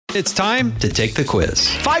It's time to take the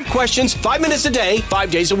quiz. 5 questions, 5 minutes a day,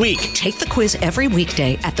 5 days a week. Take the quiz every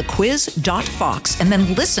weekday at thequiz.fox and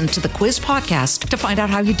then listen to the quiz podcast to find out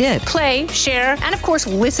how you did. Play, share, and of course,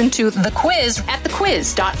 listen to the quiz at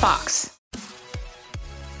thequiz.fox.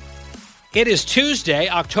 It is Tuesday,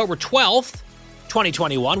 October 12th,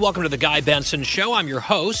 2021. Welcome to the Guy Benson Show. I'm your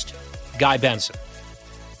host, Guy Benson,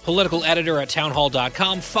 political editor at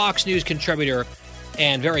townhall.com, Fox News contributor,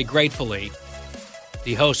 and very gratefully,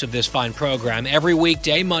 the host of this fine program every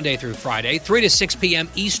weekday, Monday through Friday, 3 to 6 p.m.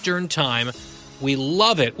 Eastern Time. We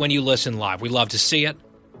love it when you listen live. We love to see it.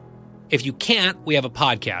 If you can't, we have a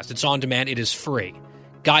podcast. It's on demand. It is free.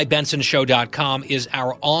 GuyBensonShow.com is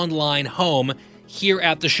our online home here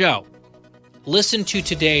at the show. Listen to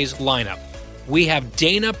today's lineup. We have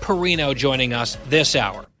Dana Perino joining us this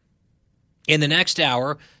hour. In the next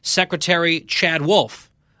hour, Secretary Chad Wolf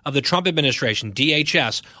of the Trump administration,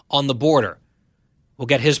 DHS, on the border. We'll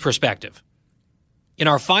get his perspective. In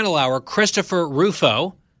our final hour, Christopher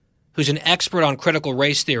Rufo, who's an expert on critical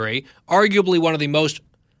race theory, arguably one of the most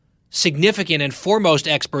significant and foremost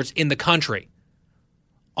experts in the country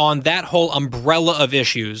on that whole umbrella of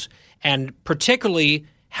issues, and particularly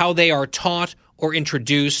how they are taught or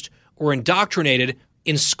introduced or indoctrinated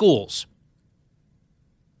in schools.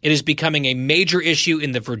 It is becoming a major issue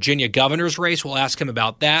in the Virginia governor's race. We'll ask him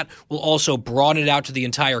about that. We'll also broaden it out to the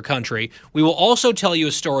entire country. We will also tell you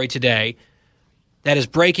a story today that is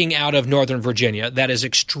breaking out of Northern Virginia that is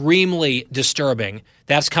extremely disturbing.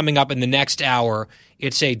 That's coming up in the next hour.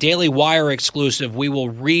 It's a Daily Wire exclusive. We will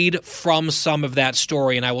read from some of that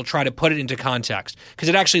story, and I will try to put it into context because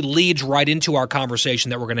it actually leads right into our conversation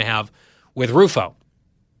that we're going to have with Rufo.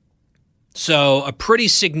 So a pretty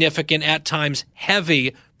significant, at times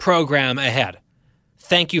heavy program ahead.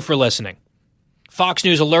 Thank you for listening. Fox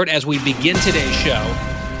News Alert as we begin today's show.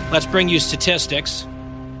 Let's bring you statistics,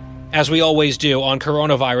 as we always do, on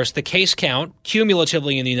coronavirus. The case count,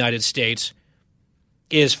 cumulatively in the United States,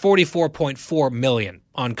 is 44.4 million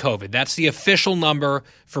on COVID. That's the official number.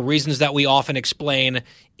 For reasons that we often explain,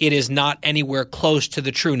 it is not anywhere close to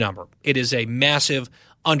the true number. It is a massive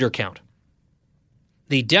undercount.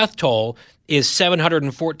 The death toll is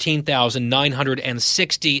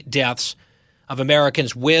 714,960 deaths of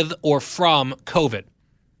Americans with or from COVID.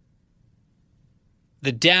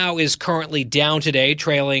 The Dow is currently down today,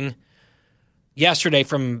 trailing yesterday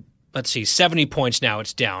from, 70 points now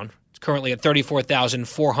it's down. It's currently at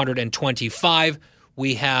 34,425.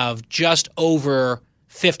 We have just over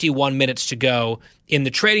 51 minutes to go in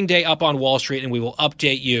the trading day up on Wall Street, and we will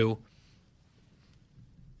update you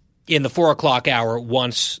in the 4 o'clock hour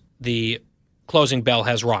once the closing bell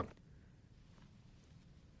has rung.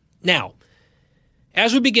 Now,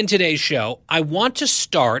 as we begin today's show, I want to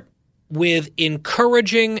start with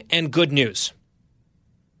encouraging and good news.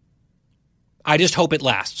 I just hope it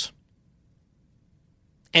lasts.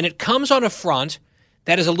 And it comes on a front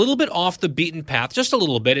that is a little bit off the beaten path, just a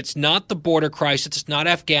little bit. It's not the border crisis. It's not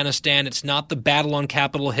Afghanistan. It's not the battle on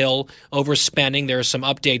Capitol Hill over spending. There are some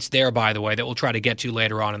updates there, by the way, that we'll try to get to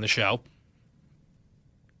later on in the show.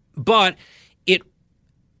 But it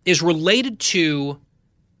is related to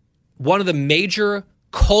one of the major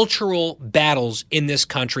cultural battles in this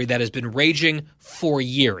country that has been raging for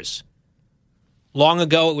years. Long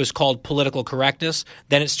ago, it was called political correctness.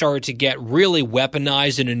 Then it started to get really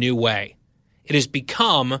weaponized in a new way. It has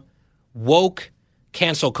become woke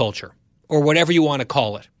cancel culture, or whatever you want to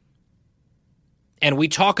call it. And we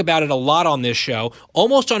talk about it a lot on this show,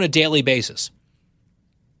 almost on a daily basis.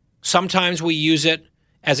 Sometimes we use it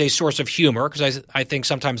as a source of humor, because I think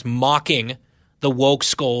sometimes mocking the woke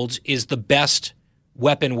scolds is the best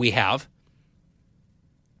weapon we have.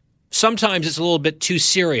 Sometimes it's a little bit too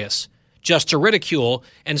serious just to ridicule,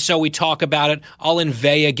 and so we talk about it. I'll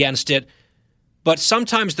inveigh against it. But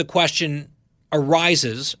sometimes the question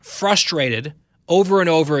arises, frustrated, over and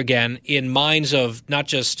over again in minds of not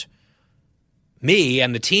just me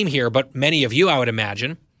and the team here, but many of you, I would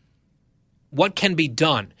imagine. What can be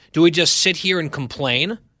done? Do we just sit here and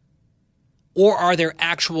complain? Or are there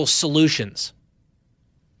actual solutions?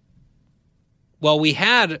 Well, we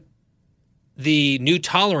had the New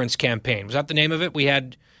Tolerance campaign. Was that the name of it? We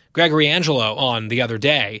had Gregory Angelo on the other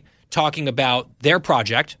day talking about their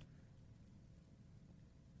project,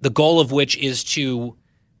 the goal of which is to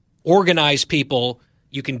organize people.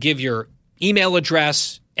 You can give your email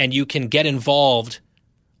address and you can get involved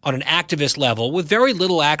on an activist level with very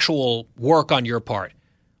little actual work on your part.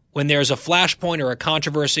 When there's a flashpoint or a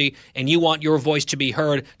controversy and you want your voice to be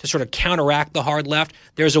heard to sort of counteract the hard left,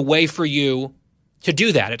 there's a way for you to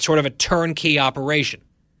do that. It's sort of a turnkey operation.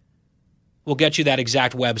 We'll get you that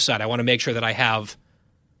exact website. I want to make sure that I have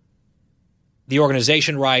the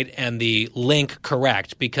organization right and the link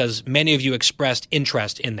correct, because many of you expressed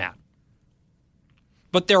interest in that.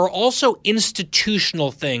 But there are also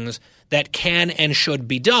institutional things that can and should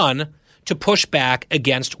be done to push back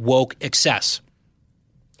against woke excess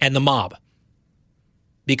and the mob.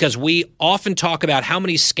 Because we often talk about how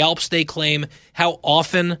many scalps they claim, how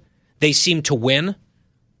often they seem to win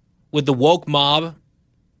with the woke mob,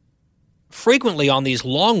 frequently on these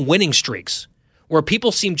long winning streaks where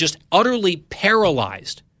people seem just utterly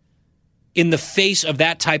paralyzed in the face of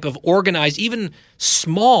that type of organized, even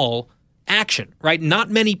small action, right? Not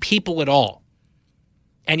many people at all.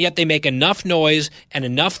 And yet they make enough noise and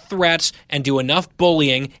enough threats and do enough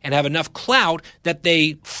bullying and have enough clout that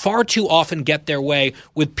they far too often get their way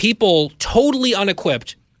with people totally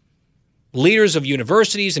unequipped, leaders of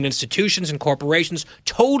universities and institutions and corporations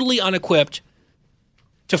totally unequipped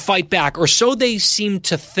to fight back, or so they seem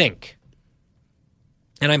to think.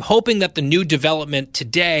 And I'm hoping that the new development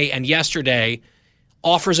today and yesterday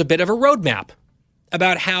offers a bit of a roadmap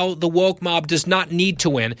about how the woke mob does not need to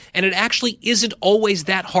win, and it actually isn't always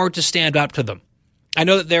that hard to stand up to them. I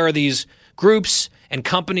know that there are these groups and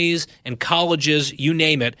companies and colleges, you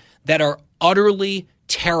name it, that are utterly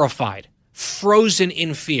terrified, frozen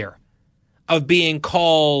in fear of being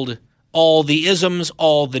called all the isms,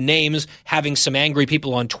 all the names, having some angry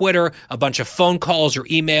people on Twitter, a bunch of phone calls or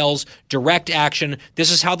emails, direct action.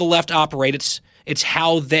 This is how the left operates. It's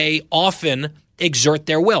how they often exert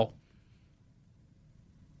their will.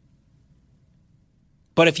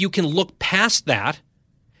 But if you can look past that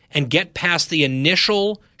and get past the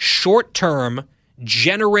initial short-term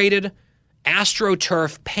generated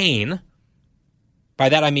AstroTurf pain, by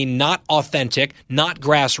that I mean not authentic, not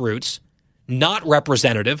grassroots, not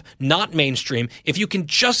representative, not mainstream. If you can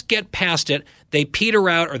just get past it, they peter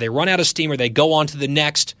out or they run out of steam or they go on to the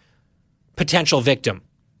next potential victim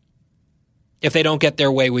if they don't get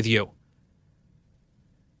their way with you.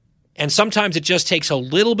 And sometimes it just takes a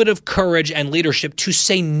little bit of courage and leadership to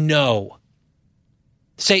say no.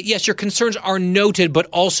 Say, yes, your concerns are noted, but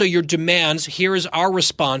also your demands. Here is our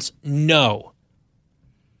response, no.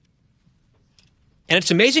 And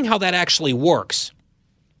it's amazing how that actually works.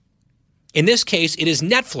 In this case, it is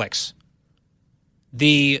Netflix,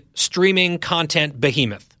 the streaming content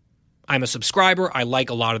behemoth. I'm a subscriber. I like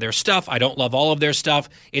a lot of their stuff. I don't love all of their stuff.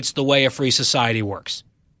 It's the way a free society works.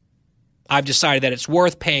 I've decided that it's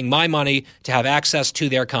worth paying my money to have access to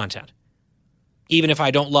their content, even if I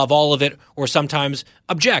don't love all of it or sometimes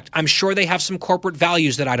object. I'm sure they have some corporate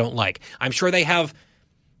values that I don't like. I'm sure they have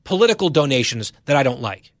political donations that I don't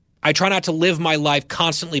like. I try not to live my life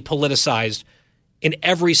constantly politicized in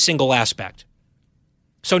every single aspect.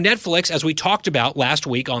 So Netflix, as we talked about last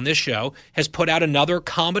week on this show, has put out another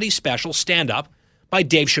comedy special, stand-up, by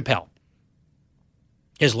Dave Chappelle.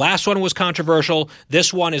 His last one was controversial.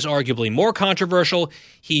 This one is arguably more controversial.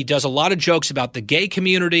 He does a lot of jokes about the gay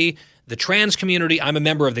community, the trans community. I'm a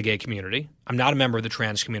member of the gay community. I'm not a member of the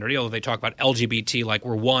trans community, although they talk about LGBT like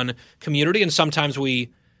we're one community, and sometimes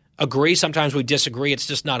we agree, sometimes we disagree. It's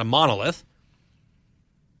just not a monolith.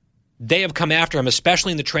 They have come after him,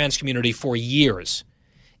 especially in the trans community, for years.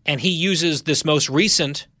 And he uses this most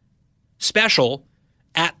recent special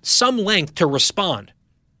at some length to respond.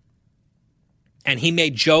 And he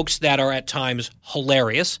made jokes that are at times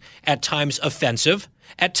hilarious, at times offensive,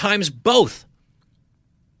 at times both.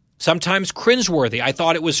 Sometimes cringeworthy. I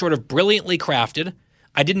thought it was sort of brilliantly crafted.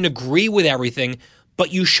 I didn't agree with everything,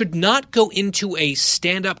 but you should not go into a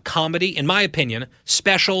stand-up comedy, in my opinion,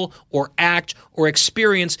 special or act or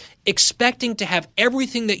experience, expecting to have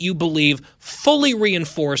everything that you believe fully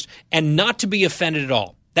reinforced and not to be offended at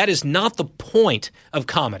all. That is not the point of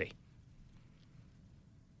comedy.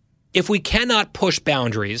 If we cannot push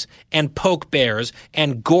boundaries and poke bears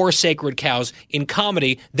and gore sacred cows in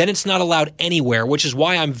comedy, then it's not allowed anywhere, which is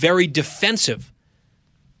why I'm very defensive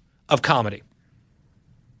of comedy.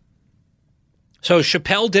 So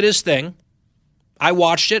Chappelle did his thing. I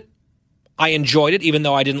watched it. I enjoyed it, even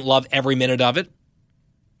though I didn't love every minute of it.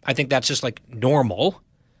 I think that's just like normal.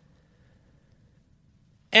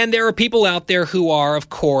 And there are people out there who are, of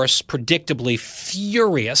course, predictably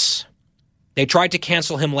furious. They tried to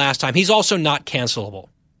cancel him last time. He's also not cancelable.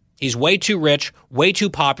 He's way too rich, way too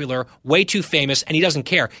popular, way too famous, and he doesn't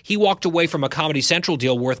care. He walked away from a Comedy Central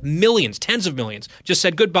deal worth millions, tens of millions, just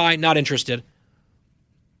said goodbye, not interested.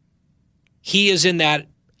 He is in that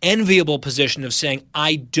enviable position of saying,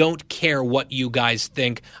 I don't care what you guys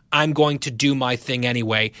think. I'm going to do my thing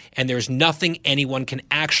anyway, and there's nothing anyone can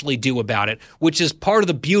actually do about it, which is part of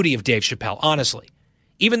the beauty of Dave Chappelle, honestly.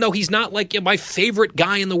 Even though he's not like my favorite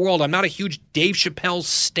guy in the world, I'm not a huge Dave Chappelle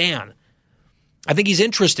stan. I think he's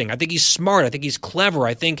interesting. I think he's smart. I think he's clever.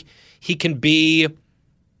 I think he can be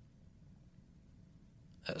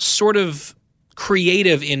sort of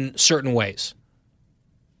creative in certain ways.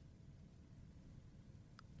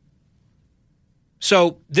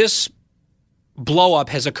 So this blow-up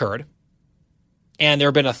has occurred, and there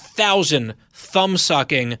have been 1,000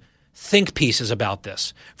 thumb-sucking think pieces about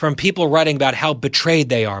this from people writing about how betrayed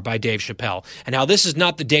they are by Dave Chappelle and how this is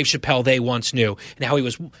not the Dave Chappelle they once knew and how he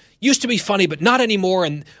used to be funny but not anymore,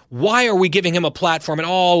 and why are we giving him a platform and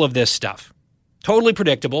all of this stuff. Totally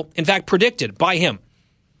predictable. In fact, predicted by him.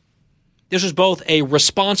 This was both a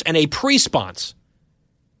response and a pre-sponse.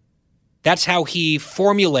 That's how he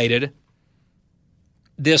formulated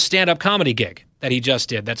this stand-up comedy gig that he just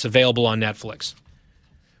did that's available on Netflix,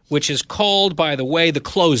 which is called, by the way, The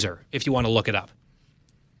Closer, if you want to look it up.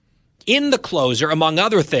 In The Closer, among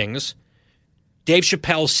other things, Dave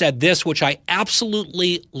Chappelle said this, which I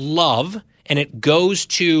absolutely love, and it goes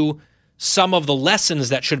to some of the lessons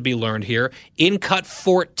that should be learned here. In cut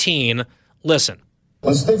 14, listen.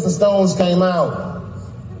 When Sticks and Stones came out,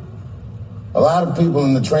 a lot of people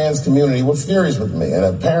in the trans community were furious with me, and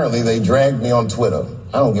apparently they dragged me on Twitter.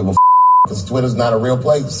 I don't give a because Twitter's not a real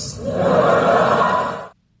place.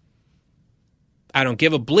 I don't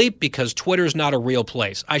give a bleep because Twitter's not a real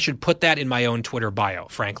place. I should put that in my own Twitter bio,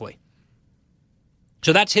 frankly.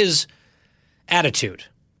 So that's his attitude.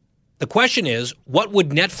 The question is, what would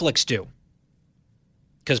Netflix do?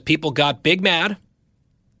 Because people got big mad.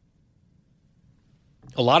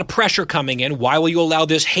 A lot of pressure coming in. Why will you allow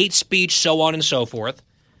this hate speech, so on and so forth?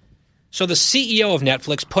 So the CEO of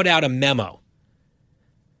Netflix put out a memo.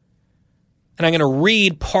 And I'm going to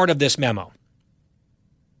read part of this memo.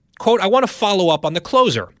 Quote, I want to follow up on The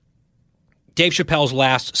Closer, Dave Chappelle's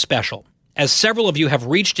last special, as several of you have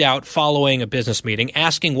reached out following a business meeting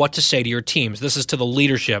asking what to say to your teams. This is to the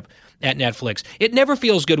leadership at Netflix. It never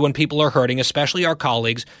feels good when people are hurting, especially our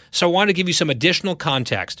colleagues, so I want to give you some additional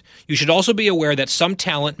context. You should also be aware that some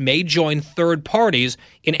talent may join third parties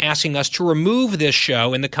in asking us to remove this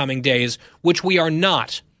show in the coming days, which we are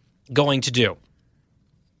not going to do.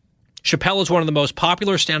 Chappelle is one of the most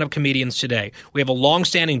popular stand-up comedians today. We have a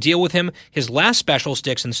long-standing deal with him. His last special,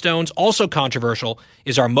 Sticks and Stones, also controversial,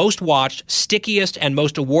 is our most watched, stickiest, and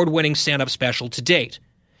most award-winning stand-up special to date.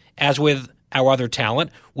 As with our other talent,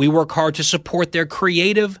 we work hard to support their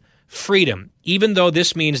creative freedom, even though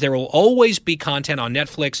this means there will always be content on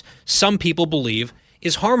Netflix some people believe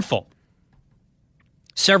is harmful.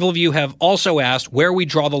 Several of you have also asked where we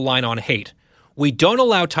draw the line on hate. We don't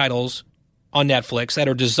allow titles on Netflix that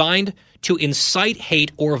are designed to incite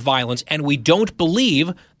hate or violence, and we don't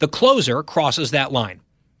believe The Closer crosses that line.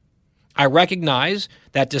 I recognize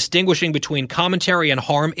that distinguishing between commentary and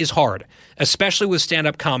harm is hard, especially with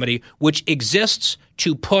stand-up comedy, which exists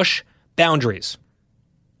to push boundaries.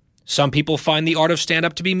 Some people find the art of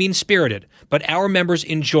stand-up to be mean-spirited, but our members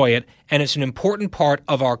enjoy it, and it's an important part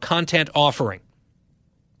of our content offering.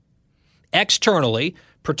 Externally,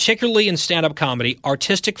 particularly in stand-up comedy,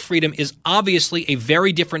 artistic freedom is obviously a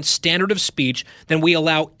very different standard of speech than we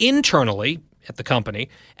allow internally at the company,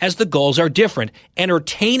 as the goals are different,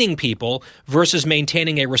 entertaining people versus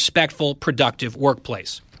maintaining a respectful, productive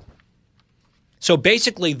workplace. So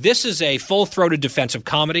basically, this is a full-throated defense of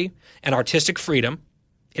comedy and artistic freedom.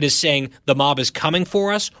 It is saying the mob is coming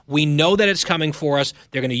for us. We know that it's coming for us.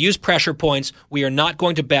 They're going to use pressure points. We are not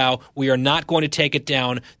going to bow. We are not going to take it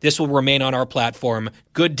down. This will remain on our platform.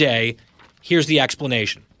 Good day. Here's the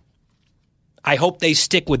explanation. I hope they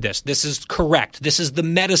stick with this. This is correct. This is the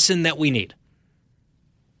medicine that we need.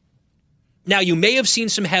 Now, you may have seen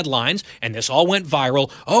some headlines, and this all went viral.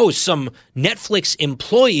 Oh, some Netflix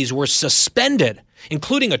employees were suspended,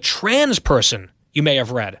 including a trans person, you may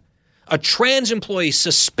have read. A trans employee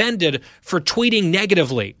suspended for tweeting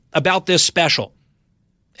negatively about this special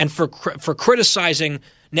and for criticizing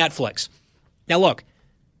Netflix. Now, look,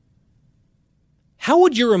 how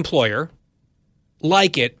would your employer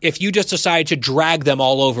like it if you just decided to drag them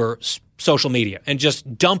all over social media and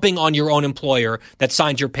just dumping on your own employer that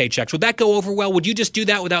signs your paychecks? Would that go over well? Would you just do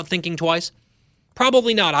that without thinking twice?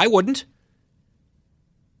 Probably not. I wouldn't.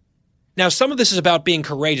 Now, some of this is about being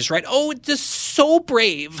courageous, right? Oh, it's just so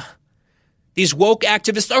brave. These woke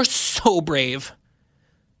activists are so brave.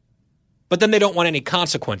 But then they don't want any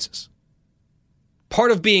consequences.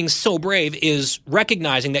 Part of being so brave is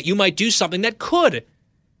recognizing that you might do something that could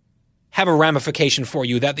have a ramification for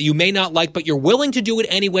you that you may not like, but you're willing to do it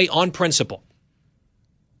anyway on principle.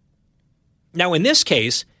 Now, in this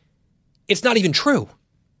case, it's not even true.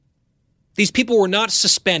 These people were not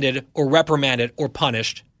suspended or reprimanded or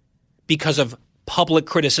punished because of public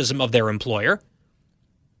criticism of their employer.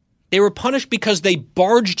 They were punished because they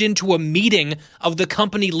barged into a meeting of the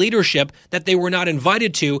company leadership that they were not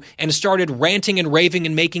invited to and started ranting and raving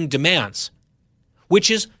and making demands, which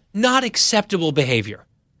is not acceptable behavior.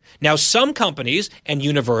 Now, some companies and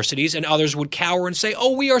universities and others would cower and say,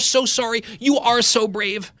 "Oh, we are so sorry. You are so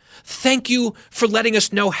brave. Thank you for letting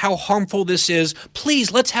us know how harmful this is.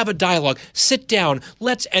 Please, let's have a dialogue. Sit down.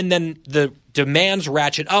 And then the demands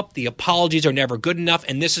ratchet up. The apologies are never good enough.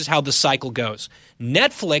 And this is how the cycle goes.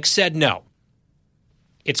 Netflix said no.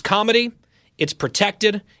 It's comedy. It's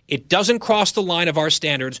protected. It doesn't cross the line of our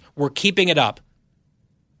standards. We're keeping it up.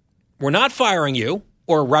 We're not firing you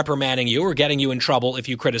or reprimanding you or getting you in trouble if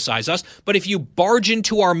you criticize us. But if you barge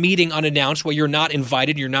into our meeting unannounced where you're not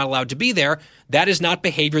invited, you're not allowed to be there, that is not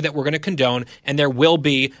behavior that we're going to condone, and there will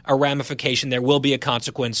be a ramification, there will be a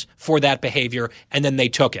consequence for that behavior, and then they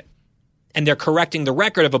took it. And they're correcting the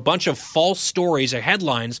record of a bunch of false stories or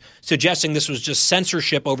headlines suggesting this was just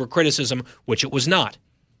censorship over criticism, which it was not.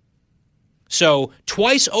 So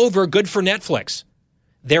twice over, good for Netflix.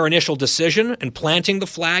 Their initial decision and planting the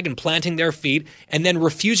flag and planting their feet and then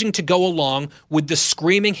refusing to go along with the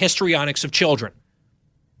screaming histrionics of children.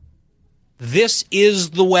 This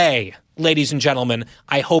is the way, ladies and gentlemen.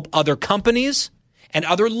 I hope other companies and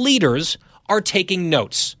other leaders are taking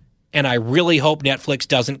notes. And I really hope Netflix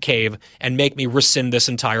doesn't cave and make me rescind this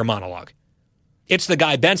entire monologue. It's the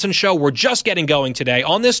Guy Benson Show. We're just getting going today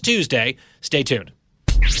on this Tuesday. Stay tuned.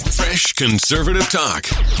 Fresh conservative talk.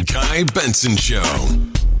 Guy Benson Show.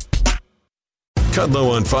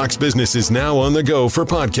 Kudlow on Fox Business is now on the go for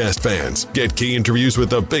podcast fans. Get key interviews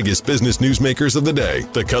with the biggest business newsmakers of the day.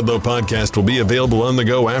 The Kudlow podcast will be available on the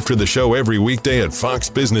go after the show every weekday at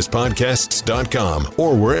foxbusinesspodcasts.com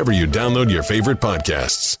or wherever you download your favorite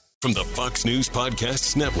podcasts. From the Fox News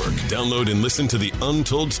Podcasts Network, download and listen to The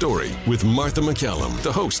Untold Story with Martha McCallum.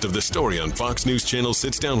 The host of The Story on Fox News Channel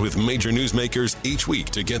sits down with major newsmakers each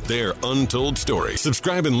week to get their untold story.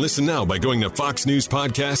 Subscribe and listen now by going to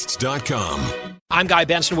foxnewspodcasts.com. I'm Guy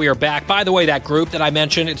Benson. We are back. By the way, that group that I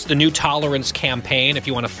mentioned, it's the New Tolerance Campaign. If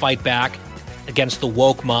you want to fight back against the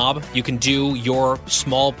woke mob, you can do your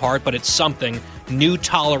small part, but it's something.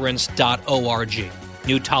 newtolerance.org.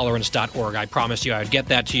 newtolerance.org. I promised you I would get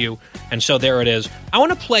that to you, and so there it is. I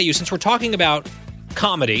want to play you, since we're talking about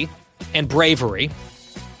comedy and bravery,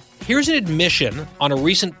 here's an admission on a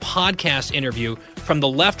recent podcast interview from the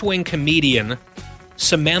left-wing comedian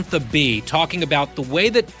Samantha Bee, talking about the way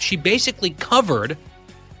that she basically covered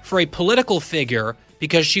for a political figure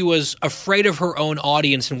because she was afraid of her own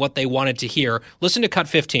audience and what they wanted to hear. Listen to cut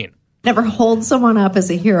 15. Never hold someone up as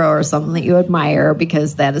a hero or something that you admire,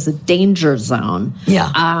 because that is a danger zone.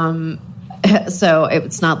 Yeah. So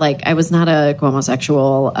it's not like I was not a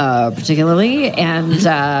homosexual particularly. And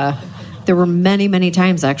there were many, many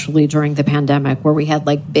times actually during the pandemic where we had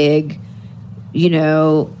like big,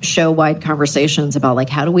 show-wide conversations about like,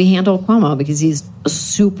 how do we handle Cuomo? Because he's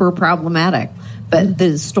super problematic. But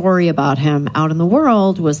the story about him out in the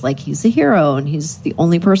world was like, he's a hero and he's the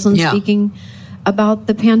only person speaking about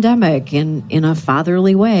the pandemic in a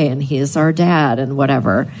fatherly way, and he is our dad and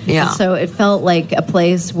whatever. Yeah. And so it felt like a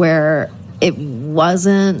place where it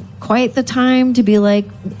wasn't quite the time to be like,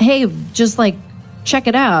 hey, just like, check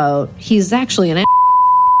it out. He's actually an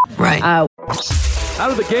right. Out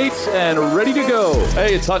of the gates and ready to go.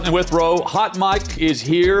 Hey, it's Hutton and Withrow. Hot Mike is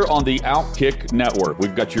here on the Outkick Network.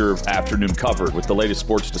 We've got your afternoon covered with the latest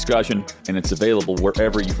sports discussion, and it's available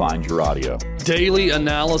wherever you find your audio. Daily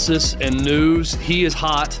analysis and news. He is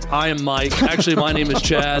hot. I am Mike. Actually, my name is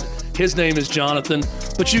Chad. His name is Jonathan,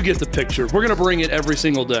 but you get the picture. We're going to bring it every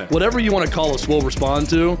single day. Whatever you want to call us, we'll respond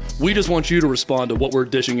to. We just want you to respond to what we're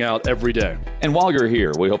dishing out every day. And while you're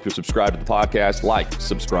here, we hope you subscribe to the podcast, like,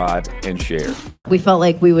 subscribe, and share. We felt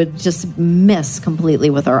like we would just miss completely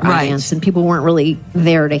with our audience, and people weren't really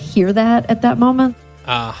there to hear that at that moment.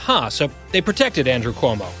 So they protected Andrew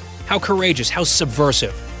Cuomo. How courageous, how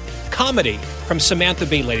subversive. Comedy from Samantha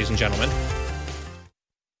Bee, ladies and gentlemen.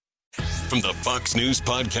 From the Fox News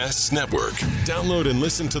Podcasts Network. Download and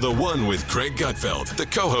listen to The One with Craig Gutfeld, the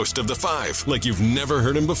co-host of The Five, like you've never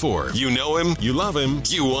heard him before. You know him, you love him,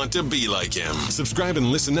 you want to be like him. Subscribe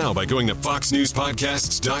and listen now by going to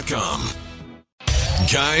foxnewspodcasts.com.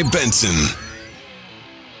 Guy Benson.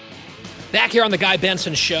 Back here on the Guy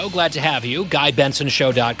Benson Show. Glad to have you.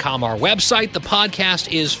 GuyBensonShow.com, our website. The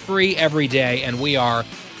podcast is free every day, and we are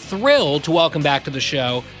thrilled to welcome back to the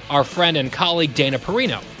show our friend and colleague Dana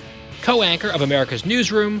Perino, co-anchor of America's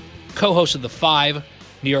Newsroom, co-host of The Five,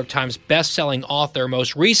 New York Times best-selling author,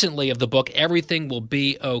 most recently of the book Everything Will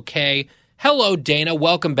Be Okay. Hello, Dana.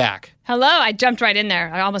 Welcome back. Hello. I jumped right in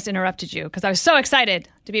there. I almost interrupted you because I was so excited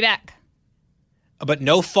to be back. but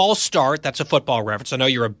no false start. That's a football reference. I know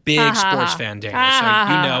you're a big sports fan,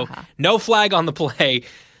 Dana, so no flag on the play.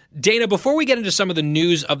 Dana, before we get into some of the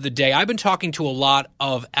news of the day, I've been talking to a lot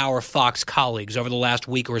of our Fox colleagues over the last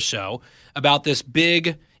week or so about this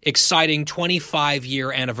big, exciting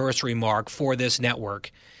 25-year anniversary mark for this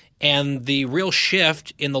network and the real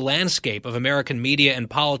shift in the landscape of American media and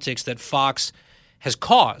politics that Fox has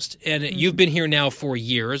caused. And you've been here now for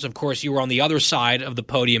years. Of course, you were on the other side of the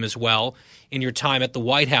podium as well in your time at the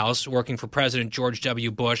White House working for President George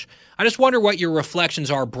W. Bush. I just wonder what your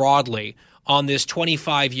reflections are broadly on this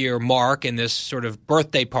 25-year mark and this sort of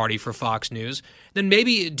birthday party for Fox News. Then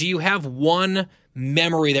maybe do you have one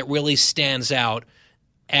memory that really stands out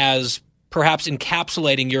as perhaps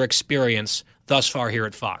encapsulating your experience thus far here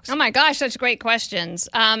at Fox? Oh, my gosh, such great questions.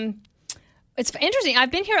 It's interesting.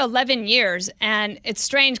 I've been here 11 years, and it's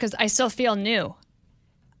strange because I still feel new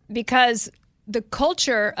because the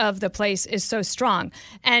culture of the place is so strong.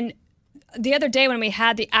 And the other day when we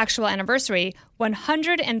had the actual anniversary,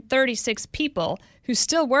 136 people who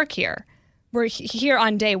still work here were here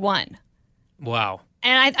on day one. Wow.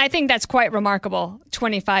 And I think that's quite remarkable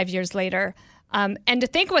 25 years later. And to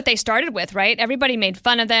think what they started with, right? Everybody made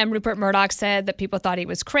fun of them. Rupert Murdoch said that people thought he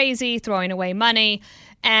was crazy, throwing away money.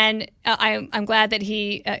 And I'm glad that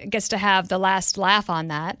he gets to have the last laugh on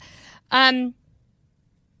that.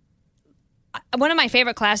 One of my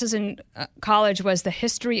favorite classes in college was the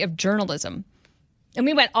history of journalism. And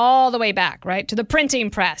we went all the way back, right, to the printing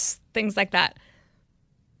press, things like that.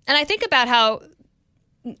 And I think about how,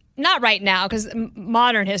 not right now, because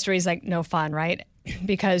modern history is like no fun, right?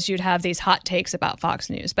 Because you'd have these hot takes about Fox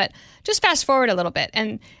News. But just fast forward a little bit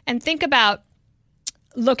and think about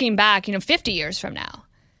looking back, 50 years from now.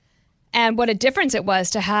 And what a difference it was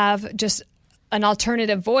to have just an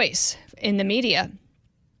alternative voice in the media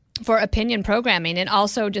for opinion programming, and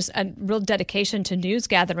also just a real dedication to news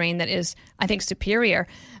gathering that is, I think, superior.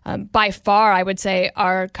 By far, I would say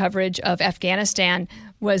our coverage of Afghanistan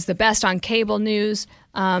was the best on cable news.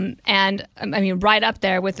 And I mean, right up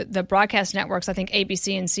there with the broadcast networks. I think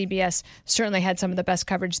ABC and CBS certainly had some of the best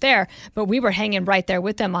coverage there, but we were hanging right there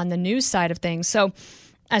with them on the news side of things. So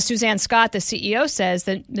as Suzanne Scott, the CEO, says,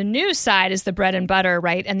 the news side is the bread and butter,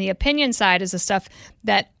 right? And the opinion side is the stuff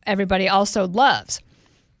that everybody also loves.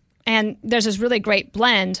 And there's this really great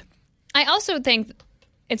blend. I also think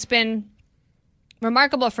it's been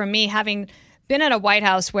remarkable for me, having been at a White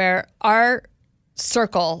House where our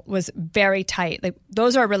circle was very tight. Like,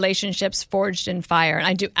 those are relationships forged in fire.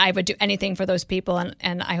 And I would do anything for those people,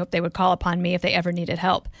 and I hope they would call upon me if they ever needed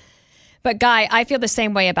help. But Guy, I feel the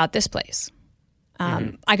same way about this place.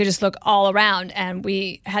 I could just look all around, and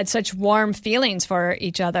we had such warm feelings for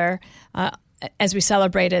each other as we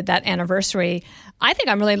celebrated that anniversary. I think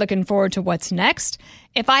I'm really looking forward to what's next.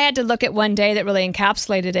 If I had to look at one day that really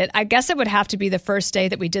encapsulated it, I guess it would have to be the first day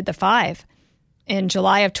that we did the 5 in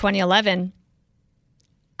July of 2011.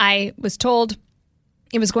 I was told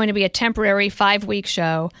it was going to be a temporary 5-week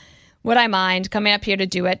show. Would I mind coming up here to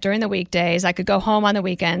do it during the weekdays? I could go home on the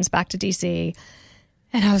weekends, back to D.C.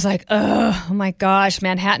 And I was like, oh my gosh,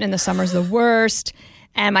 Manhattan in the summer is the worst.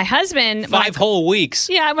 And my husband... 5 whole weeks.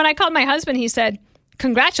 Yeah, when I called my husband, he said,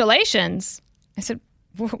 congratulations. I said,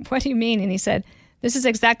 what do you mean? And he said, this is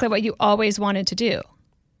exactly what you always wanted to do.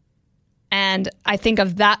 And I think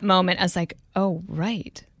of that moment as like, oh,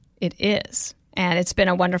 right, it is. And it's been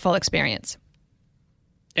a wonderful experience.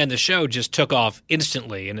 And the show just took off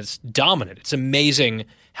instantly, and it's dominant. It's amazing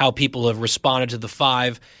how people have responded to the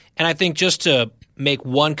 5. And I think, just to make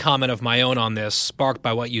one comment of my own on this, sparked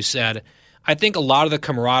by what you said, I think a lot of the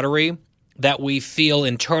camaraderie that we feel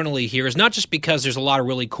internally here is not just because there's a lot of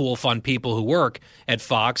really cool, fun people who work at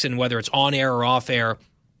Fox, and whether it's on air or off air,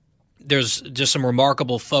 there's just some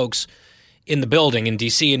remarkable folks in the building in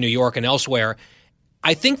D.C. and New York and elsewhere.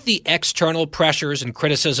 I think the external pressures and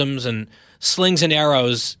criticisms and slings and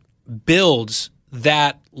arrows builds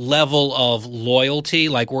that level of loyalty,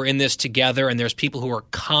 like we're in this together and there's people who are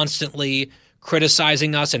constantly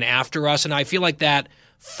criticizing us and after us, and I feel like that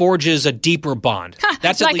forges a deeper bond.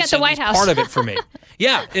 That's like at the White House. Part of it for me.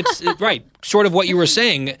 Yeah, it's right. Sort of what you were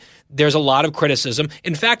saying. There's a lot of criticism.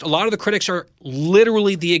 In fact, a lot of the critics are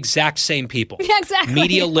literally the exact same people. Yeah, exactly.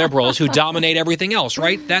 Media liberals who dominate everything else,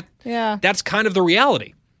 right? That's kind of the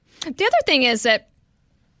reality. The other thing is that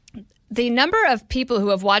the number of people who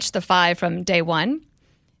have watched the 5 from day one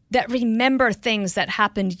that remember things that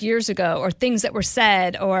happened years ago, or things that were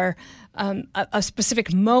said, or a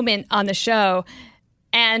specific moment on the show,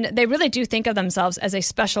 and they really do think of themselves as a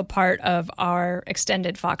special part of our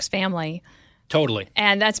extended Fox family. Totally.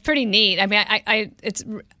 And that's pretty neat. I mean,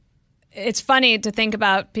 it's funny to think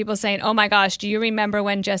about people saying, oh my gosh, do you remember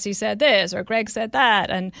when Jesse said this or Greg said that?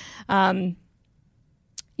 And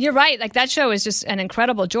you're right. Like, that show is just an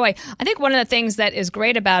incredible joy. I think one of the things that is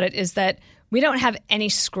great about it is that we don't have any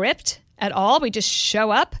script at all. We just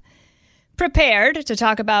show up prepared to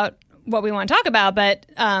talk about what we want to talk about, but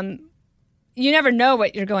you never know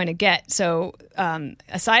what you're going to get. So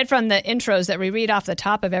aside from the intros that we read off the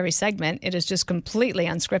top of every segment, it is just completely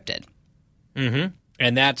unscripted. Mm-hmm.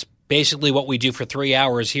 And that's basically what we do for 3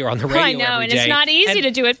 hours here on the radio. I know, every and day. it's not easy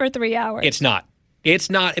to do it for 3 hours. It's not. It's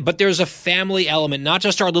not. But there's a family element, not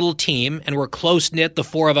just our little team, and we're close-knit, the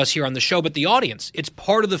four of us here on the show, but the audience. It's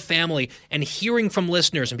part of the family, and hearing from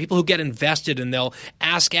listeners and people who get invested, and they'll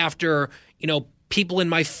ask after, people in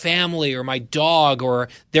my family or my dog, or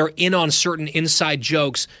they're in on certain inside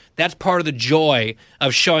jokes. That's part of the joy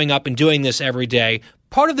of showing up and doing this every day.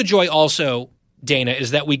 Part of the joy also, Dana,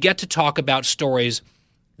 is that we get to talk about stories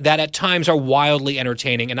that at times are wildly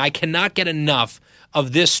entertaining. And I cannot get enough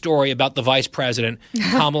of this story about the vice president,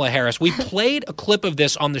 Kamala Harris. We played a clip of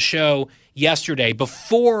this on the show yesterday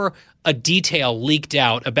before a detail leaked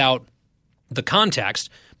out about the context.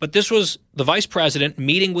 But this was the vice president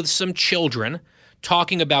meeting with some children,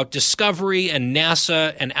 talking about discovery and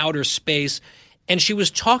NASA and outer space. And she was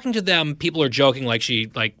talking to them. People are joking like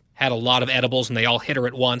she had a lot of edibles and they all hit her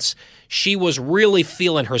at once. She was really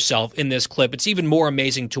feeling herself in this clip. It's even more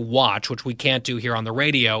amazing to watch, which we can't do here on the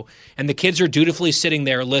radio. And the kids are dutifully sitting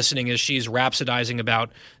there listening as she's rhapsodizing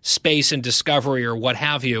about space and discovery or what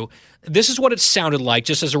have you. This is what it sounded like,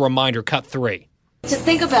 just as a reminder, cut 3. To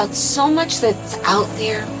think about so much that's out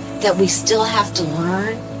there that we still have to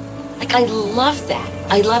learn. I love that.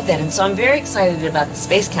 I love that. And so I'm very excited about the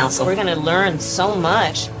Space Council. We're going to learn so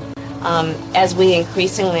much as we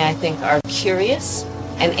increasingly, I think, are curious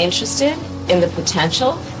and interested in the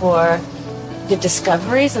potential for the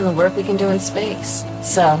discoveries and the work we can do in space.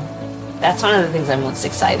 So that's one of the things I'm most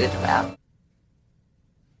excited about.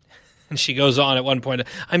 And she goes on at one point,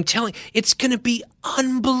 I'm telling you, it's going to be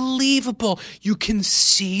unbelievable. You can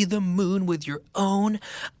see the moon with your own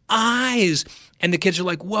eyes. And the kids are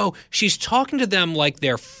like, whoa. She's talking to them like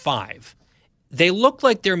they're 5. They look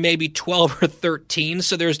like they're maybe 12 or 13,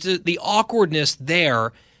 so there's the awkwardness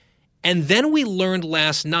there. And then we learned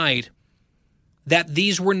last night that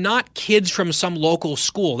these were not kids from some local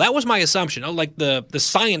school. That was my assumption. Like the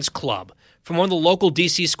science club from one of the local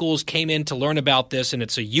D.C. schools came in to learn about this, and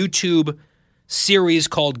it's a YouTube series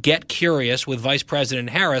called Get Curious with Vice President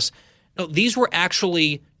Harris. No, these were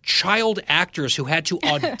actually child actors who had to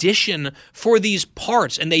audition for these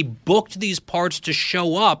parts, and they booked these parts to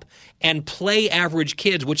show up and play average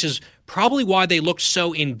kids, which is probably why they looked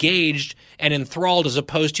so engaged and enthralled as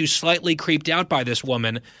opposed to slightly creeped out by this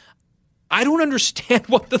woman. I don't understand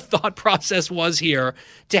what the thought process was here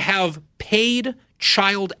to have paid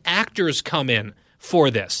child actors come in for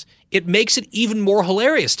this. It makes it even more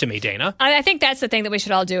hilarious to me, Dana. I think that's the thing that we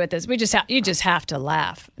should all do with this. You just have to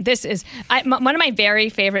laugh. This is one of my very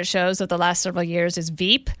favorite shows of the last several years is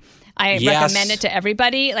Veep. I recommend it to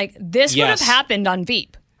everybody. Like, this would have happened on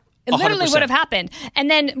Veep. It literally 100%. would have happened. And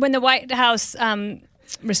then when the White House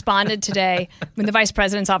responded today, when the vice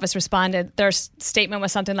president's office responded, their statement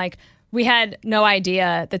was something like, we had no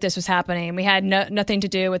idea that this was happening. We had nothing to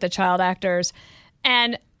do with the child actors.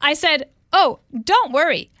 And I said, oh, don't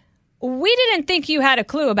worry. We didn't think you had a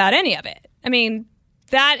clue about any of it. I mean,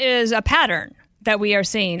 that is a pattern that we are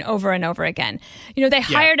seeing over and over again. They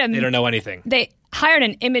hired they don't know anything. They hired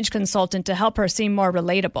an image consultant to help her seem more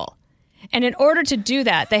relatable. And in order to do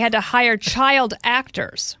that, they had to hire child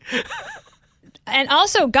actors. And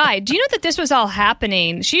also, Guy, do you know that this was all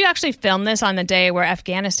happening? She actually filmed this on the day where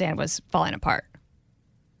Afghanistan was falling apart.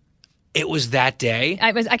 It was that day?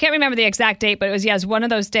 I can't remember the exact date, but it was one of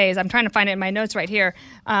those days. I'm trying to find it in my notes right here.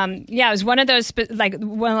 It was one of those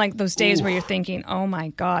those days where you're thinking, oh my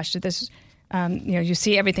gosh, did this? You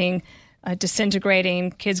see everything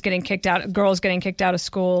disintegrating, kids getting kicked out, girls getting kicked out of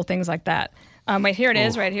school, things like that. Wait, here it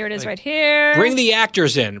is. Right here it is. Right here. Bring the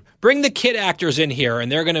actors in. Bring the kid actors in here,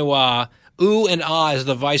 and they're going to ooh and ah as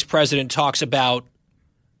the vice president talks about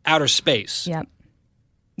outer space. Yep.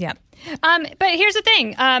 But here's the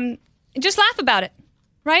thing. Just laugh about it,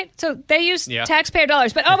 right? So they use taxpayer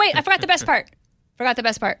dollars. But, oh, wait, I forgot the best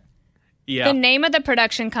part. Yeah. The name of the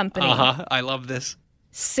production company. I love this.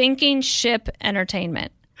 Sinking Ship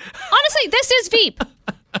Entertainment. Honestly, this is Veep.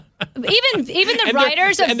 Even the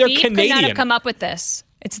writers of Veep could not have come up with this.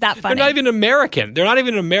 It's that funny. They're not even American. They're not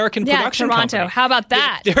even an American production Toronto. company. How about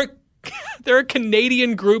that? They're a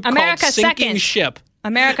Canadian group America called Sinking Second. Ship.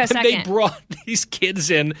 America Second. And they brought these kids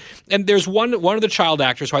in, and there's one of the child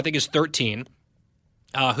actors who I think is 13.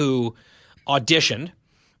 who auditioned,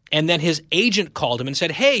 and then his agent called him and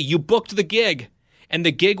said, hey, you booked the gig. And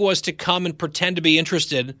the gig was to come and pretend to be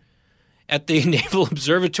interested at the Naval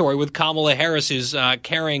Observatory with Kamala Harris, who's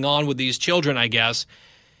carrying on with these children, I guess.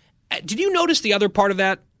 Did you notice the other part of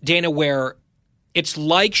that, Dana, where it's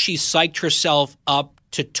like she psyched herself up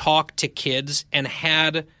to talk to kids and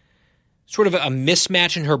had sort of a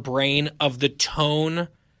mismatch in her brain of the tone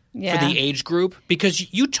for the age group?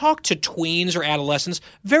 Because you talk to tweens or adolescents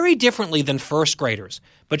very differently than first graders.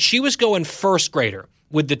 But she was going first grader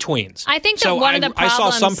with the tweens. I think that one of the problems I saw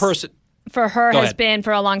some person for her has been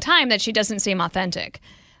for a long time that she doesn't seem authentic.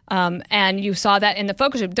 And you saw that in the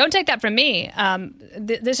focus group. Don't take that from me.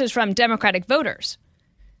 This is from Democratic voters.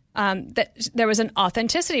 That there was an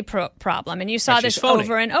authenticity problem. And you saw this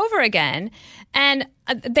over and over again. And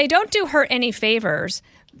they don't do her any favors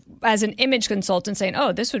as an image consultant saying,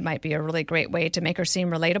 oh, this might be a really great way to make her seem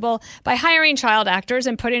relatable by hiring child actors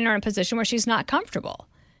and putting her in a position where she's not comfortable.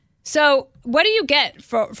 So what do you get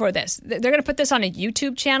for this? They're going to put this on a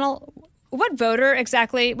YouTube channel. What voter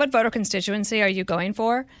constituency are you going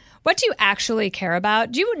for? What do you actually care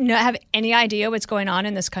about? Do you have any idea what's going on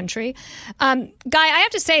in this country? Guy, I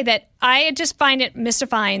have to say that I just find it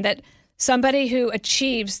mystifying that somebody who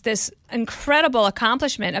achieves this incredible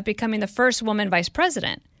accomplishment of becoming the first woman vice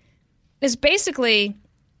president is basically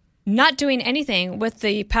not doing anything with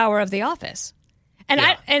the power of the office. And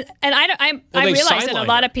I realize that a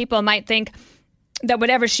lot of people might think that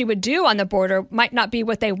whatever she would do on the border might not be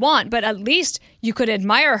what they want, but at least you could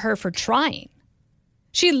admire her for trying.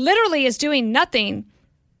 She literally is doing nothing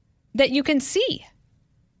that you can see.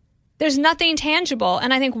 There's nothing tangible,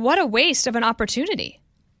 and I think what a waste of an opportunity.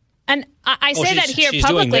 And I say that here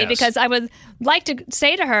publicly because I would like to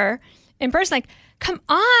say to her in person, like, come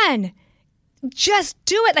on, just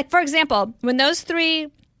do it. Like, for example, when those 3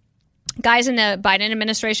 guys in the Biden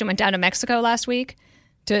administration went down to Mexico last week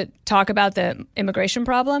to talk about the immigration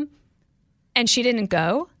problem, and she didn't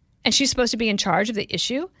go, and she's supposed to be in charge of the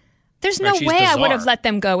issue, there's no way I would have let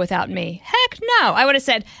them go without me. Heck no. I would have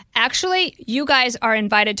said, actually, you guys are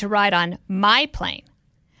invited to ride on my plane,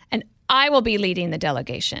 and I will be leading the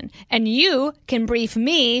delegation, and you can brief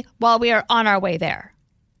me while we are on our way there.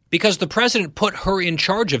 Because the president put her in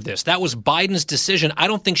charge of this. That was Biden's decision. I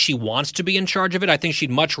don't think she wants to be in charge of it. I think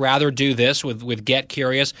she'd much rather do this with Get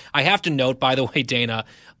Curious. I have to note, by the way, Dana,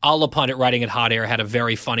 Allah Pundit writing at Hot Air had a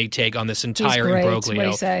very funny take on this entire imbroglio.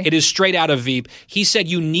 What'd he say? It is straight out of Veep. He said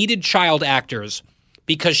you needed child actors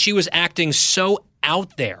because she was acting so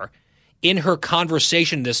out there in her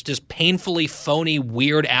conversation, this painfully phony,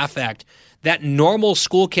 weird affect, that normal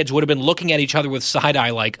school kids would have been looking at each other with side eye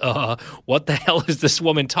like, what the hell is this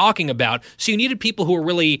woman talking about? So you needed people who were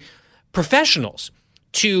really professionals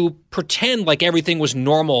to pretend like everything was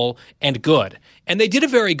normal and good. And they did a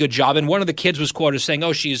very good job. And one of the kids was quoted as saying,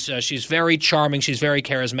 oh, she's very charming, she's very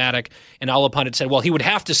charismatic. And Allah Pundit said, well, he would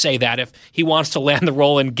have to say that if he wants to land the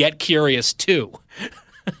role in Get Curious 2,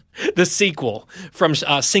 the sequel from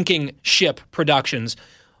Sinking Ship Productions.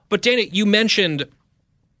 But Dana, you mentioned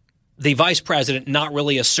the vice president not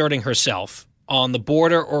really asserting herself on the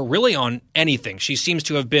border or really on anything. She seems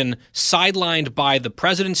to have been sidelined by the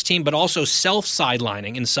president's team, but also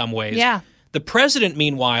self-sidelining in some ways. Yeah. The president,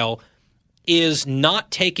 meanwhile, is not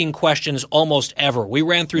taking questions almost ever. We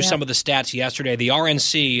ran through some of the stats yesterday. The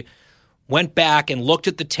RNC went back and looked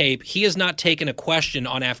at the tape. He has not taken a question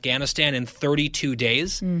on Afghanistan in 32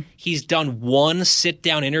 days. He's done one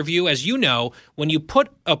sit-down interview. As you know, when you put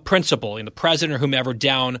a principal, the president or whomever,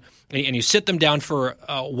 down and you sit them down for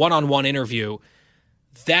a one-on-one interview,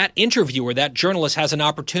 that interviewer, that journalist, has an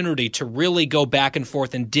opportunity to really go back and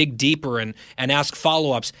forth and dig deeper and ask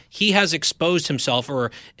follow-ups. He has exposed himself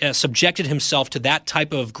or subjected himself to that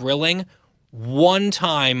type of grilling one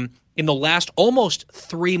time in the last almost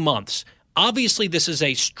 3 months. Obviously, this is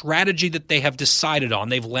a strategy that they have decided on.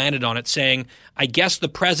 They've landed on it, saying, I guess the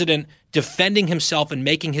president defending himself and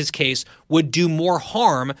making his case would do more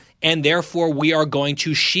harm, and therefore we are going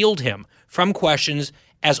to shield him from questions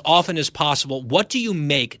as often as possible. What do you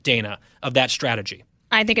make, Dana, of that strategy?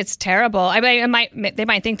 I think it's terrible. They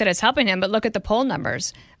might think that it's helping him, but look at the poll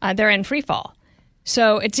numbers. They're in free fall.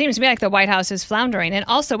 So it seems to me like the White House is floundering. And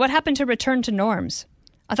also, what happened to return to norms?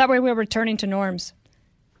 I thought we were returning to norms.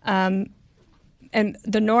 And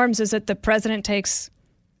the norms is that the president takes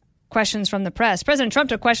questions from the press. President Trump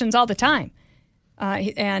took questions all the time.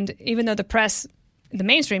 And even though the press, the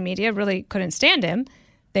mainstream media, really couldn't stand him,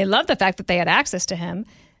 they loved the fact that they had access to him.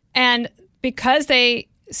 And because they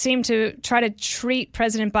seem to try to treat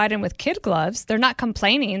President Biden with kid gloves, they're not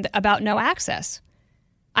complaining about no access.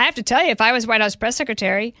 I have to tell you, if I was White House press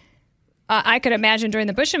secretary, I could imagine during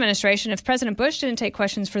the Bush administration, if President Bush didn't take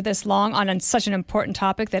questions for this long on such an important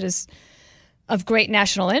topic that is of great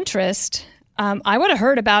national interest, I would have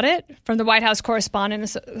heard about it from the White House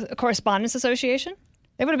Correspondents Association.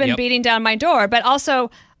 They would have been beating down my door, but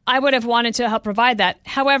also I would have wanted to help provide that.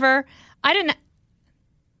 However, I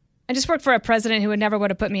just worked for a president who would never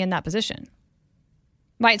would have put me in that position.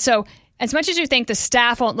 Right? So as much as you think the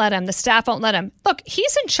staff won't let him, look,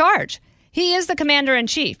 he's in charge. He is the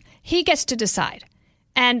commander-in-chief. He gets to decide.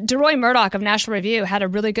 And DeRoy Murdoch of National Review had a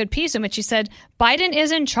really good piece in which he said, Biden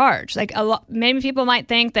is in charge. Like maybe people might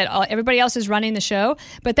think that everybody else is running the show,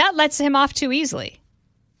 but that lets him off too easily.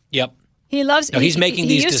 Yep. He's making these decisions.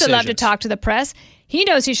 He used to love to talk to the press. He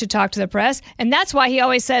knows he should talk to the press. And that's why he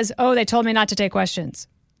always says, they told me not to take questions.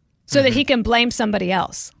 So that he can blame somebody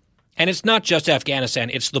else. And it's not just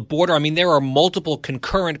Afghanistan. It's the border. I mean, there are multiple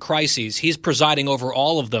concurrent crises. He's presiding over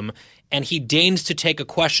all of them. And he deigns to take a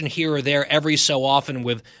question here or there every so often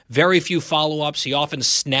with very few follow-ups. He often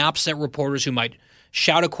snaps at reporters who might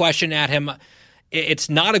shout a question at him. It's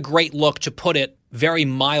not a great look, to put it very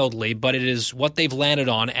mildly, but it is what they've landed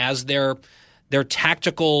on as their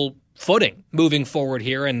tactical footing moving forward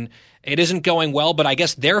here. And it isn't going well, but I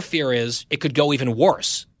guess their fear is it could go even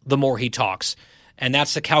worse the more he talks. And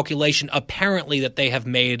that's the calculation apparently that they have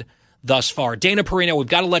made thus far. Dana Perino, we've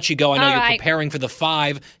got to let you go. I know you're preparing for the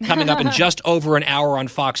 5 coming up in just over an hour on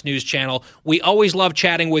Fox News Channel. We always love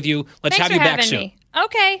chatting with you. Let's have you back soon. Me.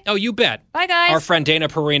 Okay. Oh, you bet. Bye, guys. Our friend Dana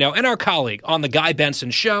Perino and our colleague on The Guy Benson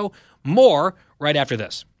Show. More right after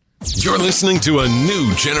this. You're listening to a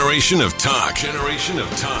new generation of talk.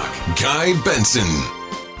 Guy Benson.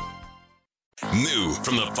 New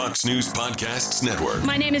from the Fox News Podcasts Network.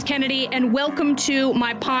 My name is Kennedy, and welcome to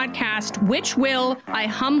my podcast, which will, I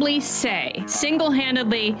humbly say,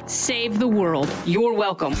 single-handedly save the world. You're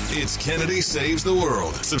welcome. It's Kennedy Saves the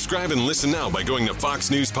World. Subscribe and listen now by going to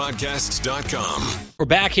foxnewspodcasts.com. We're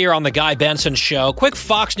back here on The Guy Benson Show. Quick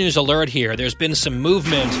Fox News alert here. There's been some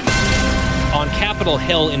movement on Capitol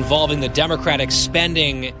Hill involving the Democratic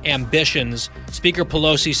spending ambitions. Speaker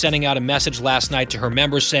Pelosi sending out a message last night to her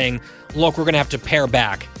members saying, look, we're going to have to pare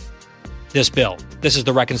back this bill. This is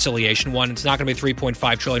the reconciliation one. It's not going to be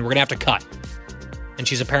 $3.5 trillion. We're going to have to cut. And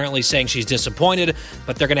she's apparently saying she's disappointed,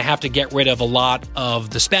 but they're going to have to get rid of a lot of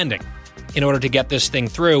the spending in order to get this thing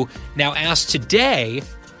through. Now, asked today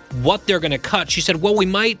what they're going to cut, she said, well, we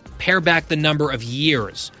might pare back the number of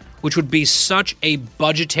years, which would be such a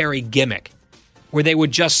budgetary gimmick, where they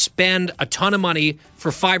would just spend a ton of money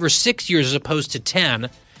for 5 or 6 years as opposed to 10,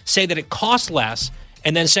 say that it costs less,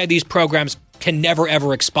 and then say these programs can never,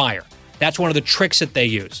 ever expire. That's one of the tricks that they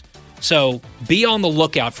use. So be on the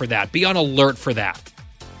lookout for that. Be on alert for that.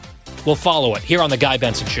 We'll follow it here on The Guy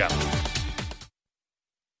Benson Show.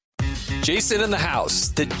 Jason in the House,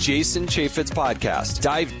 the Jason Chaffetz Podcast.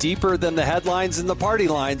 Dive deeper than the headlines and the party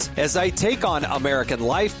lines as I take on American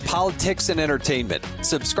life, politics, and entertainment.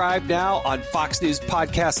 Subscribe now on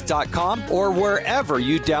foxnewspodcast.com or wherever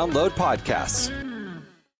you download podcasts.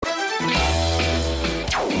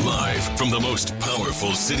 Live from the most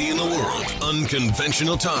powerful city in the world,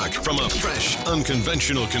 unconventional talk from a fresh,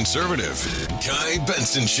 unconventional conservative. Guy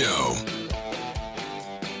Benson Show.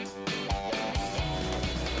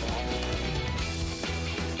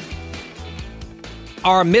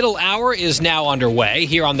 Our middle hour is now underway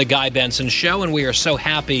here on The Guy Benson Show, and we are so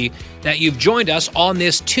happy that you've joined us on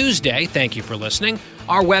this Tuesday. Thank you for listening.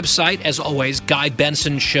 Our website, as always,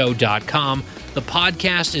 GuyBensonShow.com. The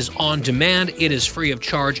podcast is on demand. It is free of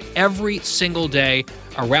charge every single day,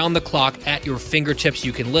 around the clock, at your fingertips.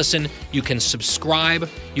 You can listen, you can subscribe,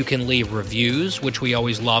 you can leave reviews, which we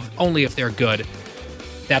always love, only if they're good.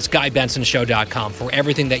 That's GuyBensonShow.com for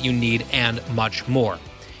everything that you need and much more.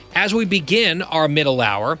 As we begin our middle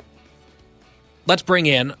hour, let's bring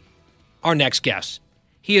in our next guest.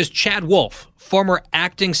 He is Chad Wolf, former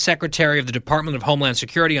acting secretary of the Department of Homeland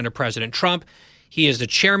Security under President Trump. He is the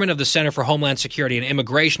chairman of the Center for Homeland Security and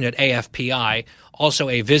Immigration at AFPI, also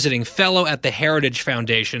a visiting fellow at the Heritage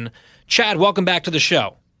Foundation. Chad, welcome back to the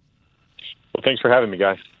show. Well, thanks for having me,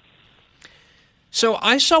 guys. So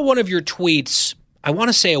I saw one of your tweets, I want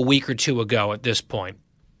to say a week or two ago at this point.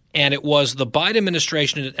 And it was the Biden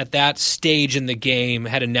administration at that stage in the game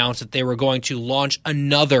had announced that they were going to launch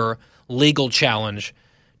another legal challenge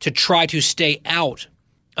to try to stay out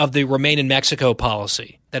of the Remain in Mexico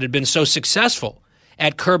policy that had been so successful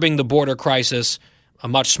at curbing the border crisis, a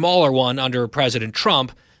much smaller one under President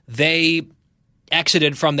Trump. They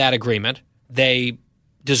exited from that agreement. They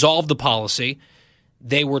dissolved the policy.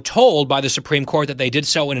 They were told by the Supreme Court that they did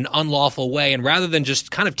so in an unlawful way. And rather than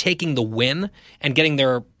just kind of taking the win and getting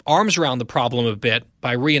their arms around the problem a bit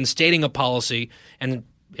by reinstating a policy, and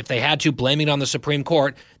if they had to, blaming it on the Supreme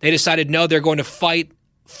Court, they decided, no, they're going to fight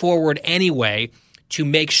forward anyway to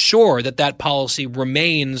make sure that that policy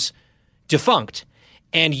remains defunct.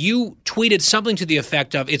 And you tweeted something to the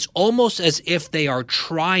effect of, it's almost as if they are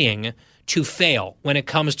trying to fail when it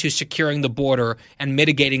comes to securing the border and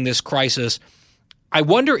mitigating this crisis. I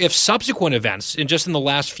wonder if subsequent events in the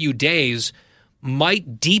last few days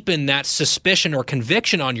might deepen that suspicion or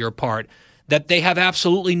conviction on your part that they have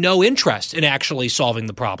absolutely no interest in actually solving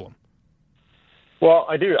the problem. Well,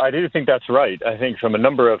 I do think that's right. I think from a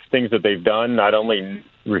number of things that they've done, not only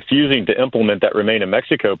refusing to implement that Remain in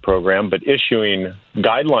Mexico program, but issuing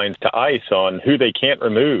guidelines to ICE on who they can't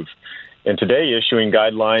remove. And today issuing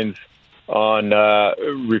guidelines on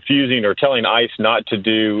refusing or telling ICE not to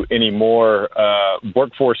do any more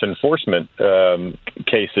workforce enforcement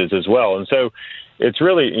cases as well. And so it's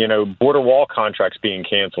really, border wall contracts being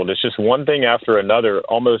canceled. It's just one thing after another,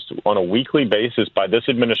 almost on a weekly basis by this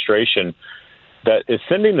administration, that is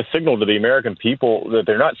sending the signal to the American people that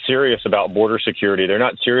they're not serious about border security. They're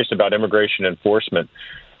not serious about immigration enforcement.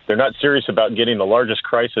 They're not serious about getting the largest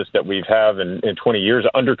crisis that we've had in 20 years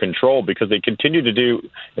under control, because they continue to do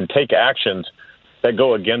and take actions that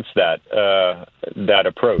go against that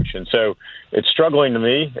approach. And so it's struggling to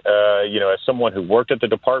me, as someone who worked at the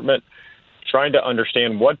department, trying to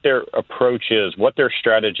understand what their approach is, what their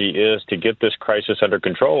strategy is to get this crisis under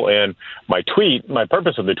control. And my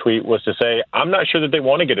purpose of the tweet was to say, I'm not sure that they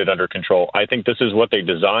want to get it under control. I think this is what they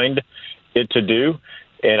designed it to do.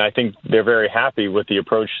 And I think they're very happy with the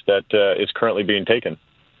approach that is currently being taken.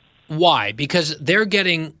 Why? Because they're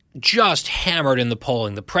getting just hammered in the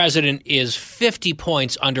polling. The president is 50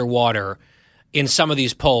 points underwater in some of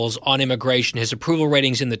these polls on immigration. His approval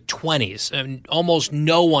rating's in the 20s, and almost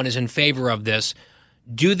no one is in favor of this.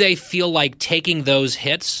 Do they feel like taking those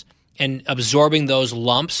hits and absorbing those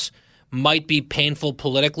lumps might be painful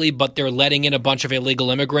politically, but they're letting in a bunch of illegal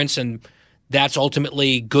immigrants, and that's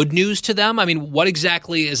ultimately good news to them? I mean, what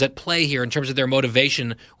exactly is at play here in terms of their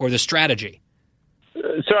motivation or the strategy?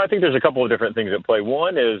 So I think there's a couple of different things at play.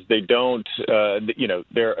 One is they don't,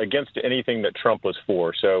 they're against anything that Trump was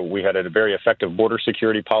for. So we had a very effective border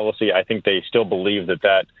security policy. I think they still believe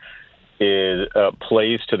that is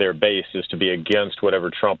plays to their base, is to be against whatever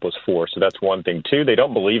Trump was for. So that's one thing. Two, they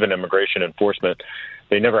don't believe in immigration enforcement.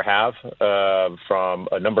 They never have, from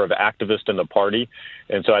a number of activists in the party.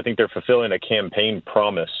 And so I think they're fulfilling a campaign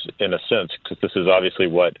promise in a sense, because this is obviously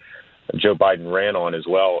what Joe Biden ran on as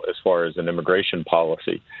well, as far as an immigration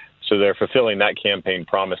policy. So they're fulfilling that campaign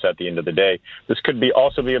promise at the end of the day. This could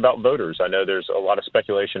also be about voters. I know there's a lot of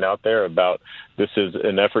speculation out there about this is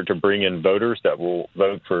an effort to bring in voters that will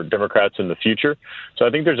vote for Democrats in the future. So I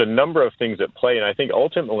think there's a number of things at play, and I think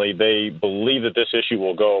ultimately they believe that this issue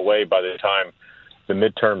will go away by the time the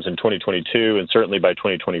midterms in 2022 and certainly by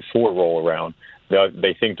 2024 roll around.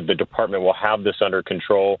 They think that the department will have this under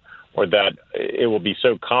control, or that it will be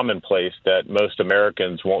so commonplace that most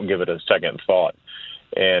Americans won't give it a second thought.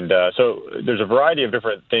 And so there's a variety of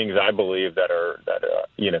different things, I believe, that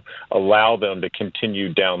allow them to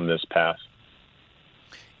continue down this path.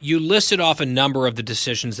 You listed off a number of the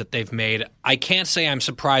decisions that they've made. I can't say I'm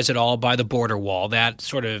surprised at all by the border wall.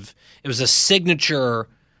 It was a signature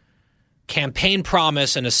campaign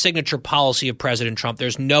promise and a signature policy of President Trump.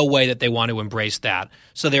 There's no way that they want to embrace that.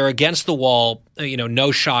 So they're against the wall,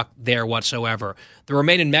 no shock there whatsoever. The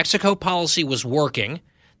Remain in Mexico policy was working.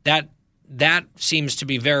 That seems to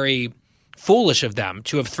be very foolish of them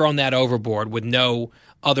to have thrown that overboard with no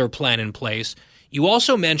other plan in place. You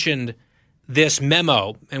also mentioned this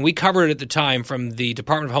memo, and we covered it at the time, from the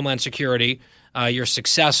Department of Homeland Security, your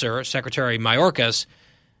successor, Secretary Mayorkas,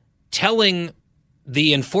 telling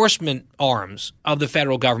the enforcement arms of the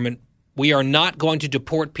federal government, we are not going to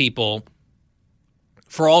deport people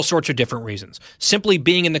for all sorts of different reasons. Simply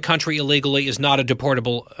being in the country illegally is not a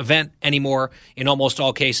deportable event anymore in almost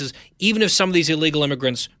all cases. Even if some of these illegal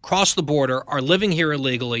immigrants cross the border, are living here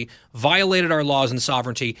illegally, violated our laws and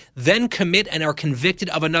sovereignty, then commit and are convicted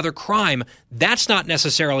of another crime, that's not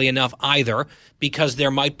necessarily enough either, because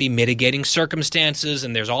there might be mitigating circumstances,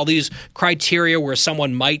 and there's all these criteria where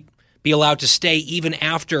someone might be allowed to stay even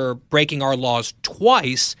after breaking our laws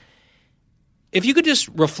twice. If you could just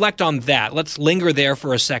reflect on that, let's linger there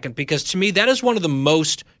for a second, because to me that is one of the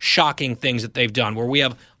most shocking things that they've done, where we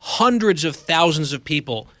have hundreds of thousands of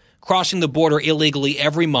people crossing the border illegally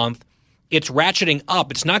every month. It's ratcheting up.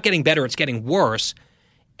 It's not getting better. It's getting worse.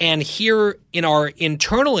 And here in our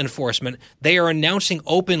internal enforcement, they are announcing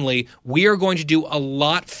openly, we are going to do a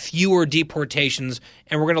lot fewer deportations,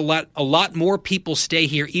 and we're going to let a lot more people stay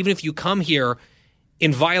here, even if you come here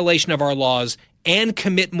in violation of our laws and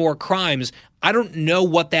commit more crimes, I don't know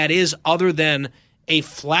what that is other than a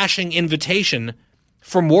flashing invitation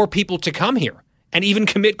for more people to come here and even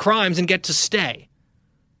commit crimes and get to stay.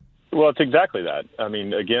 Well, it's exactly that. I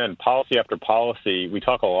mean, again, policy after policy, we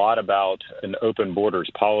talk a lot about an open borders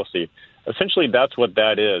policy. Essentially, that's what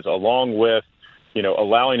that is, along with,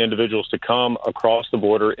 allowing individuals to come across the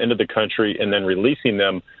border into the country and then releasing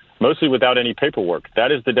them mostly without any paperwork.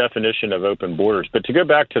 That is the definition of open borders. But to go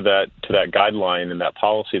back to that guideline and that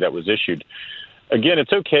policy that was issued, again,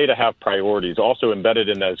 it's okay to have priorities. Also embedded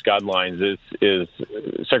in those guidelines is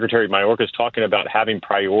Secretary Mayorkas talking about having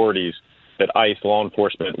priorities that ICE law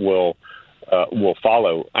enforcement will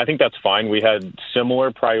follow. I think that's fine. We had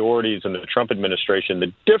similar priorities in the Trump administration.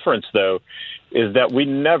 The difference, though, is that we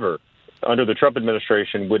never, under the Trump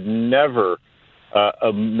administration, would never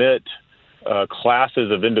omit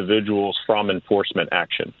classes of individuals from enforcement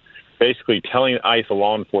action. Basically telling ICE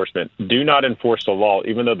law enforcement, do not enforce the law.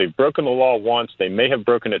 Even though they've broken the law once, they may have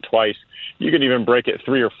broken it twice. You can even break it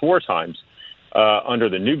 3 or 4 times under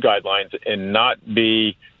the new guidelines and not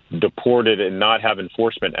be deported and not have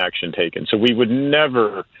enforcement action taken. So we would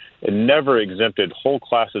never exempted whole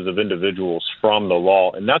classes of individuals from the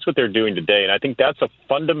law. And that's what they're doing today. And I think that's a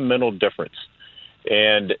fundamental difference.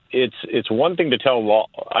 And it's one thing to tell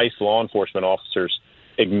ICE law enforcement officers,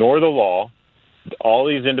 ignore the law. All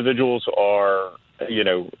these individuals are,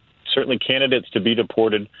 certainly candidates to be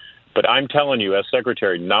deported. But I'm telling you, as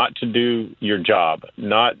Secretary, not to do your job,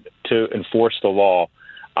 not to enforce the law.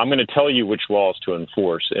 I'm going to tell you which laws to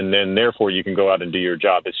enforce, and then therefore you can go out and do your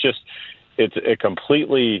job. It's a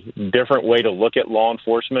completely different way to look at law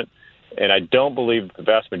enforcement, and I don't believe the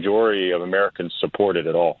vast majority of Americans support it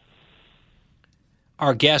at all.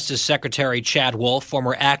 Our guest is Secretary Chad Wolf,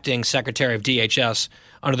 former acting Secretary of DHS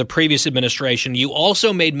under the previous administration. You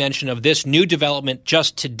also made mention of this new development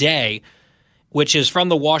just today, which is from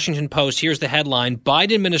the Washington Post. Here's the headline: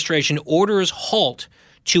 Biden administration orders halt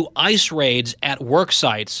to ICE raids at work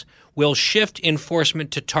sites, will shift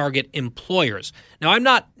enforcement to target employers. Now, I'm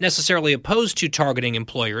not necessarily opposed to targeting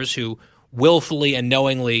employers who willfully and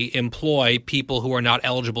knowingly employ people who are not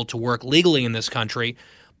eligible to work legally in this country.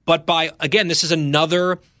 But this is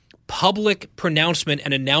another public pronouncement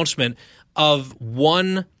and announcement of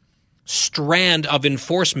one strand of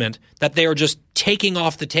enforcement that they are just taking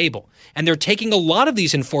off the table. And they're taking a lot of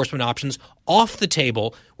these enforcement options off the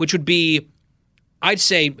table, which would be, I'd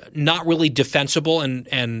say, not really defensible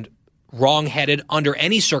and wrong-headed under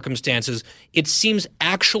any circumstances. It seems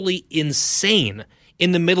actually insane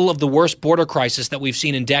in the middle of the worst border crisis that we've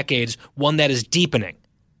seen in decades, one that is deepening.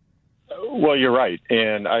 Well, you're right.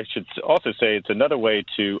 And I should also say it's another way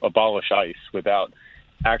to abolish ICE without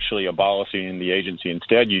actually abolishing the agency.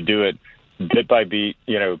 Instead, you do it bit by bit,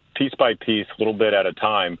 piece by piece, a little bit at a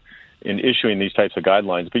time in issuing these types of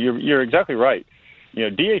guidelines. But you're exactly right.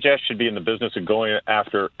 DHS should be in the business of going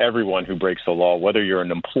after everyone who breaks the law, whether you're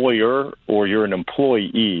an employer or you're an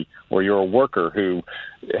employee or you're a worker who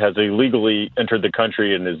has illegally entered the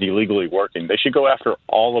country and is illegally working. They should go after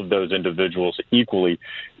all of those individuals equally.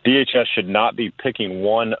 DHS should not be picking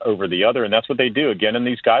one over the other, and that's what they do, again, in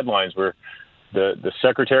these guidelines where the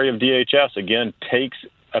Secretary of DHS, again, takes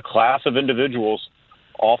a class of individuals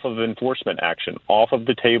off of enforcement action, off of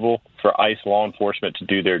the table for ICE law enforcement to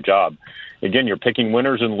do their job. Again, you're picking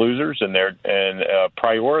winners and losers, and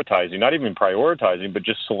prioritizing, not even prioritizing, but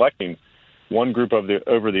just selecting one group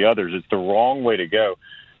over the others. It's the wrong way to go.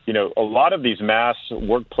 A lot of these mass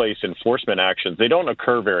workplace enforcement actions, they don't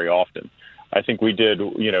occur very often. I think we did,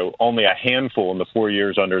 only a handful in the 4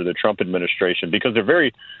 years under the Trump administration because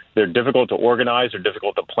they're difficult to organize, they're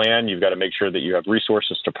difficult to plan. You've got to make sure that you have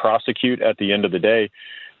resources to prosecute at the end of the day.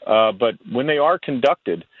 But when they are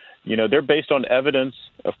conducted, they're based on evidence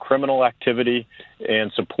of criminal activity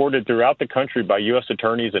and supported throughout the country by U.S.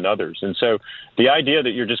 attorneys and others. And so the idea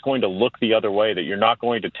that you're just going to look the other way, that you're not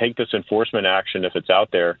going to take this enforcement action if it's out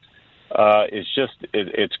there,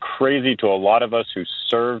 it's crazy to a lot of us who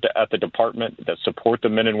served at the department, that support the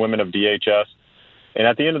men and women of DHS. And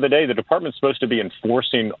at the end of the day, the department's supposed to be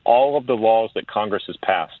enforcing all of the laws that Congress has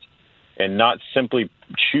passed and not simply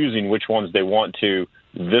choosing which ones they want to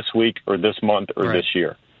this week or this month or this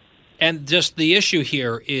year. And just the issue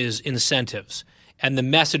here is incentives and the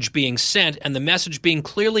message being sent and the message being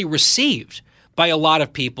clearly received by a lot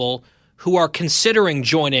of people who are considering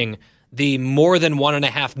joining the more than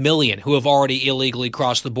 1.5 million who have already illegally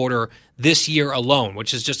crossed the border this year alone,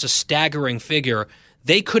 which is just a staggering figure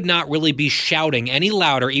they could not really be shouting any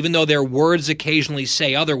louder, even though their words occasionally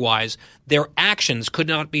say otherwise. Their actions could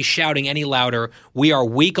not be shouting any louder. We are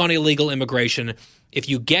weak on illegal immigration. If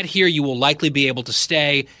you get here, you will likely be able to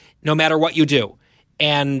stay no matter what you do.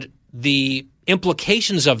 And the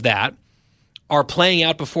implications of that are playing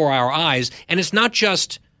out before our eyes. And it's not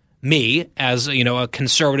just me as a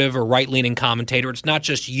conservative or right-leaning commentator. It's not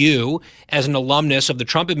just you as an alumnus of the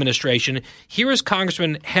Trump administration. Here is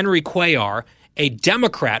Congressman Henry Cuellar, a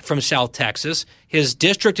Democrat from South Texas. His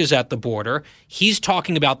district is at the border. He's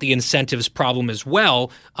talking about the incentives problem as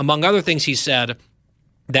well. Among other things, he said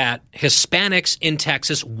that Hispanics in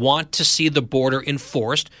Texas want to see the border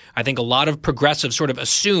enforced. I think a lot of progressives sort of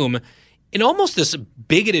assume in almost this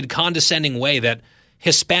bigoted, condescending way that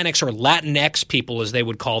Hispanics or Latinx people, as they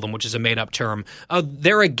would call them, which is a made-up term,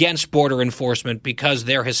 they're against border enforcement because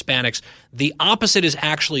they're Hispanics. The opposite is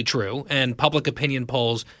actually true, and public opinion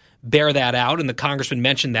polls bear that out, and the congressman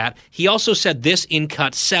mentioned that. He also said this in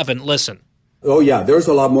Cut 7. Listen. Oh, yeah, there's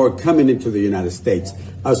a lot more coming into the United States.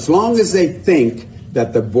 As long as they think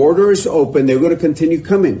that the border is open, they're going to continue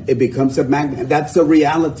coming. It becomes a magnet. That's the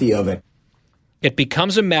reality of it. It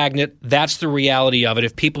becomes a magnet. That's the reality of it.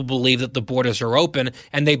 If people believe that the borders are open,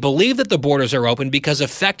 and they believe that the borders are open because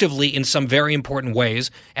effectively in some very important ways,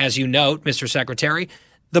 as you note, Mr. Secretary,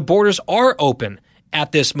 the borders are open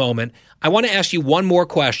at this moment. I want to ask you one more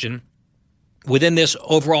question within this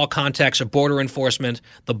overall context of border enforcement,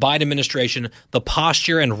 the Biden administration, the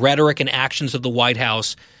posture and rhetoric and actions of the White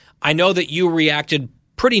House. I know that you reacted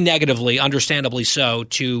pretty negatively, understandably so,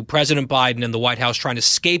 to President Biden and the White House trying to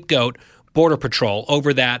scapegoat Border Patrol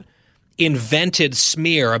over that invented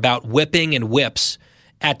smear about whipping and whips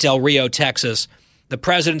at Del Rio, Texas. The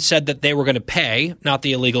president said that they were going to pay, not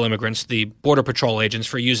the illegal immigrants, the Border Patrol agents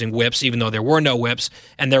for using whips, even though there were no whips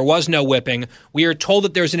and there was no whipping. We are told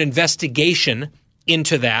that there's an investigation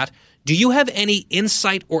into that. Do you have any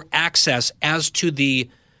insight or access as to the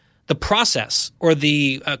process or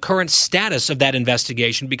the current status of that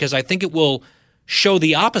investigation? Because I think it will show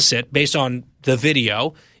the opposite based on the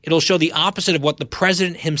video. It'll show the opposite of what the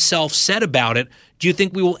president himself said about it. Do you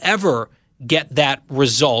think we will ever get that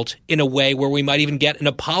result in a way where we might even get an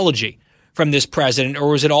apology from this president,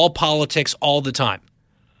 or is it all politics all the time?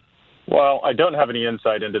 Well, I don't have any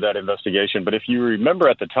insight into that investigation, but if you remember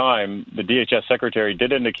at the time, the DHS secretary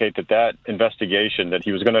did indicate that investigation, that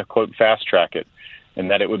he was going to, quote, fast track it, and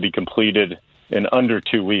that it would be completed in under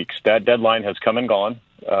 2 weeks. That deadline has come and gone.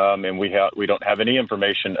 And we don't have any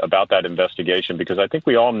information about that investigation, because I think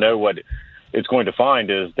we all know what it's going to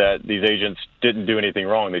find is that these agents didn't do anything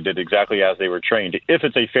wrong. They did exactly as they were trained, if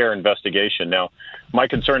it's a fair investigation. Now, my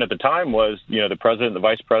concern at the time was, the president, the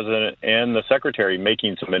vice president, and the secretary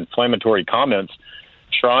making some inflammatory comments,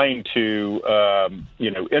 trying to,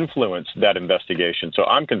 influence that investigation. So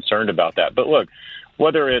I'm concerned about that. But look,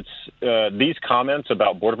 whether it's these comments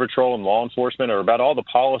about Border Patrol and law enforcement or about all the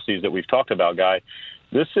policies that we've talked about, Guy,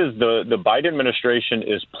 this is the Biden administration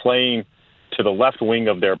is playing to the left wing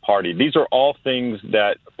of their party. These are all things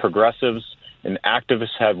that progressives and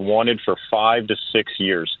activists have wanted for 5 to 6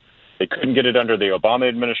 years. They couldn't get it under the Obama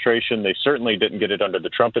administration. They certainly didn't get it under the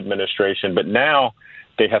Trump administration. But now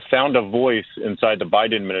they have found a voice inside the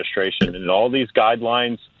Biden administration, and all these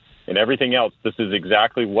guidelines and everything else. This is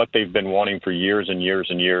exactly what they've been wanting for years and years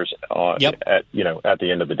and years. At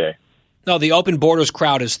the end of the day. No, the open borders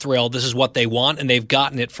crowd is thrilled. This is what they want, and they've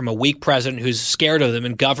gotten it from a weak president who's scared of them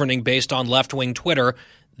and governing based on left-wing Twitter.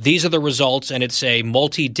 These are the results, and it's a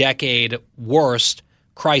multi-decade worst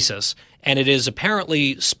crisis, and it is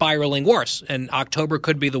apparently spiraling worse, and October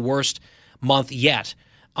could be the worst month yet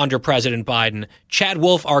under President Biden. Chad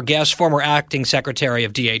Wolf, our guest, former acting secretary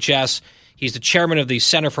of DHS. He's the chairman of the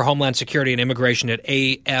Center for Homeland Security and Immigration at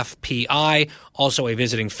AFPI, also a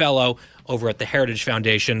visiting fellow over at the Heritage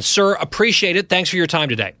Foundation. Sir, appreciate it. Thanks for your time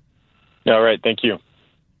today. All right. Thank you.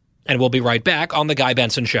 And we'll be right back on The Guy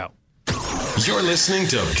Benson Show. You're listening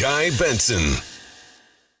to Guy Benson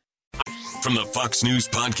from the Fox News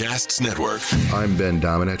Podcasts Network. I'm Ben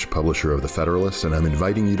Domenech, publisher of The Federalist, and I'm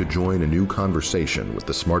inviting you to join a new conversation with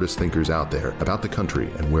the smartest thinkers out there about the country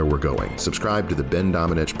and where we're going. Subscribe to the Ben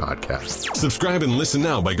Domenech Podcast. Subscribe and listen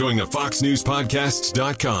now by going to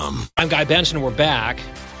foxnewspodcasts.com. I'm Guy Benson. We're back.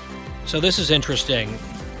 So this is interesting.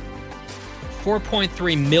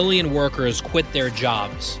 4.3 million workers quit their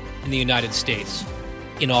jobs in the United States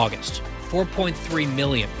in August. 4.3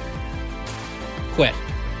 million quit.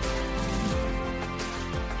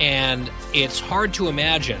 And it's hard to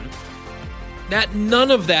imagine that none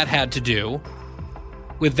of that had to do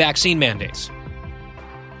with vaccine mandates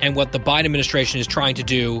and what the Biden administration is trying to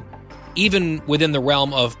do, even within the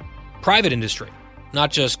realm of private industry,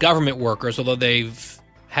 not just government workers, although they've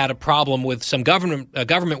had a problem with some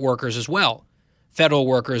government workers as well, federal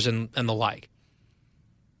workers and the like.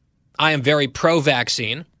 I am very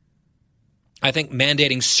pro-vaccine. I think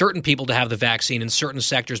mandating certain people to have the vaccine in certain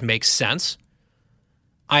sectors makes sense.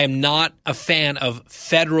 I am not a fan of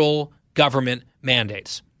federal government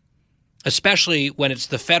mandates, especially when it's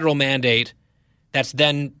the federal mandate that's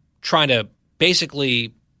then trying to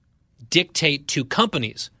basically dictate to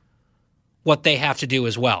companies what they have to do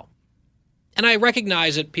as well. And I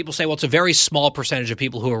recognize that people say, well, it's a very small percentage of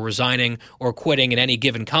people who are resigning or quitting in any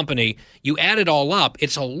given company. You add it all up,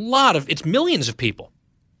 it's millions of people.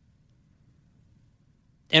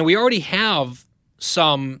 And we already have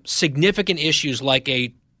some significant issues like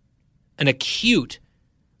an acute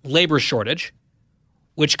labor shortage,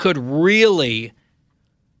 which could really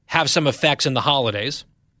have some effects in the holidays.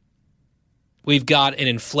 We've got an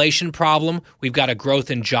inflation problem. We've got a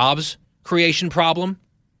growth in jobs creation problem.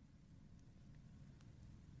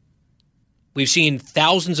 We've seen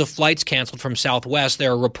thousands of flights canceled from Southwest.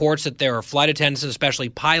 There are reports that there are flight attendants, especially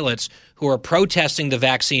pilots, who are protesting the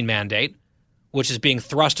vaccine mandate, which is being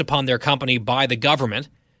thrust upon their company by the government,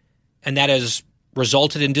 and that has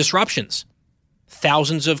resulted in disruptions.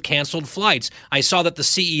 Thousands of canceled flights. I saw that the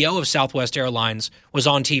CEO of Southwest Airlines was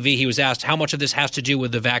on TV. He was asked how much of this has to do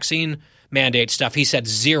with the vaccine mandate stuff. He said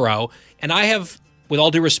zero, and I have, with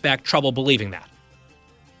all due respect, trouble believing that.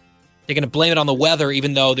 They're going to blame it on the weather,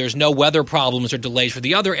 even though there's no weather problems or delays for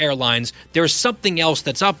the other airlines. There's something else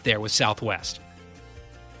that's up there with Southwest.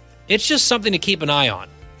 It's just something to keep an eye on.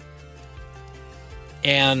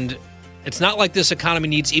 And it's not like this economy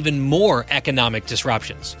needs even more economic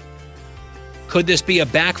disruptions. Could this be a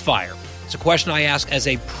backfire? It's a question I ask as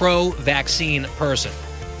a pro-vaccine person.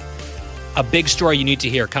 A big story you need to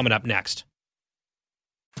hear coming up next.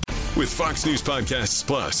 With Fox News Podcasts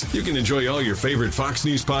Plus, you can enjoy all your favorite Fox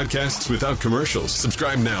News podcasts without commercials.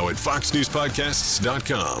 Subscribe now at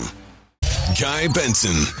foxnewspodcasts.com. Guy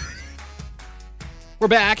Benson. We're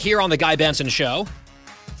back here on The Guy Benson Show.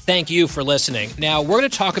 Thank you for listening. Now, we're going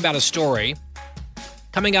to talk about a story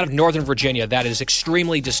coming out of Northern Virginia that is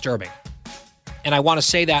extremely disturbing. And I want to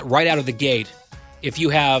say that right out of the gate. If you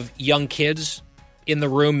have young kids in the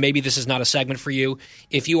room, maybe this is not a segment for you.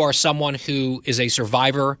 If you are someone who is a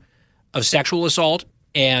survivor of sexual assault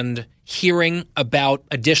and hearing about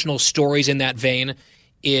additional stories in that vein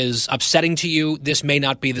is upsetting to you, this may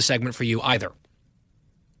not be the segment for you either.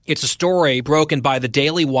 It's a story broken by the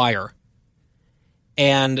Daily Wire,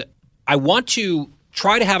 and I want to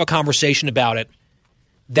try to have a conversation about it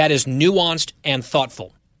that is nuanced and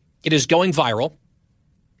thoughtful. It is going viral.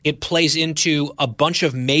 It plays into a bunch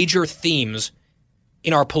of major themes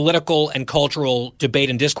in our political and cultural debate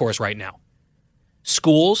and discourse right now.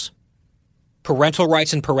 Schools, parental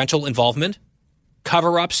rights and parental involvement,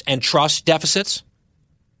 cover-ups and trust deficits,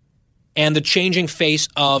 and the changing face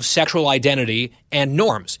of sexual identity and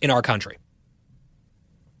norms in our country.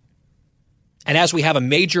 And as we have a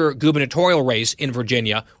major gubernatorial race in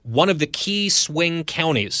Virginia, one of the key swing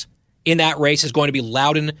counties in that race is going to be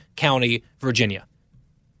Loudoun County, Virginia,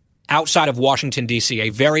 outside of Washington, D.C., a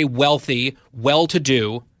very wealthy,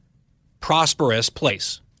 well-to-do, prosperous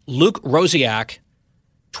place. Luke Rosiak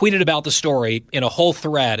tweeted about the story in a whole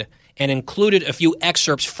thread and included a few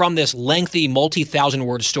excerpts from this lengthy,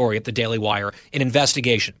 multi-thousand-word story at the Daily Wire, an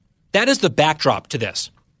investigation. That is the backdrop to this.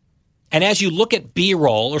 And as you look at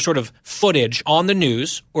B-roll or sort of footage on the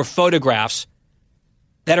news or photographs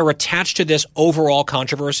that are attached to this overall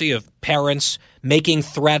controversy of parents making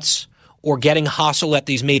threats or getting hostile at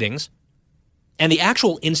these meetings, and the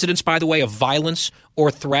actual incidents, by the way, of violence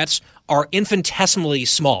or threats are infinitesimally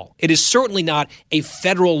small. It is certainly not a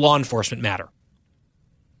federal law enforcement matter.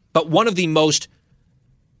 But one of the most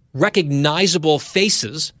recognizable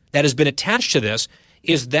faces that has been attached to this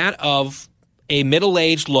is that of a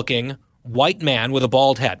middle-aged looking white man with a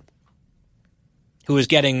bald head who is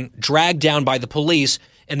getting dragged down by the police,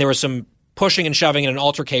 and there was some pushing and shoving and an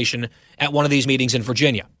altercation at one of these meetings in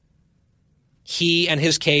Virginia. He and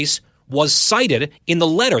his case was cited in the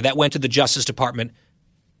letter that went to the Justice Department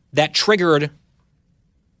that triggered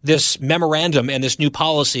this memorandum and this new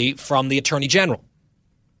policy from the Attorney General.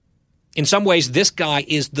 In some ways, this guy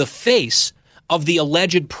is the face of the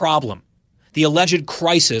alleged problem, the alleged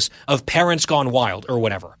crisis of parents gone wild or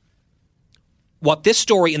whatever. What this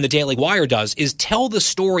story in the Daily Wire does is tell the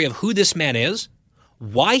story of who this man is,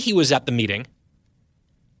 why he was at the meeting,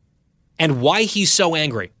 and why he's so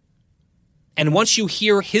angry. And once you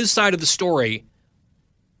hear his side of the story,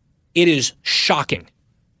 it is shocking.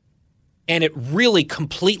 And it really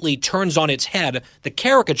completely turns on its head the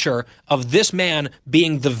caricature of this man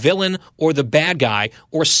being the villain or the bad guy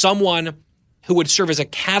or someone who would serve as a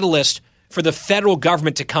catalyst for the federal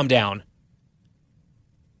government to come down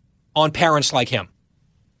on parents like him.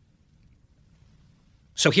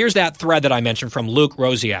 So here's that thread that I mentioned from Luke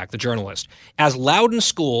Rosiak, the journalist. As Loudoun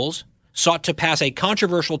schools sought to pass a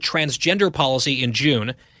controversial transgender policy in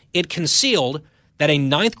June, it concealed that a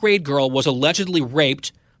 9th grade girl was allegedly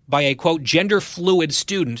raped by a, quote, gender-fluid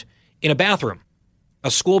student in a bathroom,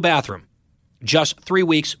 a school bathroom, just 3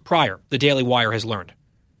 weeks prior, the Daily Wire has learned.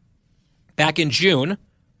 Back in June,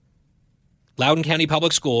 Loudoun County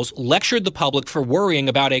Public Schools lectured the public for worrying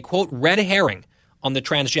about a, quote, red herring on the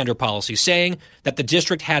transgender policy, saying that the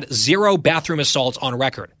district had 0 bathroom assaults on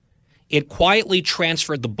record. It quietly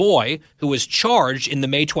transferred the boy who was charged in the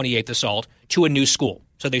May 28th assault to a new school.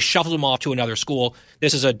 So they shuffled him off to another school.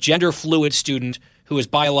 This is a gender-fluid student who is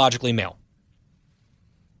biologically male.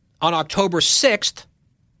 On October 6th,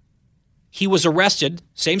 he was arrested,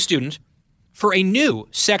 same student, for a new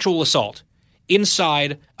sexual assault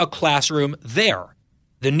inside a classroom there,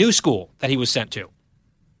 the new school that he was sent to.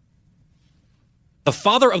 The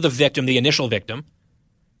father of the victim, the initial victim,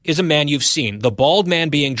 is a man you've seen, the bald man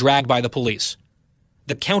being dragged by the police.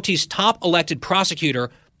 The county's top elected prosecutor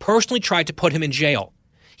personally tried to put him in jail.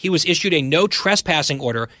 He was issued a no trespassing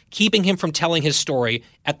order, keeping him from telling his story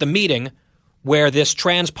at the meeting where this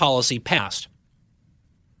trans policy passed.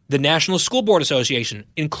 The National School Board Association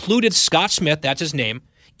included Scott Smith, that's his name,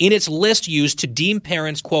 in its list used to deem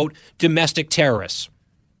parents, quote, domestic terrorists.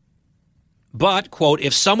 But, quote,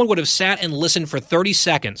 if someone would have sat and listened for 30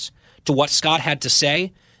 seconds to what Scott had to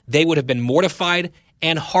say, they would have been mortified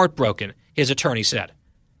and heartbroken, his attorney said.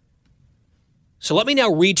 So let me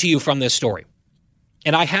now read to you from this story.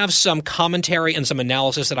 And I have some commentary and some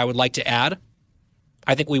analysis that I would like to add.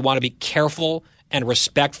 I think we want to be careful and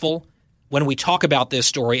respectful when we talk about this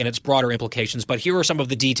story and its broader implications, but here are some of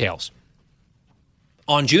the details.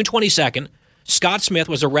 On June 22nd, Scott Smith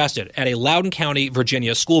was arrested at a Loudoun County,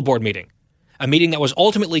 Virginia school board meeting, a meeting that was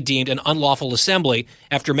ultimately deemed an unlawful assembly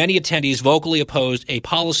after many attendees vocally opposed a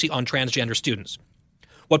policy on transgender students.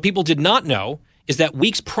 What people did not know is that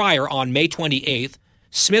weeks prior, on May 28th,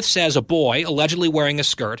 Smith says a boy, allegedly wearing a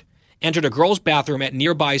skirt, entered a girl's bathroom at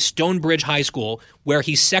nearby Stonebridge High School where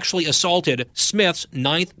he sexually assaulted Smith's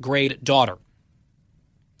 9th grade daughter.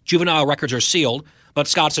 Juvenile records are sealed, but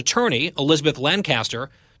Scott's attorney, Elizabeth Lancaster,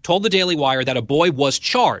 told the Daily Wire that a boy was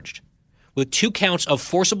charged with 2 counts of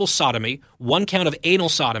forcible sodomy, 1 count of anal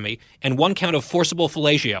sodomy, and 1 count of forcible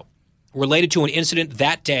fellatio related to an incident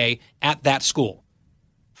that day at that school.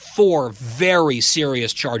 4 very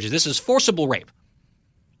serious charges. This is forcible rape.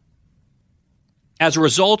 As a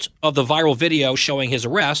result of the viral video showing his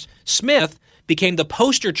arrest, Smith became the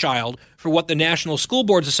poster child for what the National School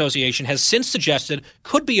Boards Association has since suggested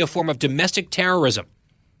could be a form of domestic terrorism.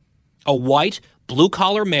 A white,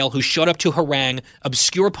 blue-collar male who showed up to harangue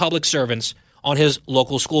obscure public servants on his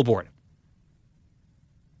local school board.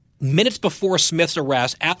 Minutes before Smith's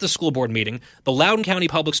arrest at the school board meeting, the Loudoun County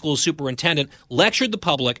Public Schools superintendent lectured the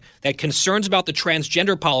public that concerns about the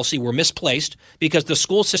transgender policy were misplaced because the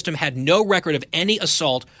school system had no record of any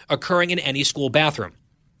assault occurring in any school bathroom.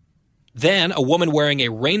 Then, a woman wearing a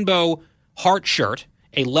rainbow heart shirt,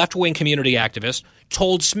 a left-wing community activist,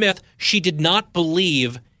 told Smith she did not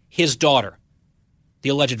believe his daughter, the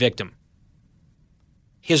alleged victim.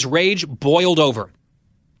 His rage boiled over,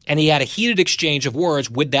 and he had a heated exchange of words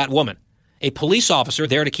with that woman. A police officer,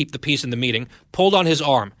 there to keep the peace in the meeting, pulled on his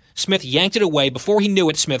arm. Smith yanked it away. Before he knew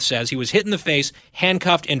it, Smith says, he was hit in the face,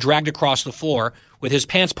 handcuffed, and dragged across the floor with his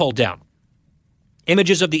pants pulled down.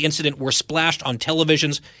 Images of the incident were splashed on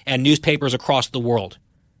televisions and newspapers across the world.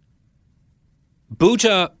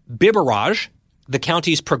 Bhuta Bibaraj, the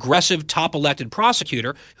county's progressive top elected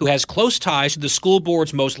prosecutor, who has close ties to the school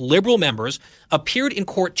board's most liberal members, appeared in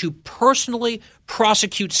court to personally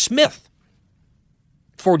prosecute Smith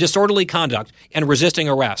for disorderly conduct and resisting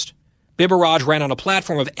arrest. Bibaraj ran on a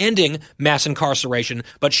platform of ending mass incarceration,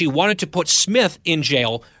 but she wanted to put Smith in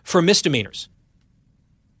jail for misdemeanors.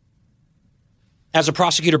 As a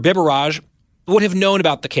prosecutor, Bibaraj would have known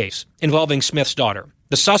about the case involving Smith's daughter.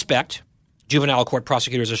 The suspect, juvenile court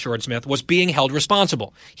prosecutors assured Smith, was being held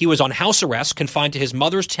responsible. He was on house arrest, confined to his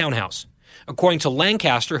mother's townhouse. According to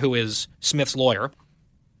Lancaster, who is Smith's lawyer,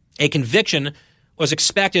 a conviction was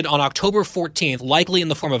expected on October 14th, likely in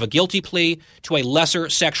the form of a guilty plea to a lesser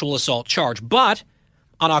sexual assault charge. But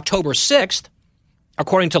on October 6th,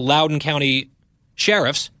 according to Loudoun County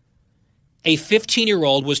sheriffs, a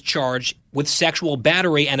 15-year-old was charged with sexual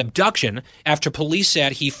battery and abduction after police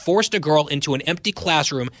said he forced a girl into an empty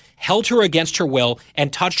classroom, held her against her will,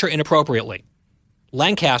 and touched her inappropriately.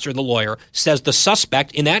 Lancaster, the lawyer, says the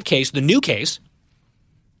suspect in that case, the new case,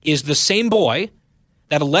 is the same boy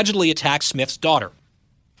that allegedly attacked Smith's daughter.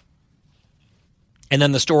 And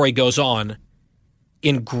then the story goes on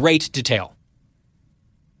in great detail,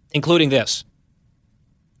 including this.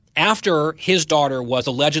 After his daughter was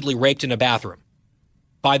allegedly raped in a bathroom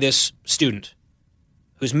by this student,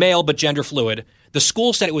 who's male but gender fluid, the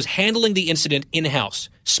school said it was handling the incident in-house.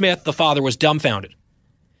 Smith, the father, was dumbfounded.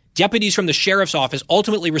 Deputies from the sheriff's office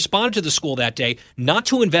ultimately responded to the school that day, not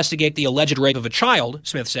to investigate the alleged rape of a child,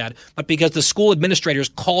 Smith said, but because the school administrators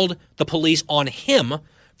called the police on him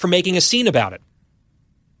for making a scene about it.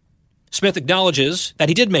 Smith acknowledges that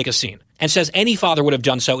he did make a scene and says any father would have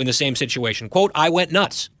done so in the same situation. Quote, "I went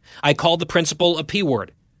nuts. I called the principal a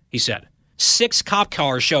P-word," he said. 6 cop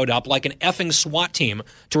cars showed up like an effing SWAT team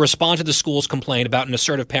to respond to the school's complaint about an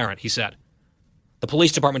assertive parent, he said. The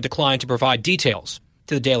police department declined to provide details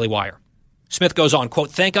to the Daily Wire. Smith goes on,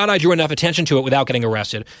 quote, "Thank God I drew enough attention to it without getting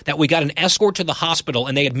arrested, that we got an escort to the hospital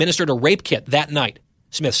and they administered a rape kit that night,"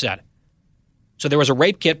 Smith said. So there was a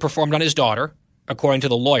rape kit performed on his daughter, according to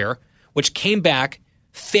the lawyer, which came back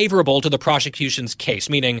favorable to the prosecution's case,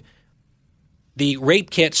 meaning the rape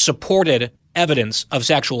kit supported evidence of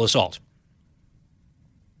sexual assault.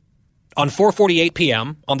 On 4:48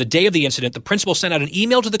 p.m., on the day of the incident, the principal sent out an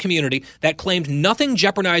email to the community that claimed nothing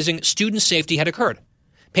jeopardizing student safety had occurred,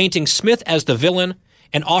 painting Smith as the villain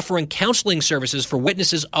and offering counseling services for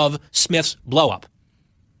witnesses of Smith's blowup.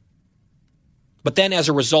 But then, as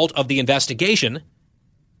a result of the investigation,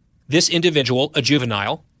 this individual, a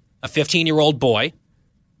juvenile, a 15-year-old boy,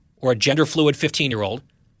 or a gender-fluid 15-year-old,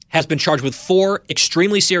 has been charged with 4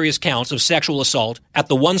 extremely serious counts of sexual assault at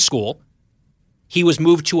the one school. He was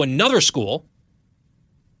moved to another school.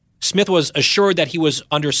 Smith was assured that he was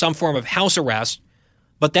under some form of house arrest,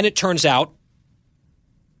 but then it turns out,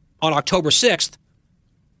 on October 6th,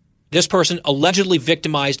 this person allegedly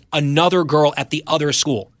victimized another girl at the other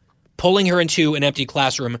school, pulling her into an empty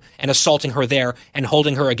classroom and assaulting her there and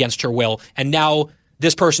holding her against her will. And now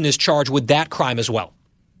this person is charged with that crime as well.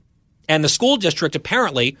 And the school district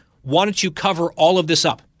apparently wanted to cover all of this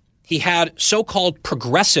up. He had so-called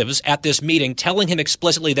progressives at this meeting telling him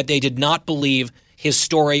explicitly that they did not believe his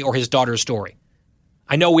story or his daughter's story.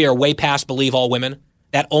 I know we are way past believe all women.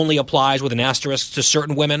 That only applies with an asterisk to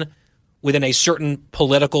certain women within a certain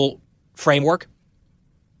political framework.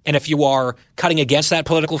 And if you are cutting against that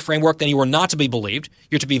political framework, then you are not to be believed.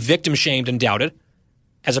 You're to be victim shamed and doubted,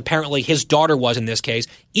 as apparently his daughter was in this case,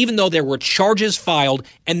 even though there were charges filed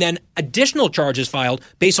and then additional charges filed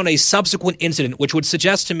based on a subsequent incident, which would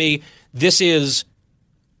suggest to me this is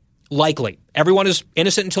likely. Everyone is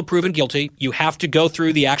innocent until proven guilty. You have to go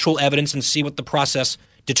through the actual evidence and see what the process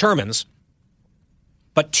determines.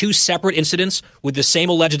 But 2 separate incidents with the same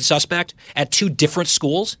alleged suspect at 2 different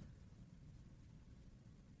schools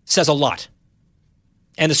says a lot.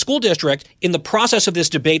 And the school district, in the process of this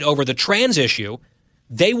debate over the trans issue,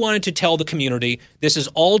 they wanted to tell the community this is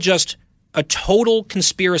all just a total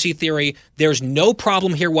conspiracy theory. There's no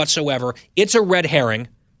problem here whatsoever. It's a red herring.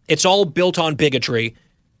 It's all built on bigotry.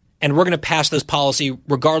 And we're going to pass this policy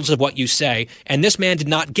regardless of what you say. And this man did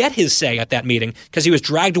not get his say at that meeting because he was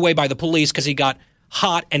dragged away by the police because he got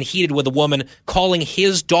hot and heated with a woman calling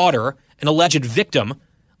his daughter, an alleged victim,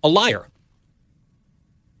 a liar.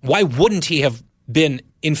 Why wouldn't he have been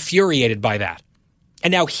infuriated by that?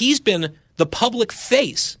 And now he's been the public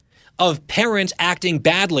face of parents acting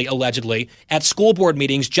badly, allegedly, at school board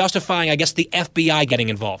meetings, justifying, I guess, the FBI getting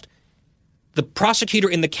involved. The prosecutor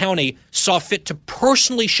in the county saw fit to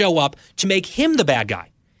personally show up to make him the bad guy,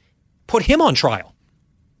 put him on trial.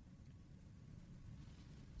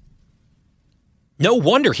 No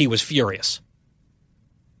wonder he was furious.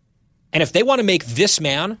 And if they want to make this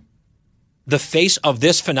man the face of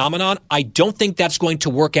this phenomenon, I don't think that's going to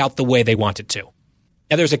work out the way they want it to.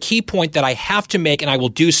 Now, there's a key point that I have to make, and I will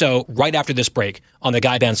do so right after this break on The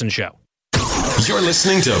Guy Benson Show. You're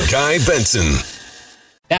listening to Guy Benson.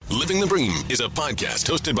 Living the Bream is a podcast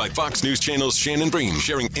hosted by Fox News Channel's Shannon Bream,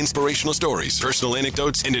 sharing inspirational stories, personal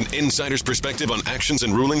anecdotes, and an insider's perspective on actions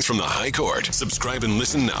and rulings from the High Court. Subscribe and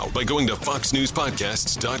listen now by going to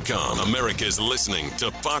foxnewspodcasts.com. America's listening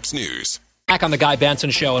to Fox News. Back on The Guy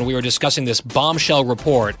Benson Show, and we were discussing this bombshell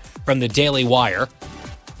report from the Daily Wire.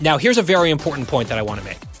 Now, here's a very important point that I want to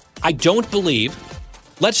make. I don't believe,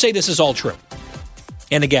 let's say this is all true.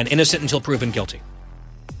 And again, innocent until proven guilty.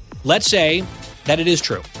 Let's say that it is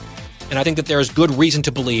true. And I think that there is good reason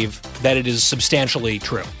to believe that it is substantially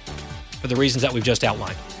true. for the reasons that we've just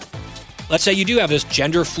outlined. Let's say you do have this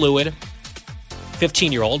gender fluid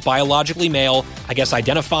 15-year-old, biologically male, I guess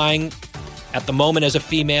identifying at the moment as a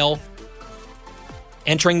female,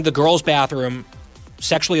 entering the girl's bathroom,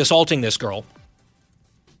 sexually assaulting this girl.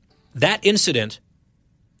 That incident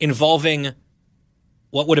involving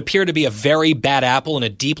what would appear to be a very bad apple and a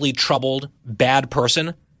deeply troubled bad person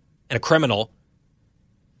and a criminal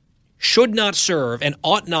should not serve and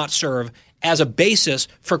ought not serve as a basis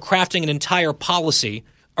for crafting an entire policy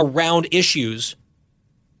around issues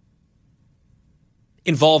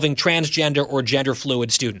involving transgender or gender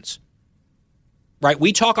fluid students. Right?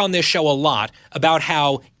 We talk on this show a lot about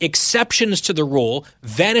how exceptions to the rule,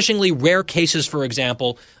 vanishingly rare cases, for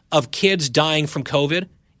example, of kids dying from COVID,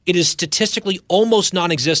 it is statistically almost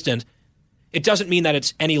non-existent. It doesn't mean that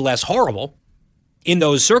it's any less horrible in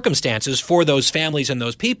those circumstances for those families and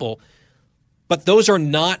those people, but those are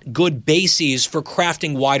not good bases for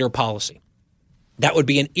crafting wider policy. That would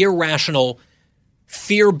be an irrational,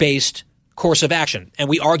 fear-based course of action, and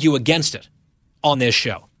we argue against it on this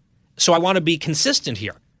show. So I want to be consistent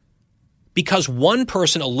here. Because one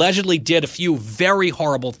person allegedly did a few very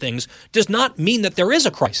horrible things does not mean that there is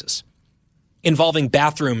a crisis involving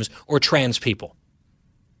bathrooms or trans people.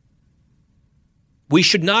 We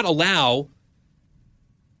should not allow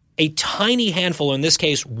a tiny handful, in this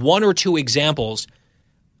case, one or two examples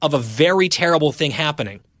of a very terrible thing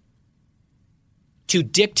happening to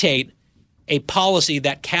dictate a policy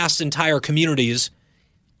that casts entire communities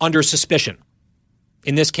under suspicion.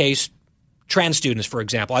 In this case, trans students, for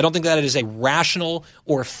example. I don't think that it is a rational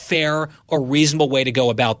or fair or reasonable way to go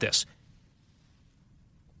about this.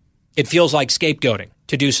 It feels like scapegoating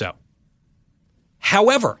to do so.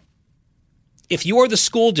 However, if you are the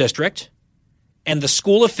school district and the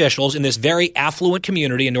school officials in this very affluent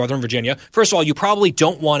community in Northern Virginia, first of all, you probably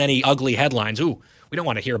don't want any ugly headlines. Ooh, we don't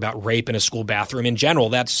want to hear about rape in a school bathroom. In general,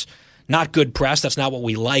 that's not good press. That's not what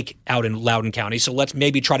we like out in Loudoun County. So let's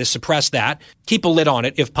maybe try to suppress that. Keep a lid on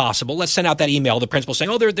it if possible. Let's send out that email to the principal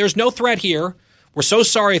saying, there's no threat here. We're so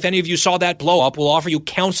sorry if any of you saw that blow up. We'll offer you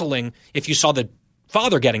counseling if you saw the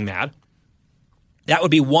father getting mad. That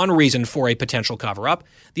would be one reason for a potential cover-up.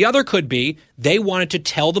 The other could be they wanted to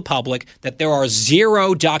tell the public that there are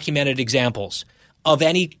zero documented examples of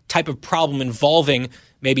any type of problem involving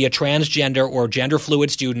maybe a transgender or gender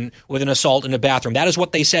fluid student with an assault in a bathroom. That is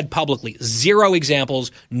what they said publicly. Zero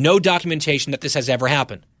examples, no documentation that this has ever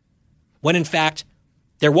happened. When in fact,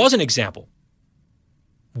 there was an example.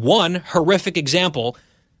 One horrific example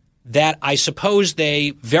that I suppose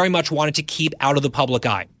they very much wanted to keep out of the public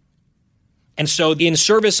eye. And so in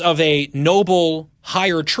service of a noble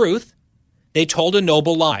higher truth, they told a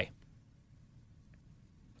noble lie.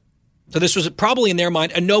 So this was probably in their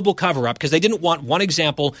mind a noble cover-up because they didn't want one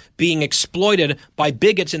example being exploited by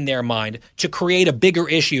bigots in their mind to create a bigger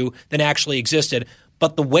issue than actually existed.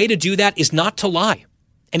 But the way to do that is not to lie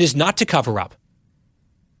and is not to cover up.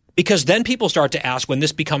 Because then people start to ask when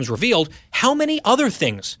this becomes revealed, how many other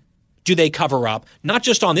things do they cover up, not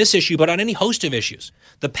just on this issue, but on any host of issues?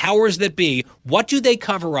 The powers that be, what do they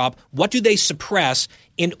cover up? What do they suppress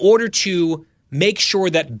in order to make sure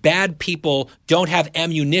that bad people don't have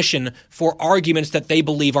ammunition for arguments that they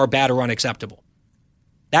believe are bad or unacceptable?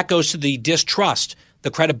 That goes to the distrust,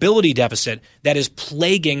 the credibility deficit that is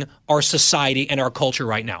plaguing our society and our culture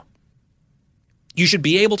right now. You should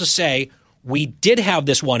be able to say, we did have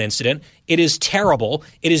this one incident. It is terrible.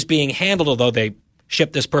 It is being handled, although they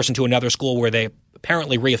shipped this person to another school where they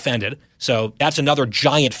apparently reoffended. So that's another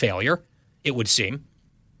giant failure, it would seem.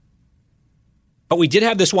 But we did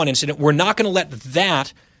have this one incident. We're not going to let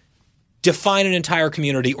that define an entire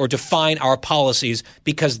community or define our policies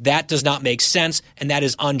because that does not make sense and that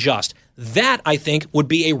is unjust. That, I think, would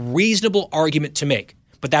be a reasonable argument to make,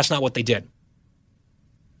 but that's not what they did.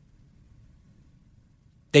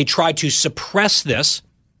 They tried to suppress this,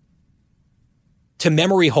 to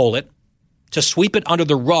memory hole it, to sweep it under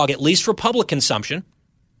the rug, at least for public consumption.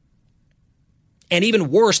 And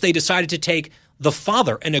even worse, they decided to take the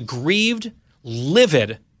father, an aggrieved,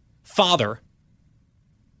 livid father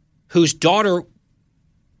whose daughter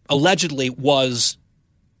allegedly was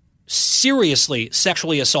seriously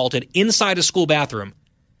sexually assaulted inside a school bathroom,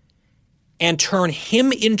 and turn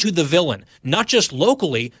him into the villain, not just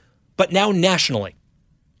locally, but now nationally.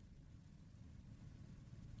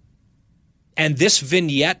 And this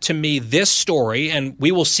vignette, to me, this story, and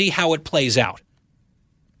we will see how it plays out.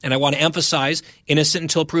 And I want to emphasize, innocent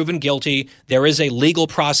until proven guilty. There is a legal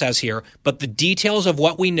process here, but the details of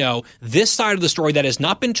what we know, this side of the story that has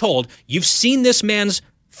not been told, you've seen this man's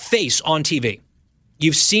face on TV.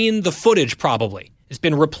 You've seen the footage probably. It's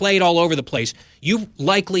been replayed all over the place. You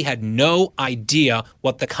likely had no idea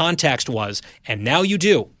what the context was, and now you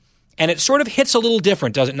do. And it sort of hits a little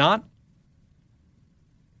different, does it not?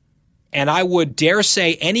 And I would dare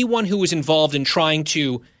say anyone who was involved in trying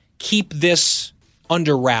to keep this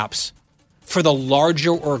under wraps for the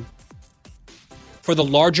larger or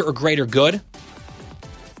greater good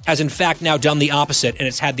has in fact now done the opposite, and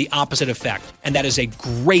it's had the opposite effect. And that is a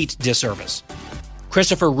great disservice.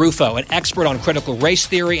 Christopher Rufo, an expert on critical race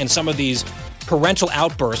theory and some of these parental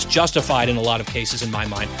outbursts, justified in a lot of cases in my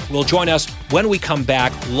mind, will join us when we come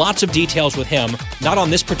back. Lots of details with him, not on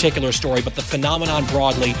this particular story, but the phenomenon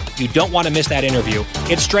broadly. You don't want to miss that interview.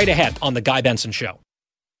 It's straight ahead on The Guy Benson Show.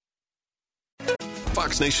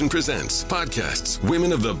 Fox Nation presents podcasts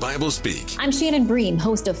Women of the Bible Speak. I'm Shannon Bream,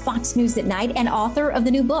 host of Fox News at Night and author of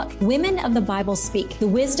the new book, Women of the Bible Speak, the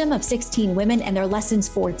wisdom of 16 women and their lessons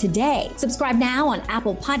for today. Subscribe now on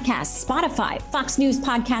Apple Podcasts, Spotify,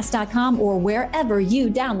 foxnewspodcast.com, or wherever you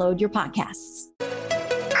download your podcasts.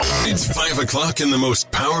 It's 5 o'clock in the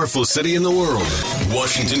most powerful city in the world,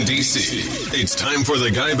 Washington, D.C. It's time for the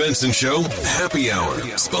Guy Benson Show Happy Hour,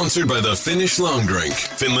 sponsored by the Finnish Long Drink.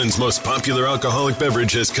 Finland's most popular alcoholic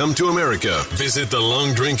beverage has come to America. Visit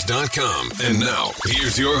thelongdrink.com. And now,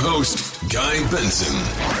 here's your host, Guy Benson.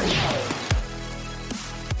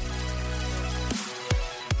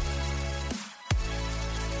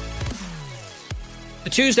 The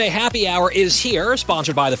Tuesday Happy Hour is here,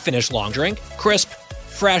 sponsored by the Finnish Long Drink. Crisp,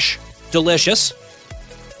 fresh, delicious,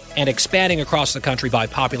 and expanding across the country by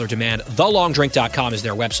popular demand. TheLongDrink.com is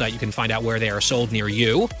their website. You can find out where they are sold near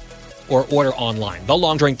you or order online.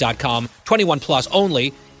 TheLongDrink.com, 21 plus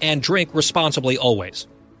only, and drink responsibly always.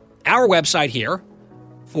 Our website here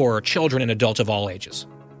for children and adults of all ages.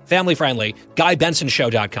 Family friendly,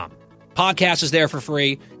 GuyBensonShow.com. Podcast is there for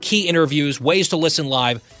free, key interviews, ways to listen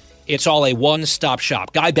live. It's all a one-stop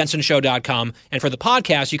shop, GuyBensonShow.com. And for the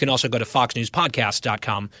podcast, you can also go to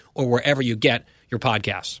FoxNewsPodcast.com or wherever you get your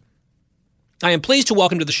podcasts. I am pleased to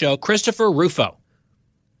welcome to the show Christopher Rufo.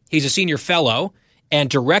 He's a senior fellow and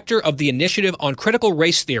director of the Initiative on Critical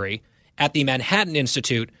Race Theory at the Manhattan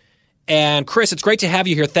Institute. And Chris, it's great to have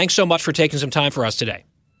you here. Thanks so much for taking some time for us today.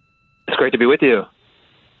 It's great to be with you.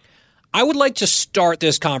 I would like to start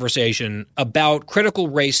this conversation about critical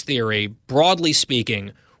race theory, broadly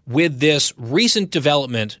speaking, with this recent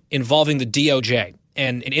development involving the DOJ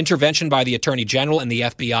and an intervention by the Attorney General and the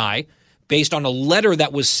FBI based on a letter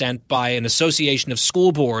that was sent by an association of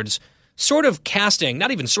school boards sort of casting, not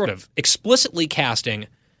even sort of, explicitly casting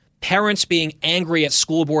parents being angry at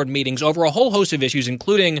school board meetings over a whole host of issues,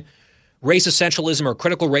 including race essentialism or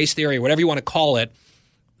critical race theory, or whatever you want to call it.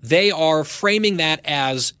 They are framing that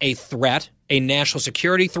as a threat, a national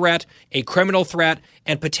security threat, a criminal threat,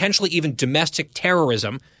 and potentially even domestic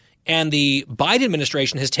terrorism. And the Biden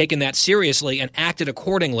administration has taken that seriously and acted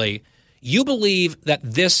accordingly. You believe that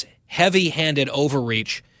this heavy-handed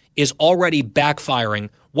overreach is already backfiring.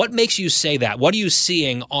 What makes you say that? What are you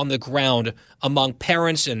seeing on the ground among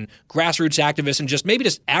parents and grassroots activists and just maybe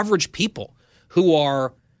just average people who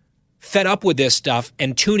are fed up with this stuff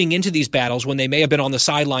and tuning into these battles when they may have been on the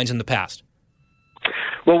sidelines in the past?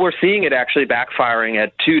 Well, we're seeing it actually backfiring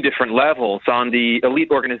at two different levels. On the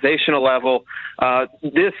elite organizational level,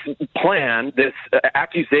 this plan, this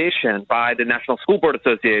accusation by the National School Board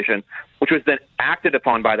Association, which was then acted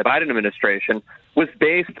upon by the Biden administration, was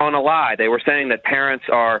based on a lie. They were saying that parents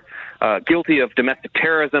are guilty of domestic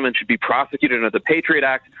terrorism and should be prosecuted under the Patriot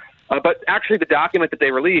Act. But actually, the document that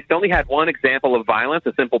they released only had one example of violence,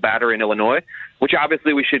 a simple battery in Illinois, which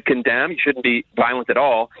obviously we should condemn. You shouldn't be violent at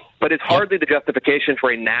all. But it's hardly the justification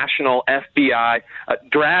for a national FBI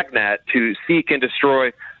dragnet to seek and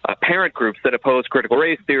destroy parent groups that oppose critical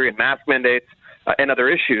race theory and mask mandates and other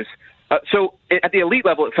issues. So at the elite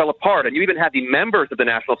level, it fell apart. And you even had the members of the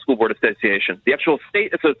National School Board Association, the actual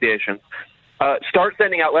state associations, start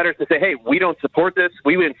sending out letters to say, hey, we don't support this.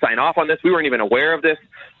 We didn't sign off on this. We weren't even aware of this,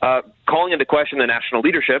 calling into question the national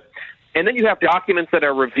leadership. And then you have documents that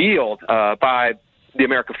are revealed by the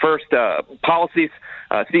America First policies,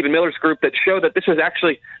 Stephen Miller's group, that show that this was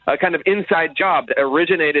actually a kind of inside job that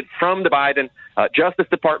originated from the Biden Justice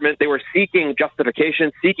Department. They were seeking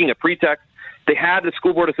justification, seeking a pretext. They had the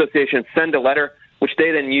School Board Association send a letter, which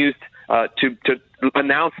they then used to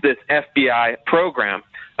announce this FBI program.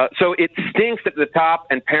 So it stinks at the top,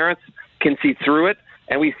 and parents can see through it.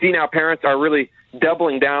 And we see now parents are really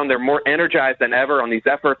doubling down. They're more energized than ever on these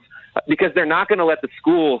efforts because they're not going to let the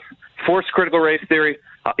schools force critical race theory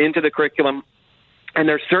into the curriculum. And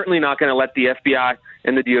they're certainly not going to let the FBI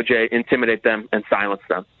and the DOJ intimidate them and silence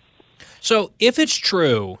them. So if it's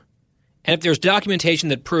true, and if there's documentation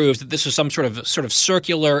that proves that this was some sort of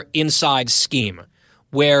circular inside scheme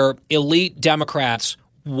where elite Democrats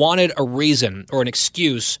wanted a reason or an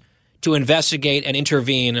excuse to investigate and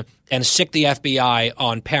intervene and sic the FBI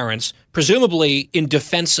on parents, presumably in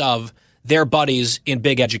defense of their buddies in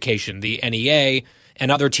big education, the NEA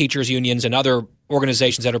and other teachers' unions and other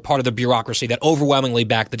organizations that are part of the bureaucracy that overwhelmingly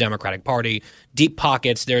back the Democratic Party, deep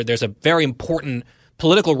pockets. There's a very important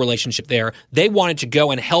political relationship there. They wanted to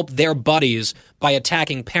go and help their buddies by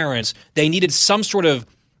attacking parents. They needed some sort of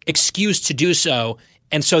excuse to do so,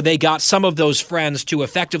 and so they got some of those friends to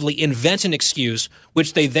effectively invent an excuse,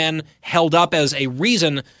 which they then held up as a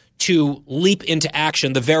reason to leap into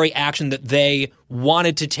action, the very action that they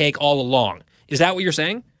wanted to take all along. Is that what you're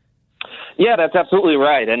saying? Yeah, that's absolutely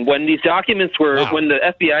right. And when these documents were, when the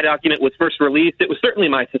FBI document was first released, it was certainly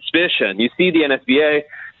my suspicion. You see the NSBA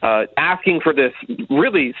asking for this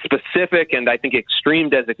really specific and I think extreme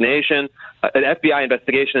designation, an FBI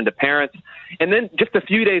investigation into parents. And then just a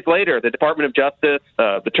few days later, the Department of Justice,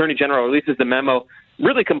 the Attorney General releases the memo,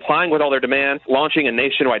 really complying with all their demands, launching a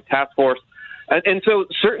nationwide task force. And so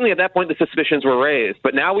certainly at that point, the suspicions were raised.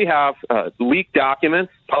 But now we have leaked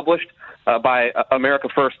documents published by America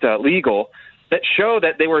First Legal that show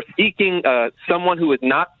that they were seeking someone who is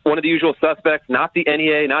not one of the usual suspects, not the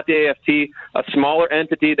NEA, not the AFT, a smaller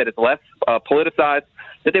entity that is less politicized,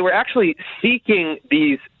 that they were actually seeking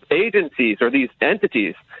these agencies or these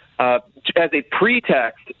entities as a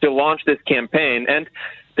pretext to launch this campaign. And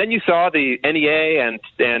then you saw the NEA and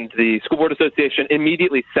the School Board Association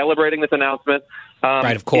immediately celebrating this announcement.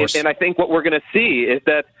 Right, of course. And I think what we're going to see is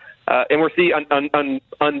that and we're seeing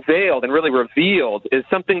unveiled and really revealed is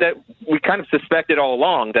something that we kind of suspected all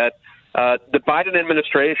along, that the Biden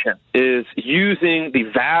administration is using the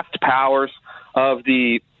vast powers of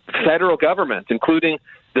the federal government, including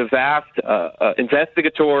the vast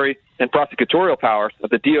investigatory and prosecutorial powers of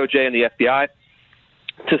the DOJ and the FBI,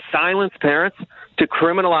 to silence parents, to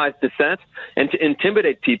criminalize dissent, and to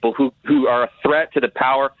intimidate people who are a threat to the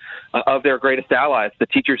power of their greatest allies, the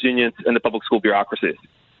teachers' unions and the public school bureaucracies.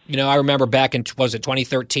 You know, I remember back in,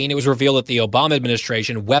 2013, it was revealed that the Obama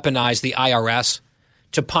administration weaponized the IRS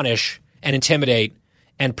to punish and intimidate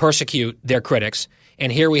and persecute their critics.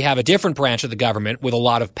 And here we have a different branch of the government with a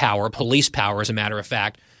lot of power, police power, as a matter of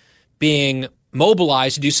fact, being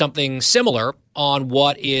mobilized to do something similar on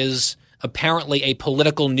what is apparently a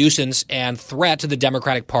political nuisance and threat to the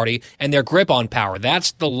Democratic Party and their grip on power.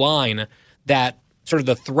 That's the line, that sort of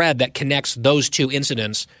the thread that connects those two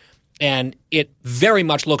incidents. And it very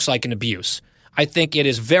much looks like an abuse. I think it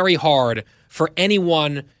is very hard for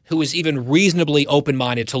anyone who is even reasonably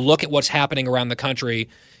open-minded to look at what's happening around the country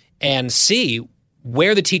and see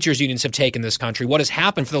where the teachers' unions have taken this country, what has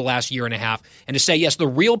happened for the last year and a half, and to say, yes, the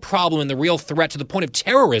real problem and the real threat to the point of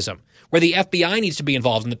terrorism, where the FBI needs to be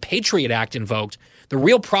involved and the Patriot Act invoked, the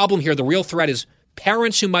real problem here, the real threat is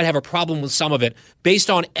parents who might have a problem with some of it based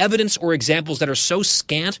on evidence or examples that are so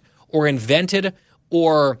scant or invented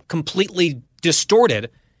or completely distorted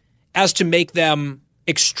as to make them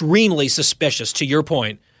extremely suspicious, to your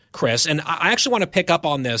point, Chris. And I actually want to pick up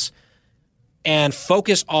on this and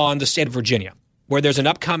focus on the state of Virginia, where there's an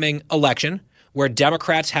upcoming election where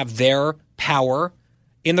Democrats have their power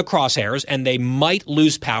in the crosshairs, and they might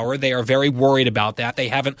lose power. They are very worried about that. They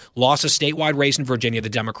haven't lost a statewide race in Virginia, the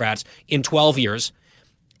Democrats, in 12 years.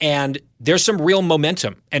 And there's some real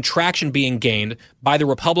momentum and traction being gained by the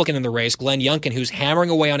Republican in the race, Glenn Youngkin, who's hammering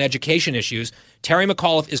away on education issues. Terry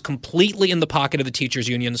McAuliffe is completely in the pocket of the teachers'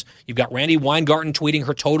 unions. You've got Randi Weingarten tweeting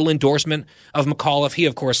her total endorsement of McAuliffe. He,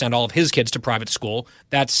 of course, sent all of his kids to private school.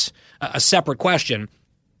 That's a separate question.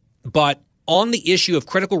 But on the issue of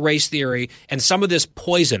critical race theory and some of this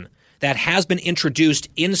poison that has been introduced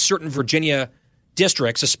in certain Virginia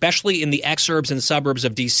districts, especially in the exurbs and suburbs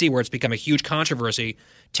of D.C., where it's become a huge controversy,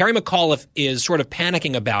 Terry McAuliffe is sort of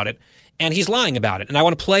panicking about it, and he's lying about it. And I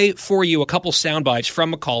want to play for you a couple sound bites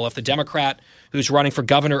from McAuliffe, the Democrat who's running for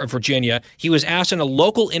governor of Virginia. He was asked in a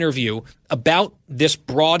local interview about this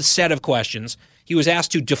broad set of questions. He was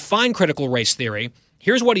asked to define critical race theory.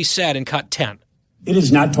 Here's what he said in cut 10. It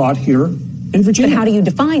is not taught here in Virginia. But how do you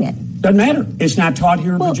define it? Doesn't matter. It's not taught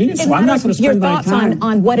here in Virginia, so I'm not going to spend my time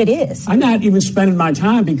on what it is. I'm not even spending my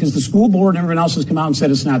time because the school board and everyone else has come out and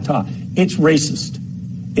said it's not taught. It's racist.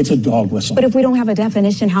 It's a dog whistle. But if we don't have a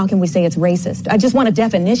definition, how can we say it's racist? I just want a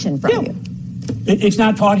definition from you. It's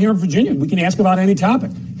not taught here in Virginia. We can ask about any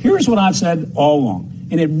topic. Here's what I've said all along,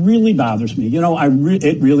 and it really bothers me. You know,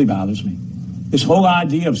 it really bothers me. This whole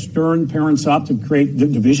idea of stirring parents up to create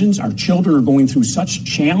divisions. Our children are going through such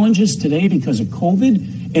challenges today because of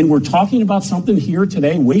COVID, and we're talking about something here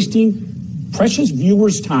today, wasting precious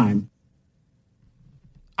viewers' time.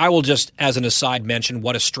 I will just, as an aside, mention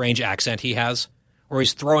what a strange accent he has, where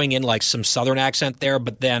he's throwing in like some Southern accent there,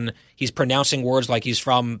 but then he's pronouncing words like he's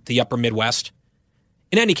from the upper Midwest.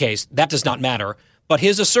 In any case, that does not matter. But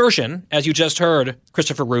his assertion, as you just heard,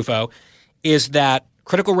 Christopher Rufo, is that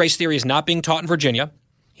critical race theory is not being taught in Virginia.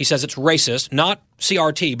 He says it's racist, not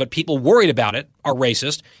CRT, but people worried about it are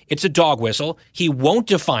racist. It's a dog whistle. He won't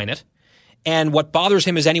define it. And what bothers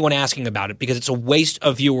him is anyone asking about it because it's a waste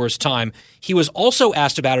of viewers' time. He was also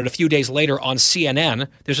asked about it a few days later on CNN.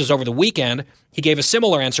 This was over the weekend. He gave a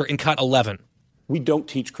similar answer in cut 11. We don't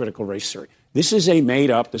teach critical race theory. This is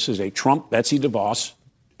a Trump, Betsy DeVos,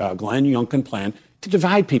 Glenn Youngkin plan to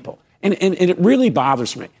divide people. And it really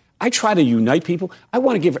bothers me. I try to unite people. I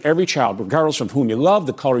want to give every child, regardless of whom you love,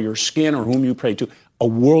 the color of your skin, or whom you pray to, a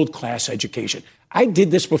world-class education. I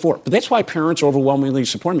did this before, but that's why parents overwhelmingly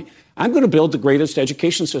support me. I'm going to build the greatest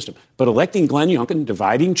education system. But electing Glenn Youngkin,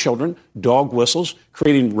 dividing children, dog whistles,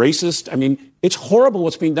 creating racist, it's horrible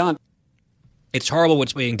what's being done. It's horrible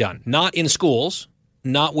what's being done. Not in schools,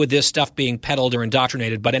 not with this stuff being peddled or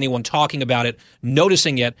indoctrinated, but anyone talking about it,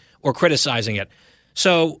 noticing it, or criticizing it.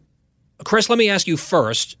 So, Chris, let me ask you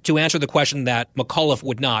first to answer the question that McAuliffe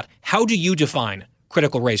would not. How do you define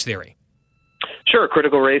critical race theory? Sure.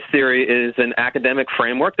 Critical race theory is an academic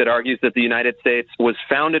framework that argues that the United States was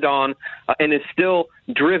founded on and is still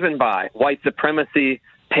driven by white supremacy,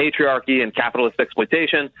 patriarchy, and capitalist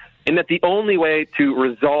exploitation, and that the only way to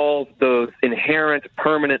resolve those inherent,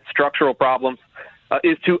 permanent structural problems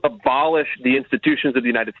is to abolish the institutions of the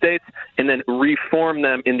United States and then reform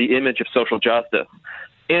them in the image of social justice.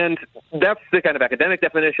 And that's the kind of academic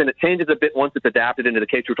definition. It changes a bit once it's adapted into the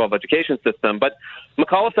K-12 education system. But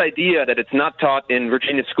McAuliffe's idea that it's not taught in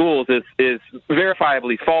Virginia schools is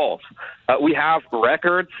verifiably false. We have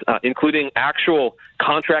records, including actual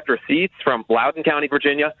contract receipts from Loudoun County,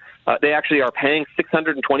 Virginia. They actually are paying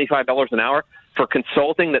 $625 an hour for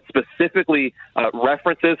consulting that specifically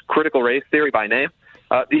references critical race theory by name.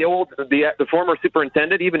 The former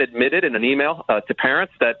superintendent even admitted in an email to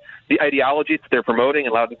parents that the ideologies that they're promoting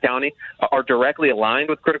in Loudoun County are directly aligned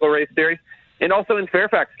with critical race theory. And also in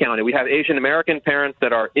Fairfax County, we have Asian American parents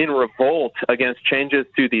that are in revolt against changes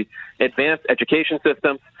to the advanced education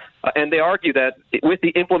systems. And they argue that with the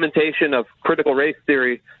implementation of critical race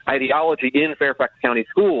theory ideology in Fairfax County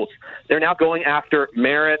schools, they're now going after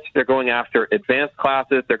merit, they're going after advanced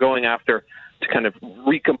classes, they're going after to kind of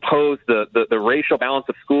recompose the racial balance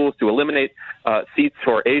of schools, to eliminate seats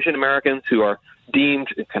for Asian Americans who are deemed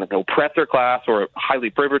kind of an oppressor class or a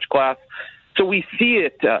highly privileged class. So we see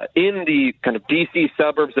it in the kind of D.C.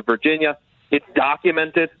 suburbs of Virginia. It's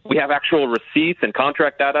documented. We have actual receipts and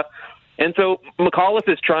contract data. And so McAuliffe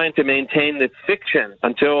is trying to maintain this fiction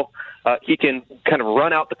until he can kind of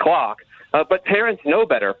run out the clock. But parents know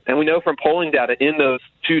better, and we know from polling data in those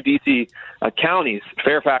two D.C. counties,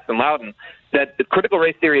 Fairfax and Loudoun, that the critical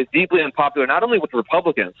race theory is deeply unpopular, not only with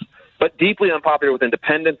Republicans, but deeply unpopular with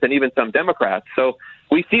independents and even some Democrats. So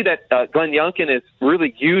we see that Glenn Youngkin is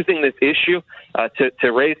really using this issue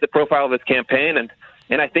to raise the profile of his campaign.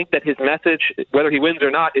 And I think that his message, whether he wins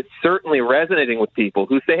or not, is certainly resonating with people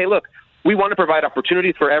who say, hey, look, we want to provide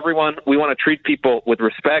opportunities for everyone. We want to treat people with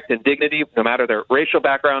respect and dignity, no matter their racial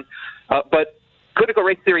background. But critical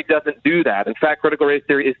race theory doesn't do that. In fact, critical race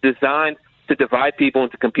theory is designed to divide people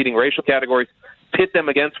into competing racial categories, pit them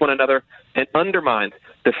against one another, and undermine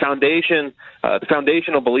the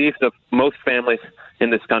foundational beliefs of most families in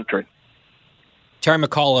this country. Terry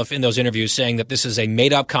McAuliffe in those interviews saying that this is a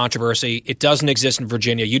made-up controversy. It doesn't exist in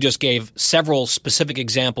Virginia. You just gave several specific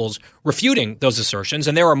examples refuting those assertions,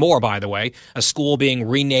 and there are more, by the way. A school being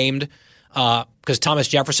renamed because Thomas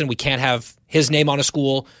Jefferson, we can't have his name on a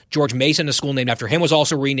school. George Mason, a school named after him, was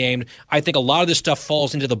also renamed. I think a lot of this stuff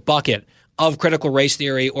falls into the bucket of critical race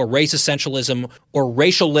theory or race essentialism or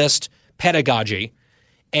racialist pedagogy.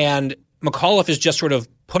 And McAuliffe is just sort of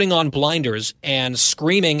putting on blinders and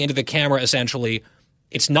screaming into the camera, essentially,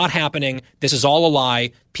 it's not happening. This is all a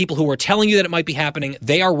lie. People who are telling you that it might be happening,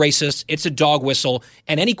 they are racist. It's a dog whistle.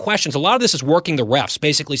 And any questions, a lot of this is working the refs,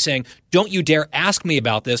 basically saying, don't you dare ask me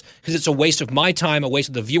about this because it's a waste of my time, a waste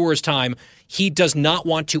of the viewer's time. He does not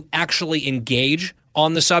want to actually engage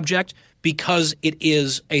on the subject because it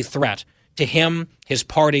is a threat to him, his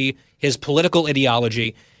party, his political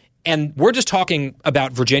ideology. And we're just talking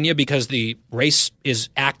about Virginia because the race is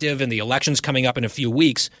active and the election's coming up in a few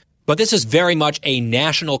weeks. But this is very much a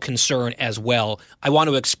national concern as well. I want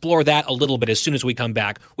to explore that a little bit as soon as we come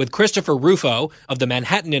back with Christopher Rufo of the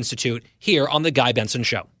Manhattan Institute here on The Guy Benson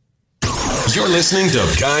Show. You're listening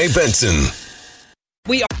to Guy Benson.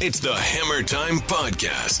 It's the Hammer Time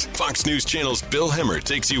Podcast. Fox News Channel's Bill Hemmer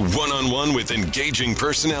takes you one-on-one with engaging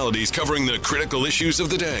personalities covering the critical issues of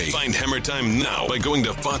the day. Find Hammer Time now by going to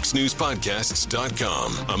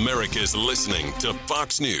foxnewspodcasts.com. America's listening to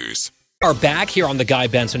Fox News. We are back here on The Guy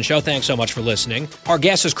Benson Show. Thanks so much for listening. Our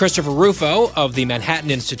guest is Christopher Rufo of the Manhattan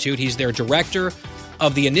Institute. He's their director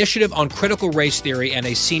of the Initiative on Critical Race Theory and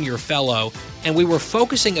a senior fellow. And we were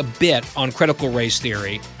focusing a bit on critical race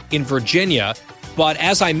theory in Virginia. But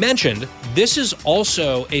as I mentioned, this is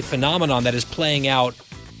also a phenomenon that is playing out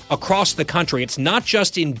across the country. It's not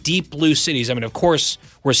just in deep blue cities. I mean, of course,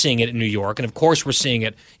 we're seeing it in New York, and of course, we're seeing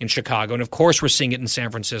it in Chicago, and of course, we're seeing it in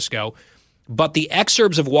San Francisco. But the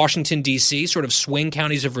exurbs of Washington, D.C., sort of swing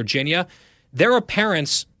counties of Virginia, there are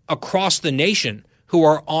parents across the nation who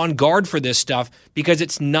are on guard for this stuff because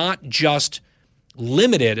it's not just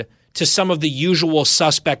limited to some of the usual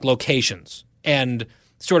suspect locations and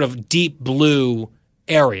sort of deep blue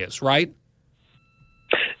areas, right?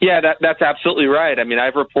 Yeah, that's absolutely right. I mean,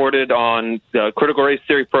 I've reported on critical race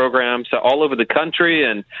theory programs all over the country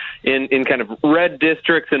and in kind of red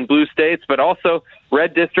districts in blue states, but also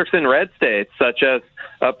red districts in red states, such as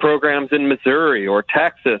programs in Missouri or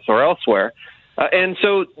Texas or elsewhere. And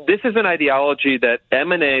so this is an ideology that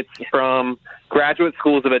emanates from graduate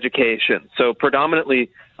schools of education, so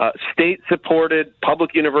predominantly state-supported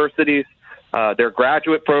public universities. Their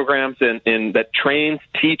graduate programs that trains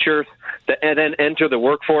teachers and then enter the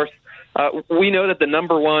workforce. We know that the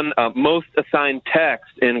number one most assigned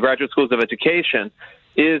text in graduate schools of education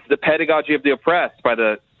is The Pedagogy of the Oppressed by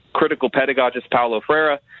the critical pedagogist Paulo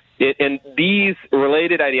Freire. And these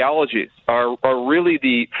related ideologies are really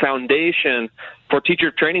the foundation for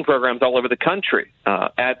teacher training programs all over the country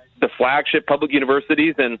at the flagship public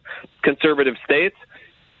universities and conservative states.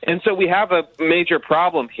 And so we have a major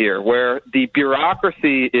problem here where the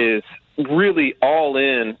bureaucracy is really all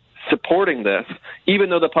in supporting this, even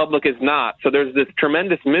though the public is not. So there's this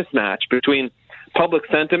tremendous mismatch between public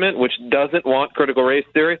sentiment, which doesn't want critical race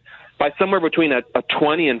theory, by somewhere between a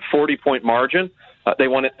 20 and 40-point margin. They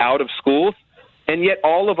want it out of schools. And yet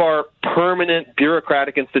all of our permanent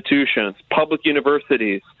bureaucratic institutions, public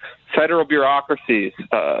universities, federal bureaucracies,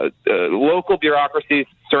 local bureaucracies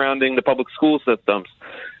surrounding the public school systems,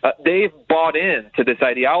 they've bought into this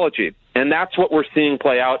ideology. And that's what we're seeing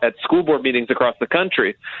play out at school board meetings across the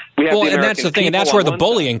country. And that's the thing, and that's where the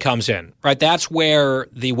bullying comes in, right? That's where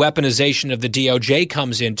the weaponization of the DOJ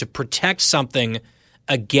comes in to protect something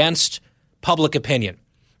against public opinion.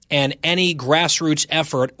 And any grassroots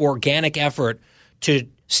effort, organic effort to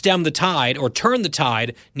stem the tide or turn the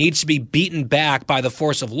tide needs to be beaten back by the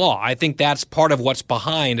force of law. I think that's part of what's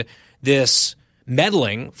behind this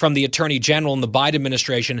meddling from the Attorney General and the Biden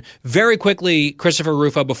administration. Very quickly, Christopher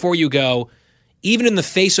Rufo, before you go, even in the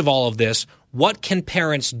face of all of this, what can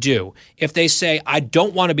parents do if they say, I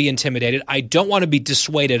don't want to be intimidated, I don't want to be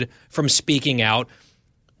dissuaded from speaking out?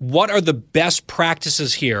 What are the best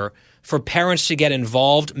practices here for parents to get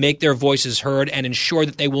involved, make their voices heard, and ensure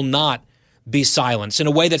that they will not be silenced in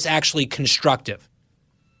a way that's actually constructive?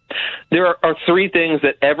 There are three things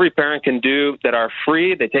that every parent can do that are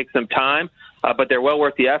free. They take some time, but they're well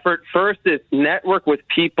worth the effort. First is network with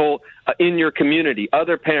people in your community,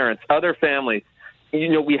 other parents, other families. You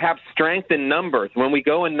know, we have strength in numbers. When we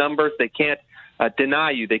go in numbers, they can't deny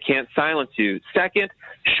you. They can't silence you. Second,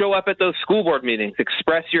 show up at those school board meetings.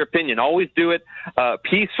 Express your opinion. Always do it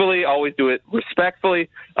peacefully. Always do it respectfully,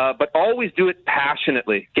 but always do it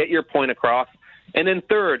passionately. Get your point across. And then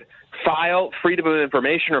third, file Freedom of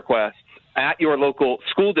Information requests at your local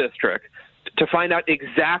school district to find out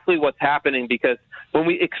exactly what's happening, because when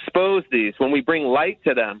we expose these, when we bring light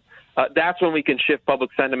to them, that's when we can shift public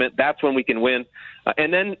sentiment. That's when we can win.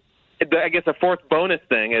 And then I guess a fourth bonus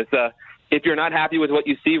thing is if you're not happy with what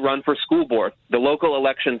you see, run for school board. The local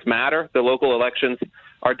elections matter. The local elections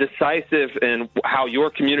are decisive in how your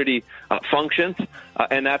community functions,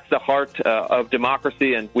 and that's the heart of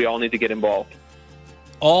democracy, and we all need to get involved.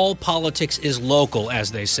 All politics is local,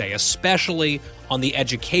 as they say, especially on the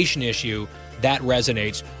education issue. That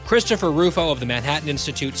resonates. Christopher Rufo of the Manhattan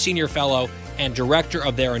Institute, Senior Fellow and Director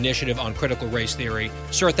of their Initiative on Critical Race Theory.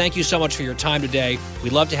 Sir, thank you so much for your time today.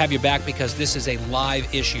 We'd love to have you back because this is a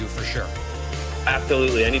live issue for sure.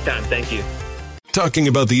 Absolutely. Anytime. Thank you. Talking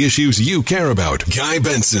about the issues you care about. Guy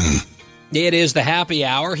Benson. It is the happy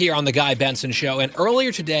hour here on The Guy Benson Show. And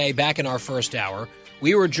earlier today, back in our first hour,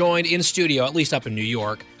 we were joined in studio, at least up in New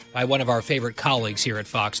York, by one of our favorite colleagues here at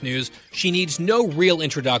Fox News. She needs no real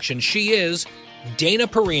introduction. She is Dana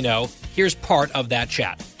Perino. Here's part of that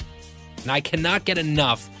chat. And I cannot get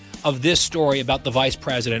enough of this story about the vice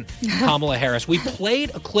president, Kamala Harris. We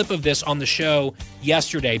played a clip of this on the show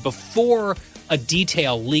yesterday before a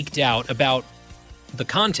detail leaked out about the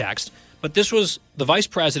context. But this was the vice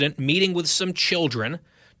president meeting with some children,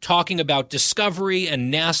 talking about discovery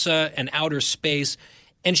and NASA and outer space.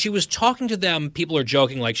 And she was talking to them. People are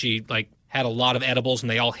joking like she had a lot of edibles and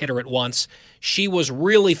they all hit her at once. She was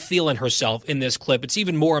really feeling herself in this clip. It's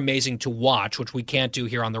even more amazing to watch, which we can't do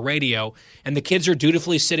here on the radio. And the kids are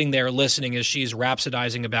dutifully sitting there listening as she's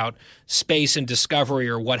rhapsodizing about space and discovery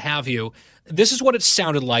or what have you. This is what it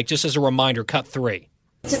sounded like, just as a reminder, cut 3.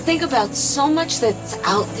 To think about so much that's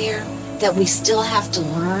out there that we still have to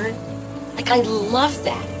learn. I love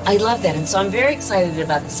that. I love that. And so I'm very excited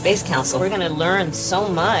about the Space Council. We're going to learn so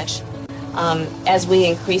much as we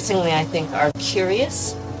increasingly, I think, are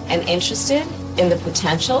curious and interested in the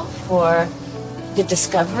potential for the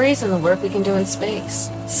discoveries and the work we can do in space.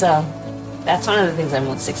 So that's one of the things I'm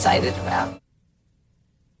most excited about.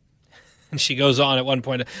 And she goes on at one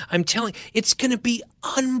point, I'm telling you, it's going to be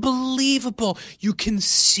unbelievable. You can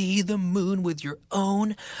see the moon with your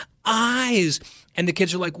own eyes. And the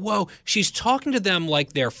kids are like, whoa. She's talking to them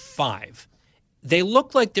like they're 5. They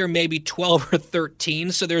look like they're maybe 12 or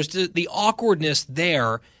 13, so there's the awkwardness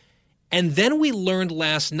there. And then we learned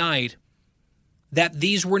last night that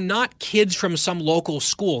these were not kids from some local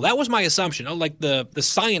school. That was my assumption. Like the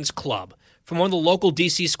science club from one of the local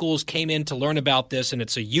D.C. schools came in to learn about this, and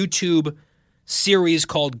it's a YouTube series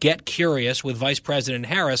called Get Curious with Vice President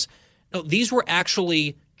Harris. No, these were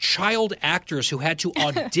actually child actors who had to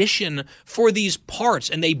audition for these parts,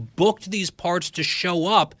 and they booked these parts to show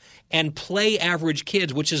up and play average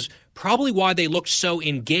kids, which is probably why they looked so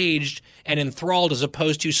engaged and enthralled as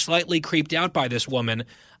opposed to slightly creeped out by this woman.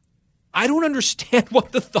 I don't understand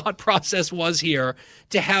what the thought process was here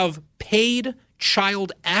to have paid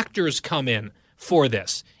child actors come in for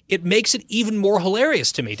this. It makes it even more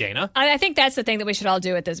hilarious to me, Dana. I think that's the thing that we should all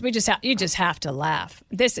do with this. You just have to laugh.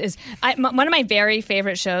 This is one of my very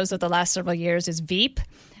favorite shows of the last several years is Veep.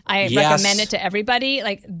 I recommend it to everybody.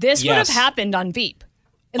 Like this would have happened on Veep.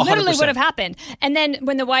 It literally 100%. would have happened. And then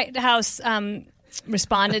when the White House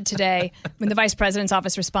responded today, when the vice president's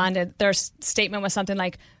office responded, their statement was something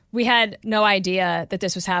like, we had no idea that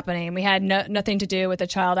this was happening. We had nothing to do with the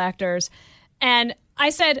child actors. And I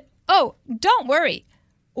said, oh, don't worry.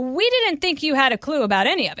 We didn't think you had a clue about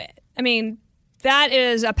any of it. I mean, that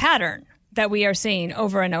is a pattern that we are seeing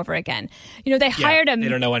over and over again. You know, they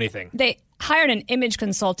don't know anything. They hired an image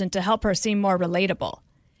consultant to help her seem more relatable.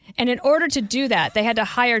 And in order to do that, they had to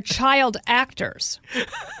hire child actors.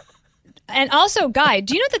 And also, Guy,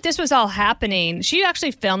 do you know that this was all happening? She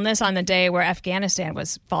actually filmed this on the day where Afghanistan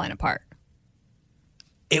was falling apart.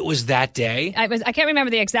 It was that day? I can't remember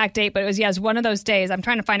the exact date, but it was one of those days. I'm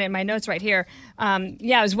trying to find it in my notes right here.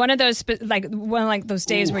 It was one of those those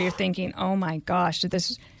days where you're thinking, oh my gosh, did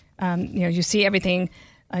this? You see everything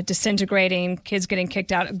disintegrating, kids getting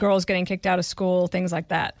kicked out, girls getting kicked out of school, things like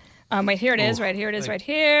that. Wait, here it is, right here it is, right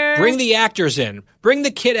here. Bring the actors in. Bring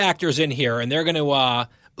the kid actors in here, and they're going to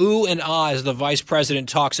ooh and ah as the vice president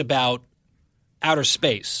talks about outer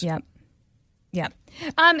space. Yep.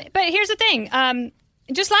 But here's the thing.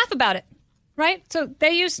 Just laugh about it, right? So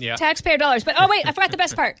they use taxpayer dollars. But, oh, wait, I forgot the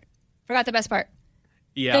best part.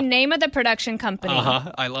 Yeah. The name of the production company.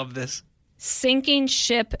 I love this. Sinking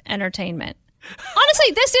Ship Entertainment.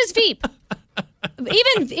 Honestly, this is Veep.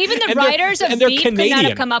 Even the writers of Veep could not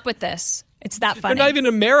have come up with this. It's that funny. They're not even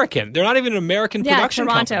American. They're not even an American production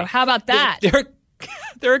Toronto. company. How about that?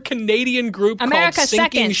 They're a Canadian group America called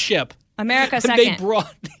Sinking Second. Ship. America and Second. They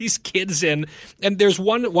brought these kids in, and there's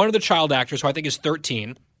one of the child actors who I think is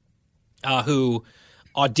 13 who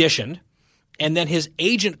auditioned, and then his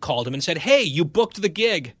agent called him and said, hey, you booked the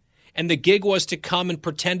gig. And the gig was to come and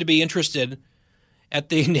pretend to be interested at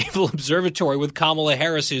the Naval Observatory with Kamala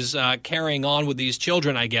Harris, who's carrying on with these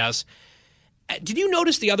children, I guess. Did you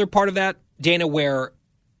notice the other part of that, Dana, where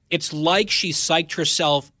it's like she psyched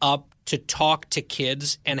herself up to talk to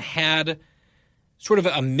kids and had sort of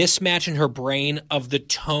a mismatch in her brain of the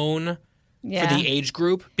tone for the age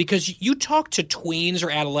group? Because you talk to tweens or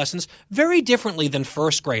adolescents very differently than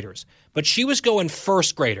first graders. But she was going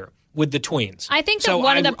first grader with the tweens. I think that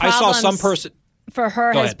one of the problems I saw some person for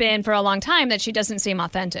her has been for a long time that she doesn't seem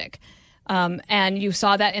authentic. And you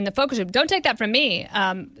saw that in the focus group. Don't take that from me.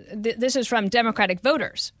 This is from Democratic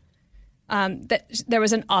voters. That there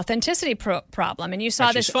was an authenticity problem, and you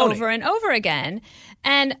saw this over and over again.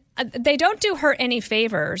 And they don't do her any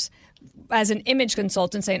favors as an image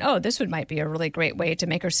consultant saying, oh, this might be a really great way to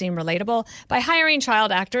make her seem relatable by hiring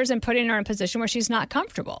child actors and putting her in a position where she's not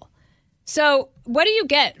comfortable. So what do you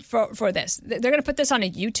get for this? They're going to put this on a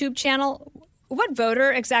YouTube channel. What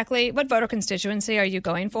voter constituency are you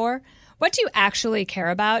going for? What do you actually care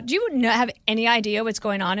about? Do you have any idea what's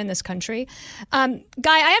going on in this country? Guy,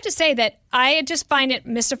 I have to say that I just find it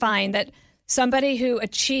mystifying that somebody who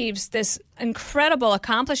achieves this incredible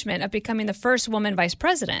accomplishment of becoming the first woman vice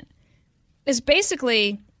president is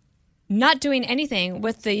basically not doing anything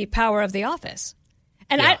with the power of the office.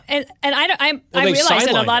 And I realize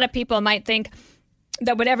that a lot of people might think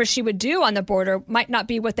that whatever she would do on the border might not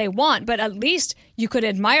be what they want, but at least you could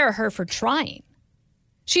admire her for trying.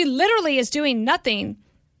 She literally is doing nothing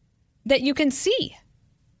that you can see.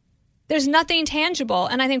 There's nothing tangible,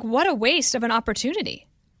 and I think what a waste of an opportunity.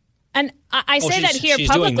 And I say that here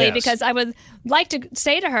publicly because I would like to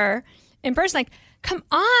say to her in person, like, come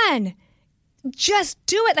on, just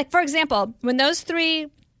do it. Like, for example, when those 3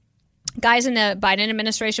 guys in the Biden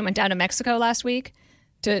administration went down to Mexico last week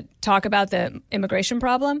to talk about the immigration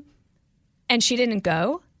problem, and she didn't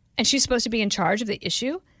go, and she's supposed to be in charge of the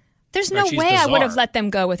issue, there's no way I would have let them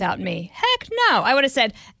go without me. Heck no. I would have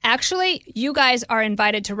said, actually, you guys are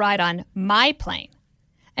invited to ride on my plane,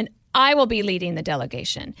 and I will be leading the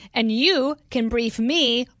delegation, and you can brief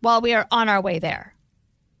me while we are on our way there.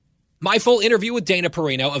 My full interview with Dana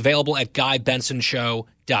Perino, available at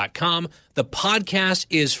GuyBensonShow.com. The podcast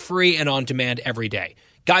is free and on demand every day.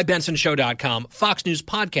 GuyBensonShow.com,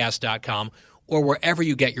 FoxNewsPodcast.com, or wherever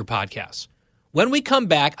you get your podcasts. When we come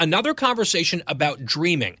back, another conversation about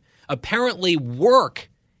dreaming. Apparently, work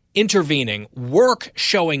intervening, work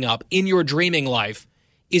showing up in your dreaming life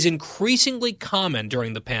is increasingly common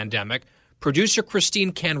during the pandemic. Producer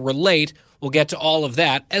Christine can relate. We'll get to all of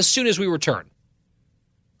that as soon as we return.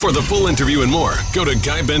 For the full interview and more, go to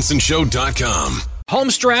GuyBensonShow.com.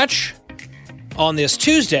 Homestretch on this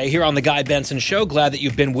Tuesday here on The Guy Benson Show. Glad that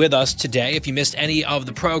you've been with us today. If you missed any of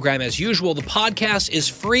the program, as usual, the podcast is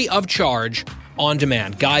free of charge on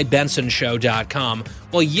demand. GuyBensonShow.com.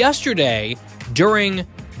 Well, yesterday, during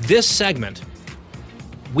this segment,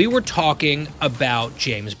 we were talking about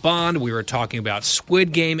James Bond. We were talking about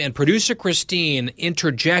Squid Game. And producer Christine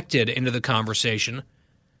interjected into the conversation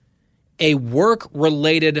a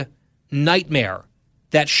work-related nightmare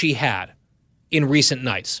that she had in recent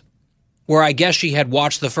nights, where I guess she had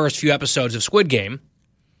watched the first few episodes of Squid Game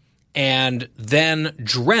and then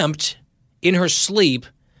dreamt in her sleep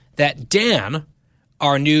that Dan,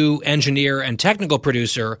 our new engineer and technical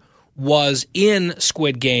producer, was in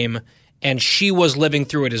Squid Game and she was living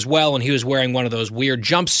through it as well, and he was wearing one of those weird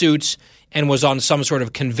jumpsuits and was on some sort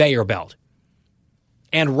of conveyor belt.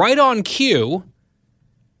 And right on cue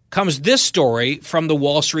comes this story from the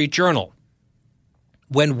Wall Street Journal.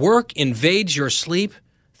 When work invades your sleep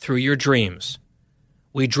through your dreams.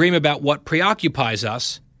 We dream about what preoccupies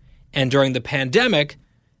us, and during the pandemic,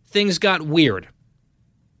 things got weird.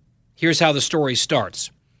 Here's how the story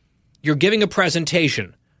starts. You're giving a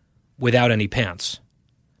presentation without any pants.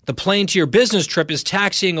 The plane to your business trip is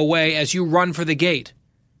taxiing away as you run for the gate.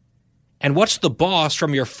 And what's the boss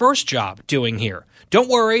from your first job doing here? Don't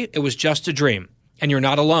worry, it was just a dream. And you're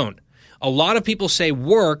not alone. A lot of people say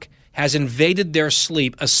work has invaded their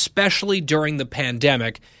sleep, especially during the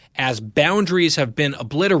pandemic, as boundaries have been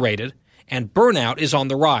obliterated and burnout is on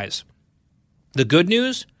the rise. The good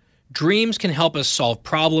news? Dreams can help us solve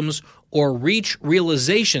problems or reach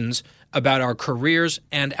realizations about our careers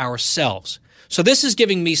and ourselves. So this is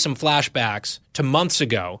giving me some flashbacks to months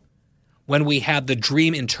ago when we had the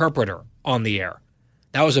dream interpreter on the air.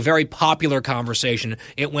 That was a very popular conversation.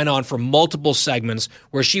 It went on for multiple segments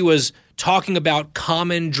where she was talking about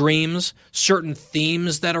common dreams, certain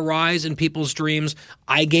themes that arise in people's dreams.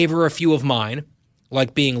 I gave her a few of mine,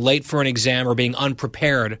 like being late for an exam or being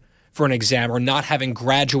unprepared for an exam or not having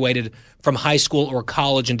graduated from high school or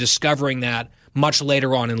college and discovering that much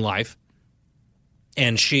later on in life.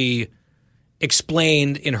 And she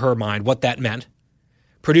explained in her mind what that meant.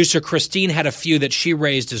 Producer Christine had a few that she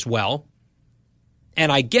raised as well. And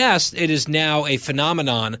I guess it is now a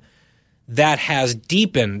phenomenon that has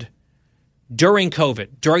deepened during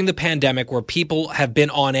COVID, during the pandemic, where people have been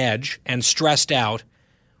on edge and stressed out,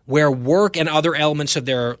 where work and other elements of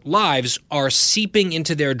their lives are seeping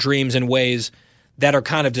into their dreams in ways that are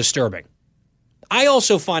kind of disturbing. I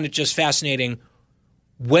also find it just fascinating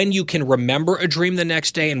when you can remember a dream the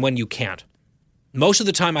next day and when you can't. Most of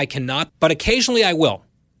the time I cannot, but occasionally I will.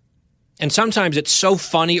 And sometimes it's so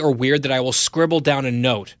funny or weird that I will scribble down a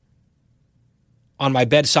note on my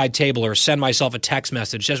bedside table or send myself a text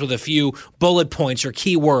message just with a few bullet points or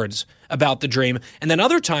key words about the dream. And then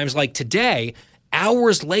other times, like today,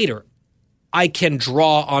 hours later, I can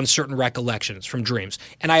draw on certain recollections from dreams.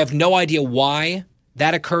 And I have no idea why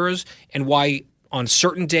that occurs and why on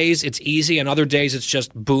certain days it's easy and other days it's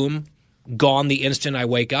just boom, gone the instant I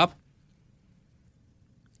wake up?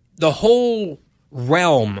 The whole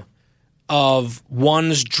realm of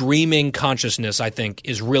one's dreaming consciousness, I think,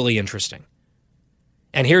 is really interesting.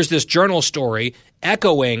 And here's this journal story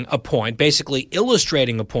echoing a point, basically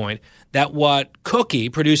illustrating a point, that what Cookie,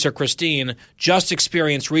 producer Christine, just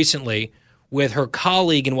experienced recently with her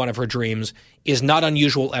colleague in one of her dreams is not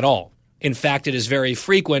unusual at all. In fact, it is very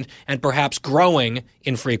frequent and perhaps growing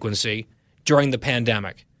in frequency during the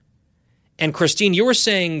pandemic. And Christine, you were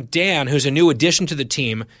saying Dan, who's a new addition to the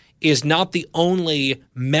team, is not the only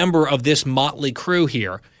member of this motley crew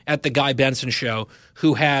here at the Guy Benson Show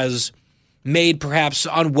who has made perhaps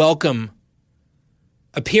unwelcome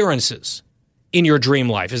appearances in your dream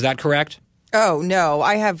life. Is that correct? Oh, no.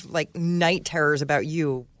 I have like night terrors about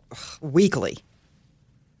you weekly.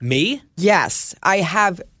 Me? Yes. I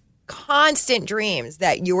have constant dreams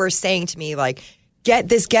that you are saying to me like, get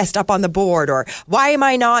this guest up on the board, or why am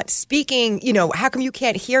I not speaking? You know, how come you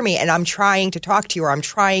can't hear me? And I'm trying to talk to you, or I'm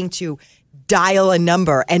trying to dial a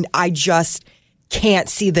number and I just can't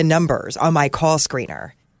see the numbers on my call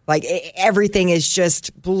screener. Like everything is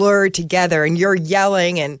just blurred together and you're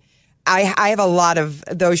yelling, and I have a lot of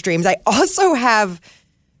those dreams. I also have...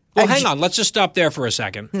 Well, hang on. Let's just stop there for a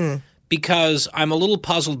second because I'm a little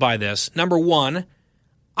puzzled by this. Number one,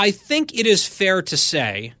 I think it is fair to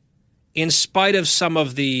say, in spite of some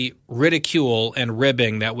of the ridicule and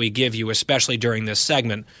ribbing that we give you, especially during this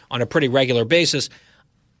segment on a pretty regular basis,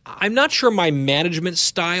 I'm not sure my management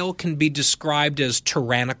style can be described as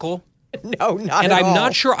tyrannical. No, not at all. And I'm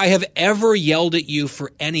not sure I have ever yelled at you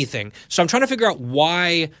for anything. So I'm trying to figure out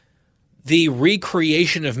why the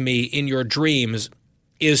recreation of me in your dreams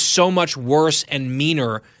is so much worse and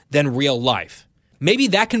meaner than real life. Maybe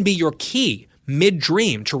that can be your key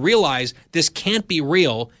mid-dream to realize this can't be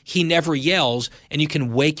real. He never yells, and you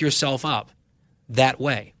can wake yourself up that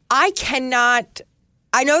way. I cannot...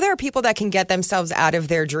 I know there are people that can get themselves out of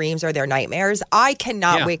their dreams or their nightmares. I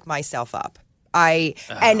cannot wake myself up.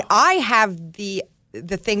 And I have the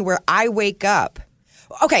thing where I wake up.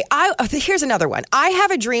 Okay, here's another one. I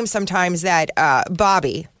have a dream sometimes that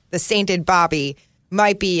Bobby, the sainted Bobby,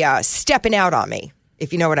 might be stepping out on me,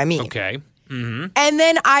 if you know what I mean. Okay. Mm-hmm. And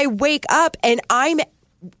then I wake up and I'm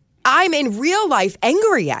in real life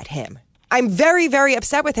angry at him. I'm very, very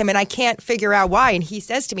upset with him and I can't figure out why. And he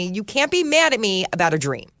says to me, you can't be mad at me about a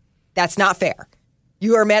dream. That's not fair.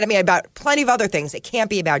 You are mad at me about plenty of other things. It can't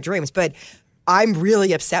be about dreams. But I'm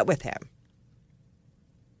really upset with him.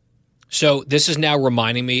 So this is now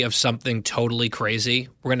reminding me of something totally crazy.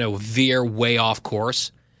 We're going to veer way off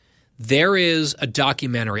course. There is a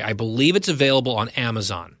documentary. I believe it's available on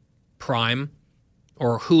Amazon Prime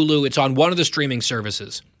or Hulu. It's on one of the streaming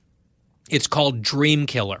services. It's called Dream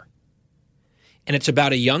Killer. And it's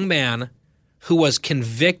about a young man who was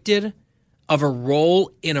convicted of a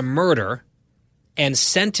role in a murder and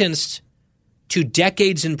sentenced to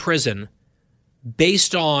decades in prison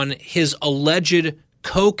based on his alleged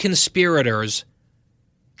co-conspirator's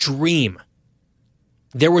dream.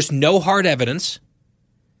 There was no hard evidence.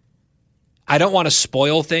 I don't want to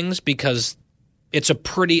spoil things because it's a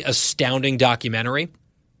pretty astounding documentary.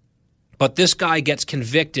 But this guy gets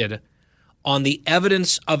convicted on the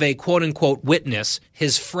evidence of a quote-unquote witness,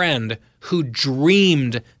 his friend, who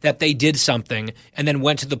dreamed that they did something and then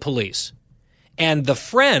went to the police. And the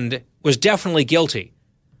friend was definitely guilty,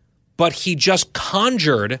 but he just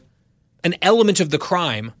conjured an element of the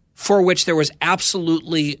crime for which there was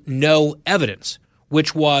absolutely no evidence,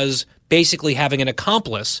 which was basically having an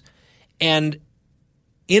accomplice. And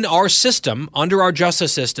in our system, under our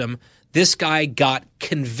justice system, this guy got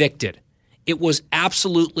convicted. It was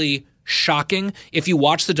absolutely shocking. If you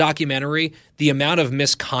watch the documentary, the amount of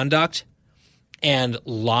misconduct and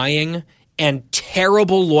lying and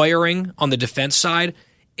terrible lawyering on the defense side,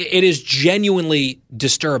 it is genuinely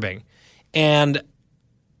disturbing. And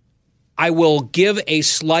I will give a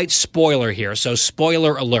slight spoiler here. So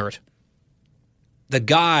spoiler alert. The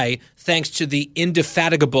guy, thanks to the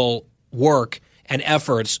indefatigable work and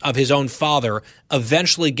efforts of his own father,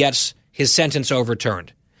 eventually gets his sentence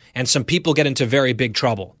overturned. And some people get into very big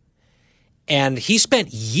trouble. And he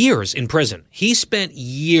spent years in prison. He spent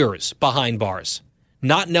years behind bars,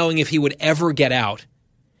 not knowing if he would ever get out.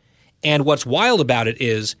 And what's wild about it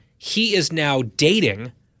is he is now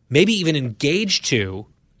dating, maybe even engaged to,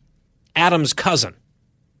 Adam's cousin,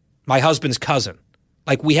 my husband's cousin.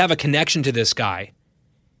 Like, we have a connection to this guy.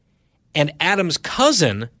 And Adam's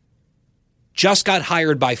cousin just got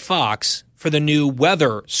hired by Fox for the new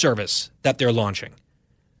weather service that they're launching.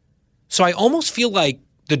 So I almost feel like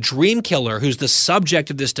the dream killer who's the subject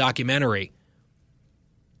of this documentary,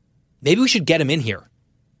 maybe we should get him in here,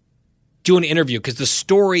 do an interview, because the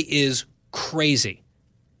story is crazy.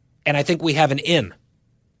 And I think we have an in.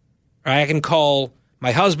 I can call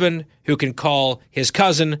my husband, who can call his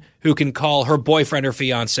cousin, who can call her boyfriend or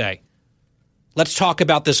fiance. Let's talk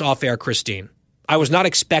about this off air, Christine. I was not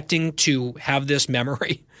expecting to have this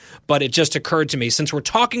memory, but it just occurred to me. Since we're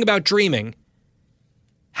talking about dreaming,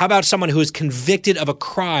 how about someone who is convicted of a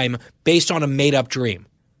crime based on a made-up dream?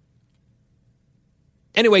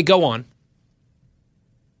 Anyway, go on.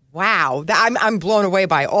 Wow. I'm blown away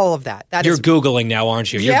by all of that. You're Googling now,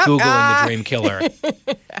 aren't you? You're Googling the dream killer.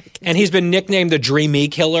 And he's been nicknamed the Dreamy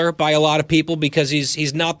Killer by a lot of people because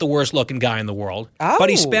he's not the worst-looking guy in the world. Oh. But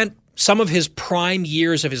he spent some of his prime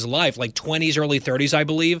years of his life, like 20s, early 30s, I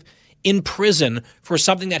believe, in prison for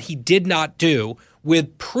something that he did not do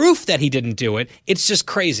with proof that he didn't do it. It's just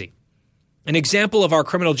crazy. An example of our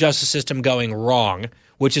criminal justice system going wrong,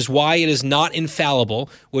 which is why it is not infallible,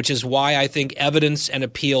 which is why I think evidence and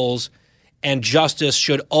appeals and justice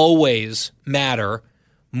should always matter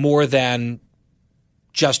more than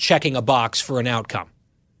just checking a box for an outcome.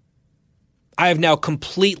 I have now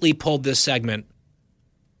completely pulled this segment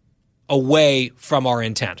away from our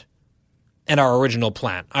intent and our original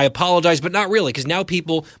plan. I apologize, but not really, because now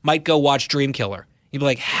people might go watch Dream Killer. You'd be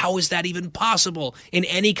like, how is that even possible in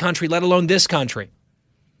any country, let alone this country?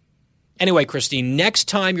 Anyway, Christine, next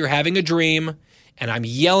time you're having a dream and I'm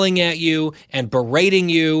yelling at you and berating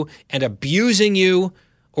you and abusing you,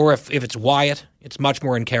 or if it's Wyatt, it's much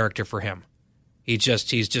more in character for him. He's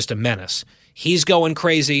just a menace. He's going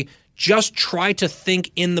crazy. Just try to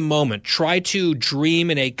think in the moment. Try to dream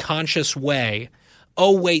in a conscious way.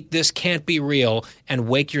 Oh, wait, this can't be real, and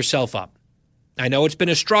wake yourself up. I know it's been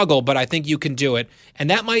a struggle, but I think you can do it, and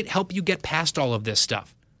that might help you get past all of this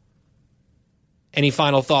stuff. Any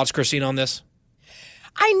final thoughts, Christine, on this?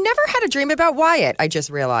 I never had a dream about Wyatt, I just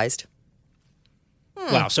realized.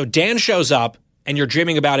 Wow, so Dan shows up, and you're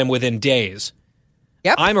dreaming about him within days.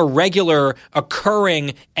 Yep. I'm a regular,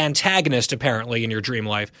 occurring antagonist, apparently, in your dream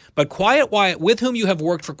life. But Quiet Wyatt, with whom you have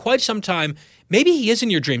worked for quite some time, maybe he is in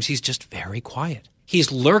your dreams. He's just very quiet.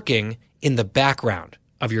 He's lurking in the background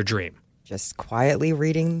of your dream. Just quietly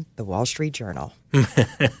reading the Wall Street Journal.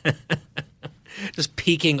 Just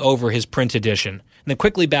peeking over his print edition. And then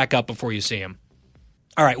quickly back up before you see him.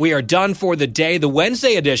 All right, we are done for the day. The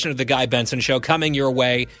Wednesday edition of The Guy Benson Show coming your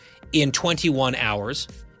way in 21 hours.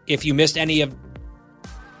 If you missed any of...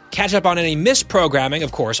 Catch up on any missed programming,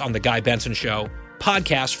 of course, on The Guy Benson Show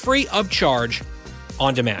podcast, free of charge,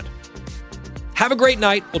 on demand. Have a great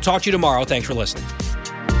night. We'll talk to you tomorrow. Thanks for listening.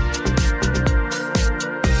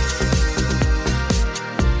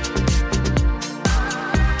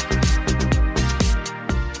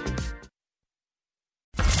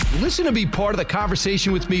 Listen to be part of the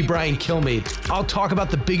conversation with me, Brian Kilmeade. I'll talk about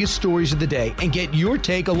the biggest stories of the day and get your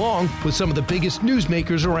take along with some of the biggest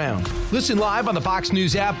newsmakers around. Listen live on the Fox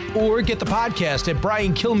News app or get the podcast at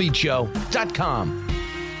BrianKilmeadShow.com.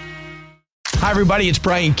 Hi, everybody. It's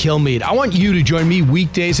Brian Kilmeade. I want you to join me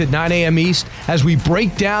weekdays at 9 a.m. East as we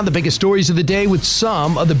break down the biggest stories of the day with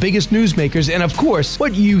some of the biggest newsmakers and, of course,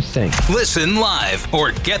 what you think. Listen live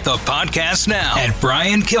or get the podcast now at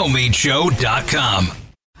BrianKilmeadShow.com.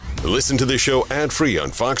 Listen to the show ad-free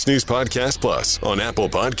on Fox News Podcast Plus, on Apple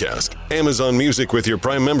Podcast, Amazon Music with your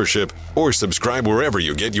Prime membership, or subscribe wherever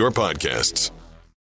you get your podcasts.